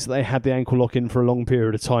even a case that they had the ankle lock in for a long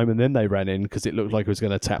period of time and then they ran in because it looked like it was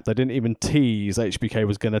going to tap. They didn't even tease HBK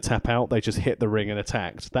was going to tap out. They just hit the ring and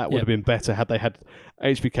attacked. That would have been better had they had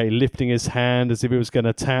HBK lifting his hand as if he was going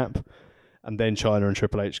to tap, and then Chyna and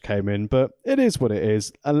Triple H came in. But it is what it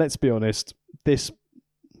is. And let's be honest, this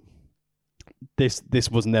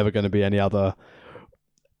was never going to be any other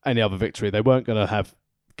victory. They weren't going to have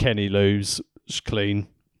Kenny lose clean.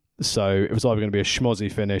 So it was either going to be a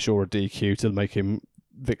schmozzy finish or a DQ to make him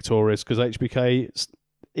victorious, because HBK,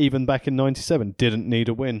 even back in 97, didn't need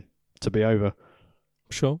a win to be over.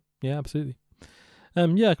 Sure. Yeah, absolutely.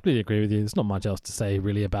 Yeah, I completely agree with you. There's not much else to say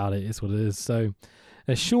really about it. It's what it is. So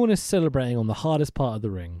as Shawn is celebrating on the hardest part of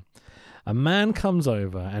the ring, a man comes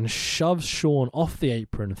over and shoves Shawn off the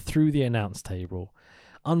apron through the announce table,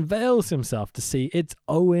 unveils himself to see it's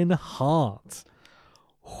Owen Hart.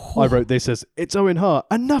 I wrote this as, it's Owen Hart.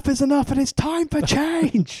 Enough is enough and it's time for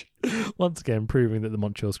change. Once again, proving that the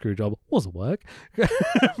Montreal Screwjob was a work.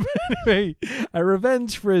 Anyway, a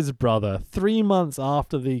revenge for his brother 3 months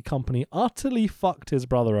after the company utterly fucked his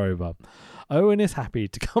brother over. Owen is happy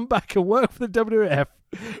to come back and work for the WWF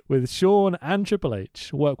with Shawn and Triple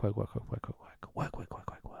H. Work. It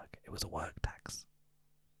was a work, Tax.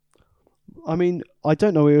 I mean, I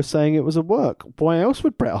don't know why you're saying it was a work. Why else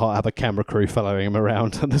would Bret Hart have a camera crew following him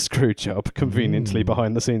around at the screw job, conveniently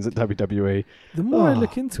behind the scenes at WWE? The more I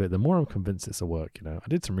look into it, the more I'm convinced it's a work, you know. I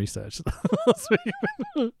did some research last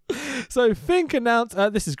week. So Fink announced,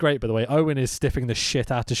 this is great, by the way, Owen is stiffing the shit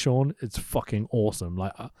out of Shawn. It's fucking awesome.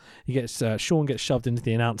 Like, Shawn gets shoved into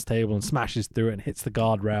the announce table and smashes through it and hits the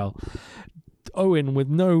guardrail. Owen, with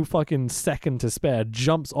no fucking second to spare,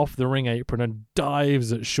 jumps off the ring apron and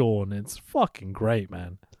dives at Shawn. It's fucking great,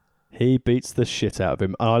 man. He beats the shit out of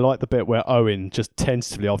him. And I like the bit where Owen, just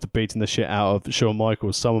tentatively after beating the shit out of Shawn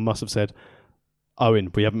Michaels, someone must have said,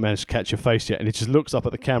 Owen, we haven't managed to catch your face yet. And he just looks up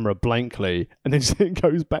at the camera blankly and then just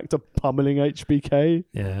goes back to pummeling HBK.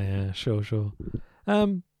 Yeah, sure.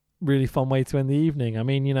 Really fun way to end the evening. I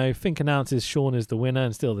mean, Fink announces Shawn is the winner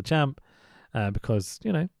and still the champ because,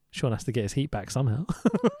 Shawn has to get his heat back somehow.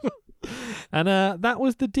 And that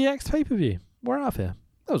was the DX pay-per-view. We're out of here.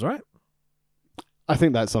 That was all right. I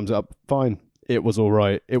think that sums it up fine. It was all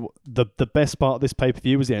right. The best part of this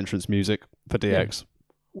pay-per-view was the entrance music for DX.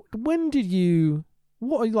 Yeah.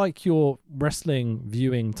 What are like your wrestling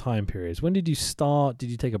viewing time periods? When did you start? Did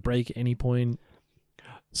you take a break at any point?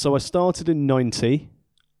 So I started in 90.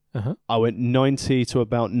 Uh-huh. I went 90 to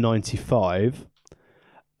about 95.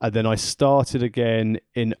 And then I started again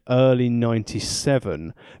in early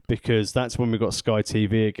 97 because that's when we got Sky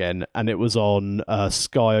TV again. And it was on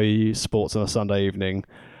Sky Sports on a Sunday evening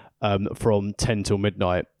from 10 till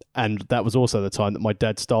midnight. And that was also the time that my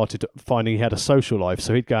dad started finding he had a social life.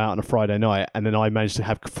 So he'd go out on a Friday night and then I managed to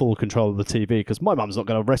have full control of the TV because my mum's not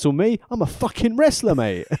going to wrestle me. I'm a fucking wrestler,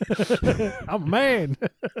 mate. Oh, man.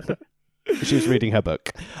 She was reading her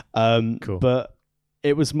book. Cool. But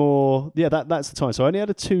it was more, that's the time. So I only had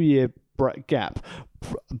a 2-year gap,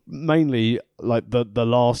 mainly like the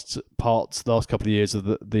last couple of years of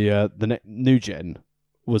the new gen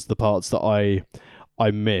was the parts that I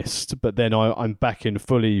missed, but then I'm back in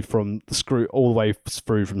fully from the screw all the way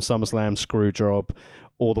through from SummerSlam, Screwjob,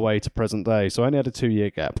 all the way to present day. So I only had a 2-year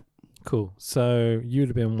gap. Cool. So you'd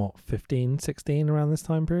have been, 15, 16 around this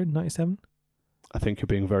time period, 97? I think you're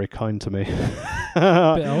being very kind to me.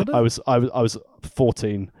 A bit older? I was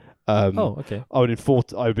 14. Okay. I would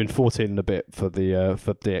have been 14 and a bit for the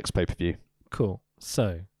DX pay-per-view. Cool.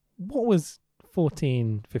 So what was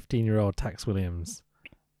 14, 15-year-old Tax Williams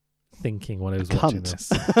thinking when he was watching this?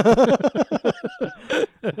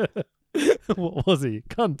 What was he?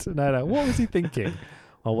 Cunt. No. What was he thinking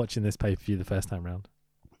while watching this pay-per-view the first time round?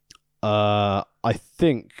 I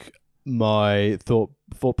think my thought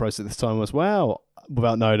process at this time was, wow,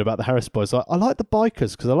 without knowing about the Harris boys, I like the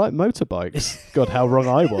bikers because I like motorbikes. God, how wrong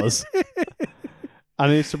I was.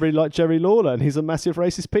 And I used to really like Jerry Lawler, and he's a massive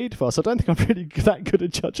racist paedophile, so I don't think I'm really that good a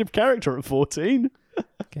judge of character at 14.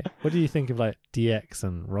 Okay. What do you think of like DX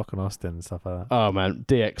and Rock and Austin and stuff like that? Oh man,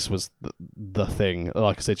 DX was the thing.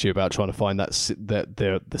 Like I said to you about trying to find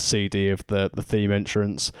the CD of the theme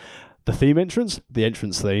entrance. The theme entrance? The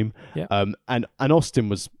entrance theme. Yeah. And Austin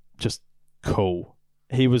was just cool.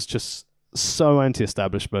 He was just so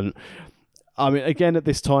anti-establishment. I mean, again, at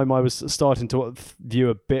this time, I was starting to view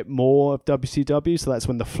a bit more of WCW, so that's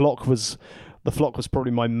when the Flock was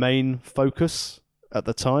probably my main focus at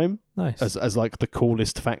the time. Nice. As like the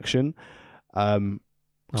coolest faction.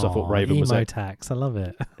 Because I thought Raven was emo tax. I love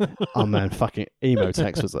it. Oh man, fucking emo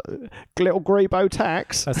tax was little Grebo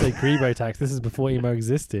tax. I say Grebo tax. This is before emo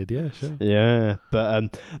existed. Yeah, sure. Yeah,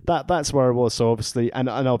 but that's where I was. So obviously, and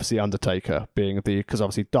obviously Undertaker being because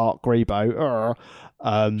obviously Dark Grebo.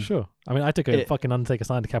 Sure. I mean, I took a fucking Undertaker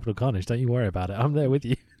sign to Capital Carnage. Don't you worry about it. I'm there with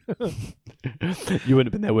you. You wouldn't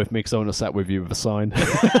have been there with me because I wouldn't have sat with you with a sign.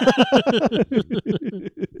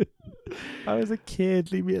 I was a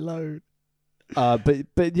kid. Leave me alone.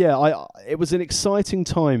 But yeah, it was an exciting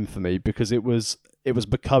time for me because it was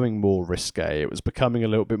becoming more risque. It was becoming a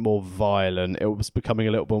little bit more violent. It was becoming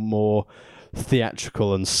a little bit more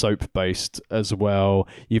theatrical and soap based as well.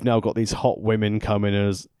 You've now got these hot women coming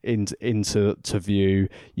into view.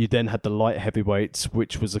 You then had the light heavyweights,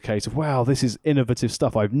 which was a case of, wow, this is innovative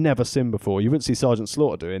stuff I've never seen before. You wouldn't see Sergeant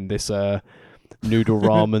Slaughter doing this noodle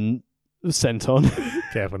ramen senton.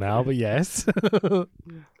 Careful now, but yes.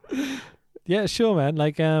 Yeah, sure, man.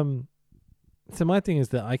 Like, so my thing is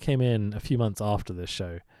that I came in a few months after this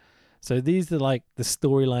show. So these are like the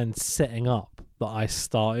storylines setting up that I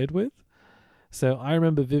started with. So I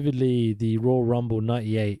remember vividly the Royal Rumble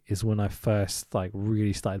 98 is when I first like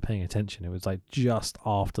really started paying attention. It was like just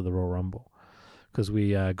after the Royal Rumble because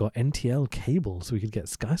we got NTL cable so we could get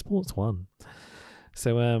Sky Sports 1.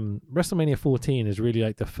 So WrestleMania 14 is really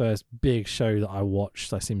like the first big show that I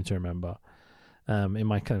watched, I seem to remember. In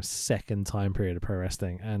my kind of second time period of pro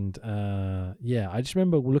wrestling. And yeah, I just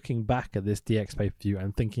remember looking back at this DX pay-per-view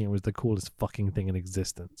and thinking it was the coolest fucking thing in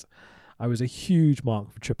existence. I was a huge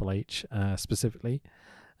mark for Triple H, specifically.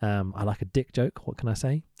 I like a dick joke, what can I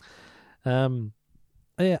say?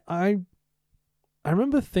 Yeah, I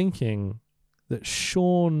remember thinking that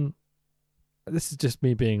Shawn, this is just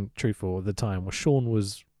me being truthful at the time, where Shawn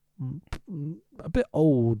was a bit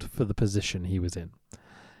old for the position he was in.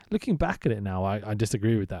 Looking back at it now, I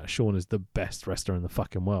disagree with that. Shawn is the best wrestler in the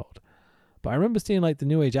fucking world. But I remember seeing like the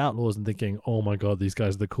New Age Outlaws and thinking, oh my God, these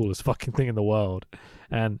guys are the coolest fucking thing in the world.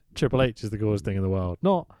 And Triple H is the coolest thing in the world.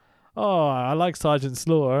 Not, oh, I like Sergeant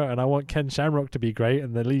Slaughter and I want Ken Shamrock to be great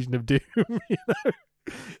and the Legion of Doom.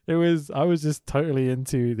 I was just totally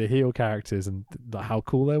into the heel characters and how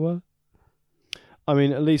cool they were. I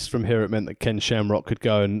mean, at least from here, it meant that Ken Shamrock could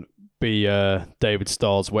go and be David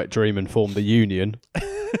Starr's wet dream and form the Union.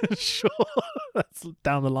 Sure, that's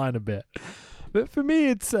down the line a bit. But for me,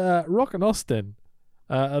 it's Rock and Austin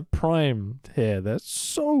at Prime here. They're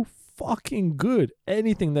so fucking good.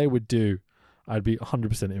 Anything they would do, I'd be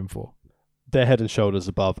 100% in for. They're head and shoulders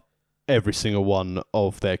above every single one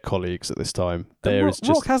of their colleagues at this time.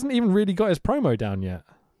 Rock hasn't even really got his promo down yet.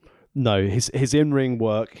 No, his in-ring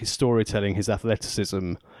work, his storytelling, his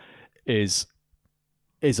athleticism is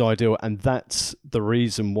ideal, and that's the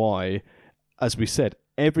reason why, as we said,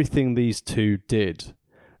 everything these two did.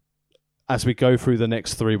 As we go through the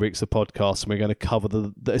next 3 weeks of podcasts, and we're going to cover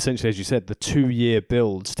the essentially, as you said, the 2-year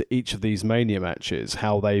builds to each of these Mania matches,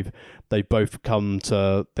 how they've both come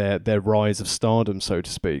to their rise of stardom, so to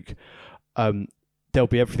speak. There'll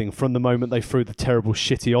be everything from the moment they threw the terrible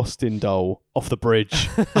shitty Austin doll off the bridge.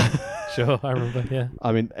 Sure, I remember. Yeah,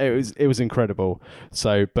 I mean, it was incredible.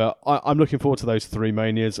 So, but I'm looking forward to those 3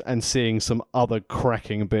 Manias and seeing some other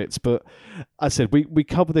cracking bits. But as I said, we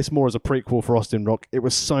cover this more as a prequel for Austin Rock. It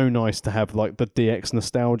was so nice to have like the DX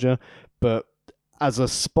nostalgia, but as a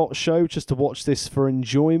spot show, just to watch this for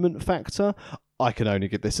enjoyment factor, I can only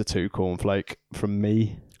give this a 2 cornflake from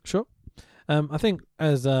me. Sure. I think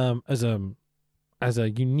as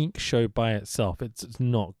a unique show by itself, it's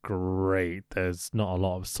not great. There's not a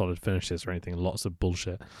lot of solid finishes or anything, lots of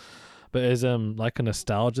bullshit. But as like a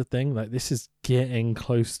nostalgia thing, like this is getting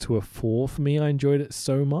close to a 4 for me. I enjoyed it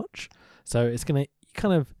so much. So it's going to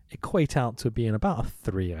kind of equate out to being about a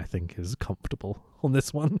 3, I think, is comfortable on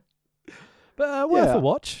this one. But worth a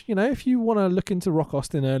watch. You know, if you want to look into Rock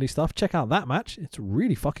Austin early stuff, check out that match. It's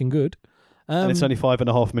really fucking good. And it's only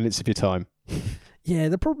 5.5 minutes of your time. Yeah,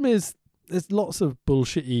 the problem is there's lots of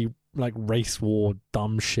bullshitty, like, race war,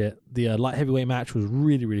 dumb shit. The light heavyweight match was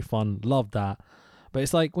really, really fun. Loved that. But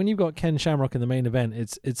it's like, when you've got Ken Shamrock in the main event,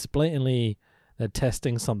 it's blatantly they're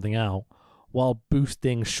testing something out while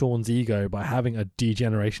boosting Sean's ego by having a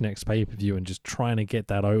D-Generation X pay-per-view and just trying to get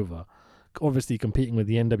that over. Obviously competing with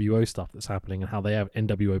the NWO stuff that's happening and how they have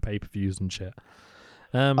NWO pay-per-views and shit.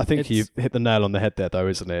 I think you've hit the nail on the head there, though,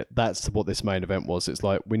 isn't it? That's what this main event was. It's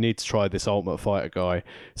like, we need to try this Ultimate Fighter guy,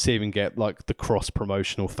 see if we can get like the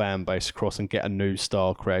cross-promotional fan base across and get a new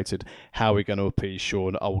star created. How are we going to appease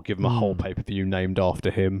Sean? I will give him a whole pay-per-view named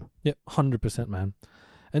after him. Yep, 100%, man.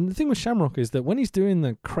 And the thing with Shamrock is that when he's doing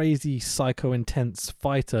the crazy, psycho, intense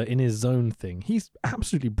fighter in his zone thing, he's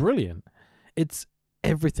absolutely brilliant. It's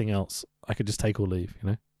everything else I could just take or leave, you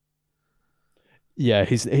know? Yeah,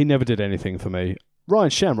 he never did anything for me.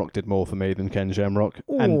 Ryan Shamrock did more for me than Ken Shamrock.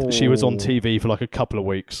 And she was on TV for like a couple of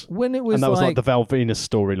weeks. When it was and that was like the Val Venus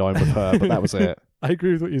storyline with her, but that was it. I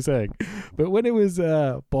agree with what you're saying. But when it was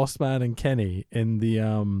Bossman and Kenny in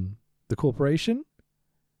the corporation,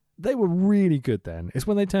 they were really good then. It's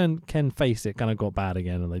when they turned Ken face, it kind of got bad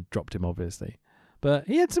again and they dropped him, obviously. But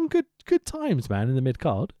he had some good times, man, in the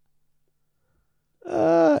mid-card.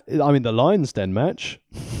 I mean, the Lions Den match.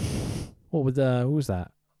 What was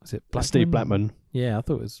that? Was it Blackman? Steve Blackman. Yeah, I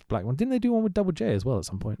thought it was Blackman. Didn't they do one with Double J as well at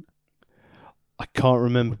some point? I can't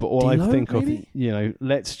remember, but all D-Lo, I think maybe? of,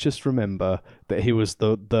 let's just remember that he was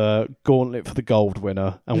the gauntlet for the gold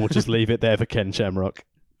winner, and we'll just leave it there for Ken Shamrock.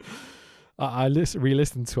 I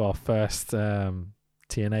re-listened to our first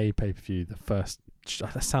TNA pay-per-view,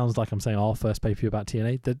 that sounds like I'm saying our first pay-per-view about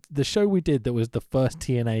TNA. The show we did that was the first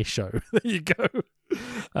TNA show. There you go.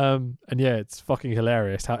 And yeah, it's fucking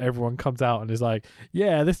hilarious how everyone comes out and is like,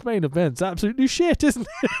 yeah, this main event's absolutely shit, isn't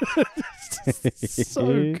it? It's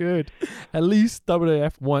so good. At least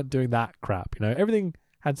WWF weren't doing that crap, you know. Everything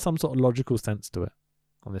had some sort of logical sense to it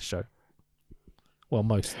on this show. Well,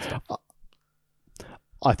 most stuff.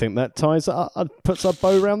 I think that puts a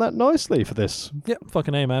bow around that nicely for this. Yep,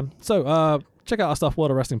 fucking A, man. So, check out our stuff,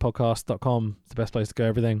 worldofwrestlingpodcast.com. It's the best place to go,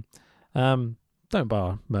 everything. Don't buy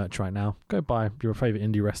our merch right now. Go buy your favourite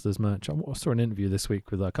indie wrestlers merch. I saw an interview this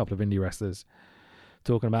week with a couple of indie wrestlers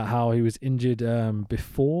talking about how he was injured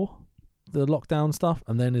before the lockdown stuff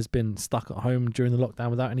and then has been stuck at home during the lockdown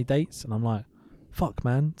without any dates. And I'm like, fuck,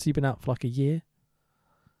 man. So you've been out for like a year?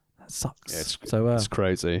 That sucks. Yeah, it's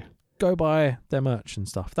crazy. Go buy their merch and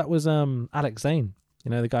stuff. That was Alex Zane,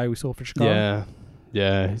 you know, the guy we saw for Chicago.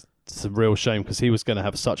 Yeah. It's a real shame because he was going to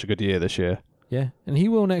have such a good year this year. Yeah, and he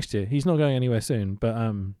will next year. He's not going anywhere soon, but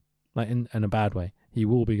like in a bad way. He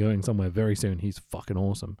will be going somewhere very soon. He's fucking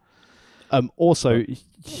awesome. Also,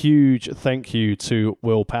 huge thank you to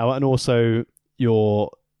Will Power and also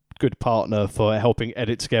your good partner for helping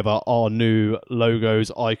edit together our new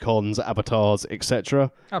logos, icons, avatars,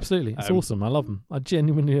 etc. Absolutely. It's awesome. I love them. I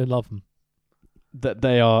genuinely love them. That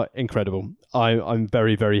they are incredible. I'm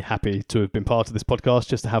very, very happy to have been part of this podcast,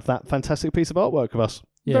 just to have that fantastic piece of artwork of us.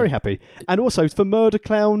 Yeah. Very happy. And also for Murder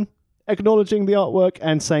Clown acknowledging the artwork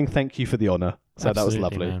and saying thank you for the honour. So Absolutely, that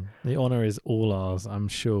was lovely. man. The honour is all ours. I'm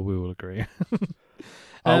sure we will agree.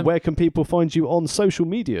 Where can people find you on social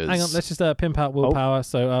medias? Hang on, let's just pimp out Willpower.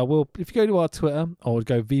 So if you go to our Twitter, or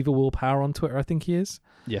go Viva Willpower on Twitter, I think he is.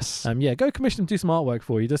 Yes. Go commission him to do some artwork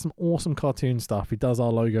for you. He does some awesome cartoon stuff. He does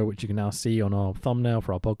our logo, which you can now see on our thumbnail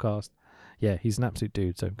for our podcast. Yeah, he's an absolute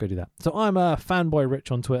dude, so go do that. So I'm Fanboy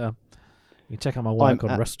Rich on Twitter. You can check out my work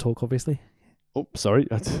on Wrestle Talk, obviously. Oh, sorry.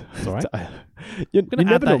 It's all right. You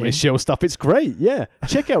never normally shill stuff. It's great. Yeah.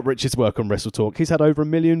 Check out Rich's work on Wrestle Talk. He's had over 1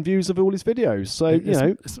 million views of all his videos. So,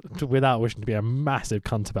 it's, without wishing to be a massive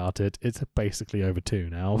cunt about it, it's basically over 2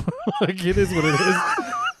 now. Like, it is what it is.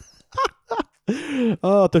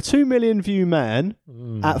 The 2 million view man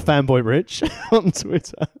at Fanboy Rich on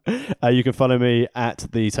Twitter. You can follow me at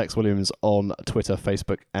the Tex Williams on Twitter,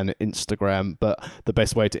 Facebook, and Instagram. But the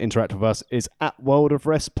best way to interact with us is at World of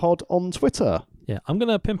Rest Pod on Twitter. Yeah, I'm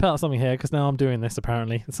gonna pimp out something here because now I'm doing this.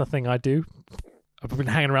 Apparently, it's a thing I do. I've been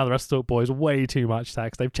hanging around the Wrestle Talk boys way too much,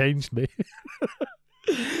 Tex. They've changed me.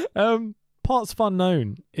 Parts Fun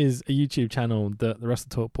Known is a YouTube channel that the Wrestle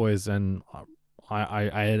Talk boys and I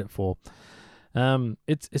edit for.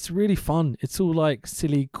 It's really fun. It's all like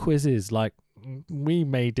silly quizzes like we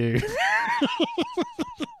may do.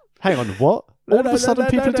 Hang on, what? All of a sudden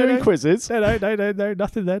people are doing quizzes? No,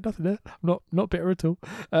 nothing there. I'm not bitter at all.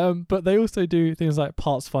 But they also do things like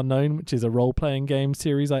Parts Fun Known, which is a role-playing game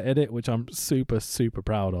series I edit, which I'm super, super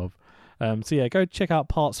proud of. So yeah, go check out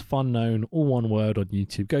Parts Fun Known, all one word, on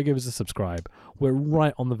YouTube. Go give us a subscribe. We're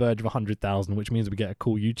right on the verge of 100,000, which means we get a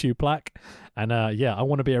cool YouTube plaque. And I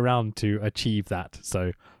want to be around to achieve that.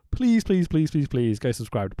 So please go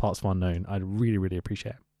subscribe to Parts Fun Known. I'd really, really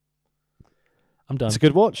appreciate it. I'm done. It's a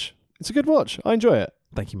good watch. I enjoy it.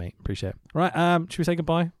 Thank you, mate. Appreciate it. Right, should we say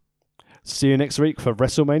goodbye? See you next week for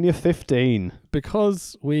WrestleMania 15.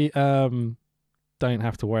 Because we don't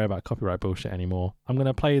have to worry about copyright bullshit anymore, I'm going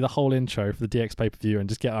to play the whole intro for the DX pay-per-view and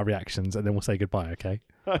just get our reactions, and then we'll say goodbye, okay?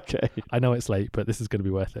 Okay. I know it's late, but this is going to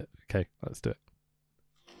be worth it. Okay, let's do it.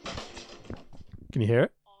 Can you hear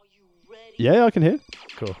it? Yeah, I can hear.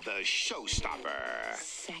 Cool. The Showstopper.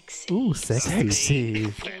 Sexy. Ooh, sexy.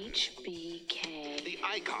 HBK. The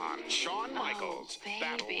icon, Shawn Michaels,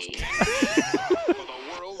 battles baby. for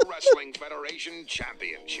the World Wrestling Federation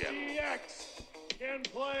Championship. DX can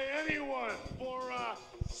play anyone for a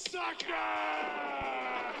sucker!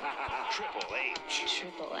 Triple H.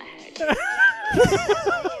 Triple H.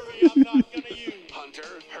 I'm not gonna use. Hunter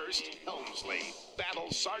Hearst Helmsley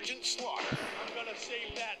battles Sergeant Slaughter. I'm gonna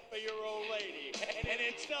save that for your old lady. And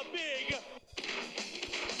it's the big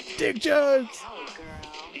Dick Jones. Oh, girl.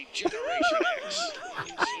 Degeneration X.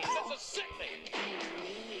 This is sickening. I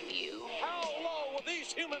need you. How low will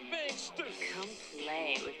these human beings stoop? Come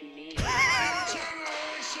play with me.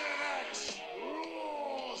 Generation X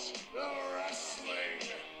rules the wrestling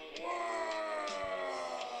world.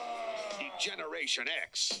 Degeneration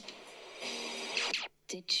X.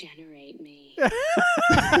 Degenerate me.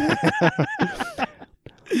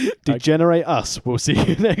 Degenerate us. We'll see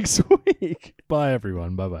you next week. Bye,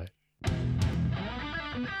 everyone. Bye-bye.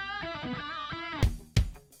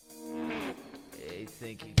 You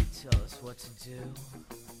think you could tell us what to do?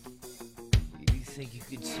 You think you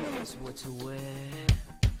could tell us what to wear?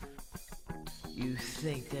 You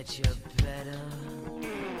think that you're better?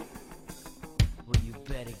 Well, you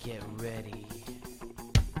better get ready.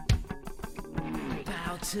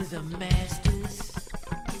 Bow to the masters.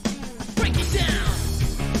 Break it down!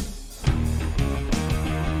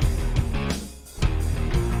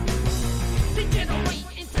 Degenerate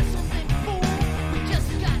into something fool. We just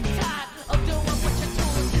got tired of doing what you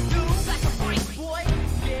told us to do. That's a break, boy.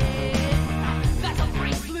 Yeah, that's a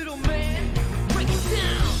break, little man. Break it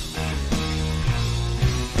down.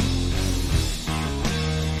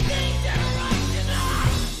 Degeneration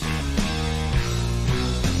X.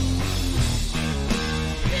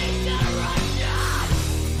 Degeneration.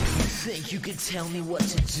 You think you could tell me what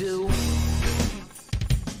to do?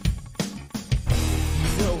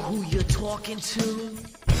 Know who you're talking to?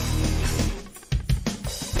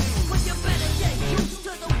 Well, you better get used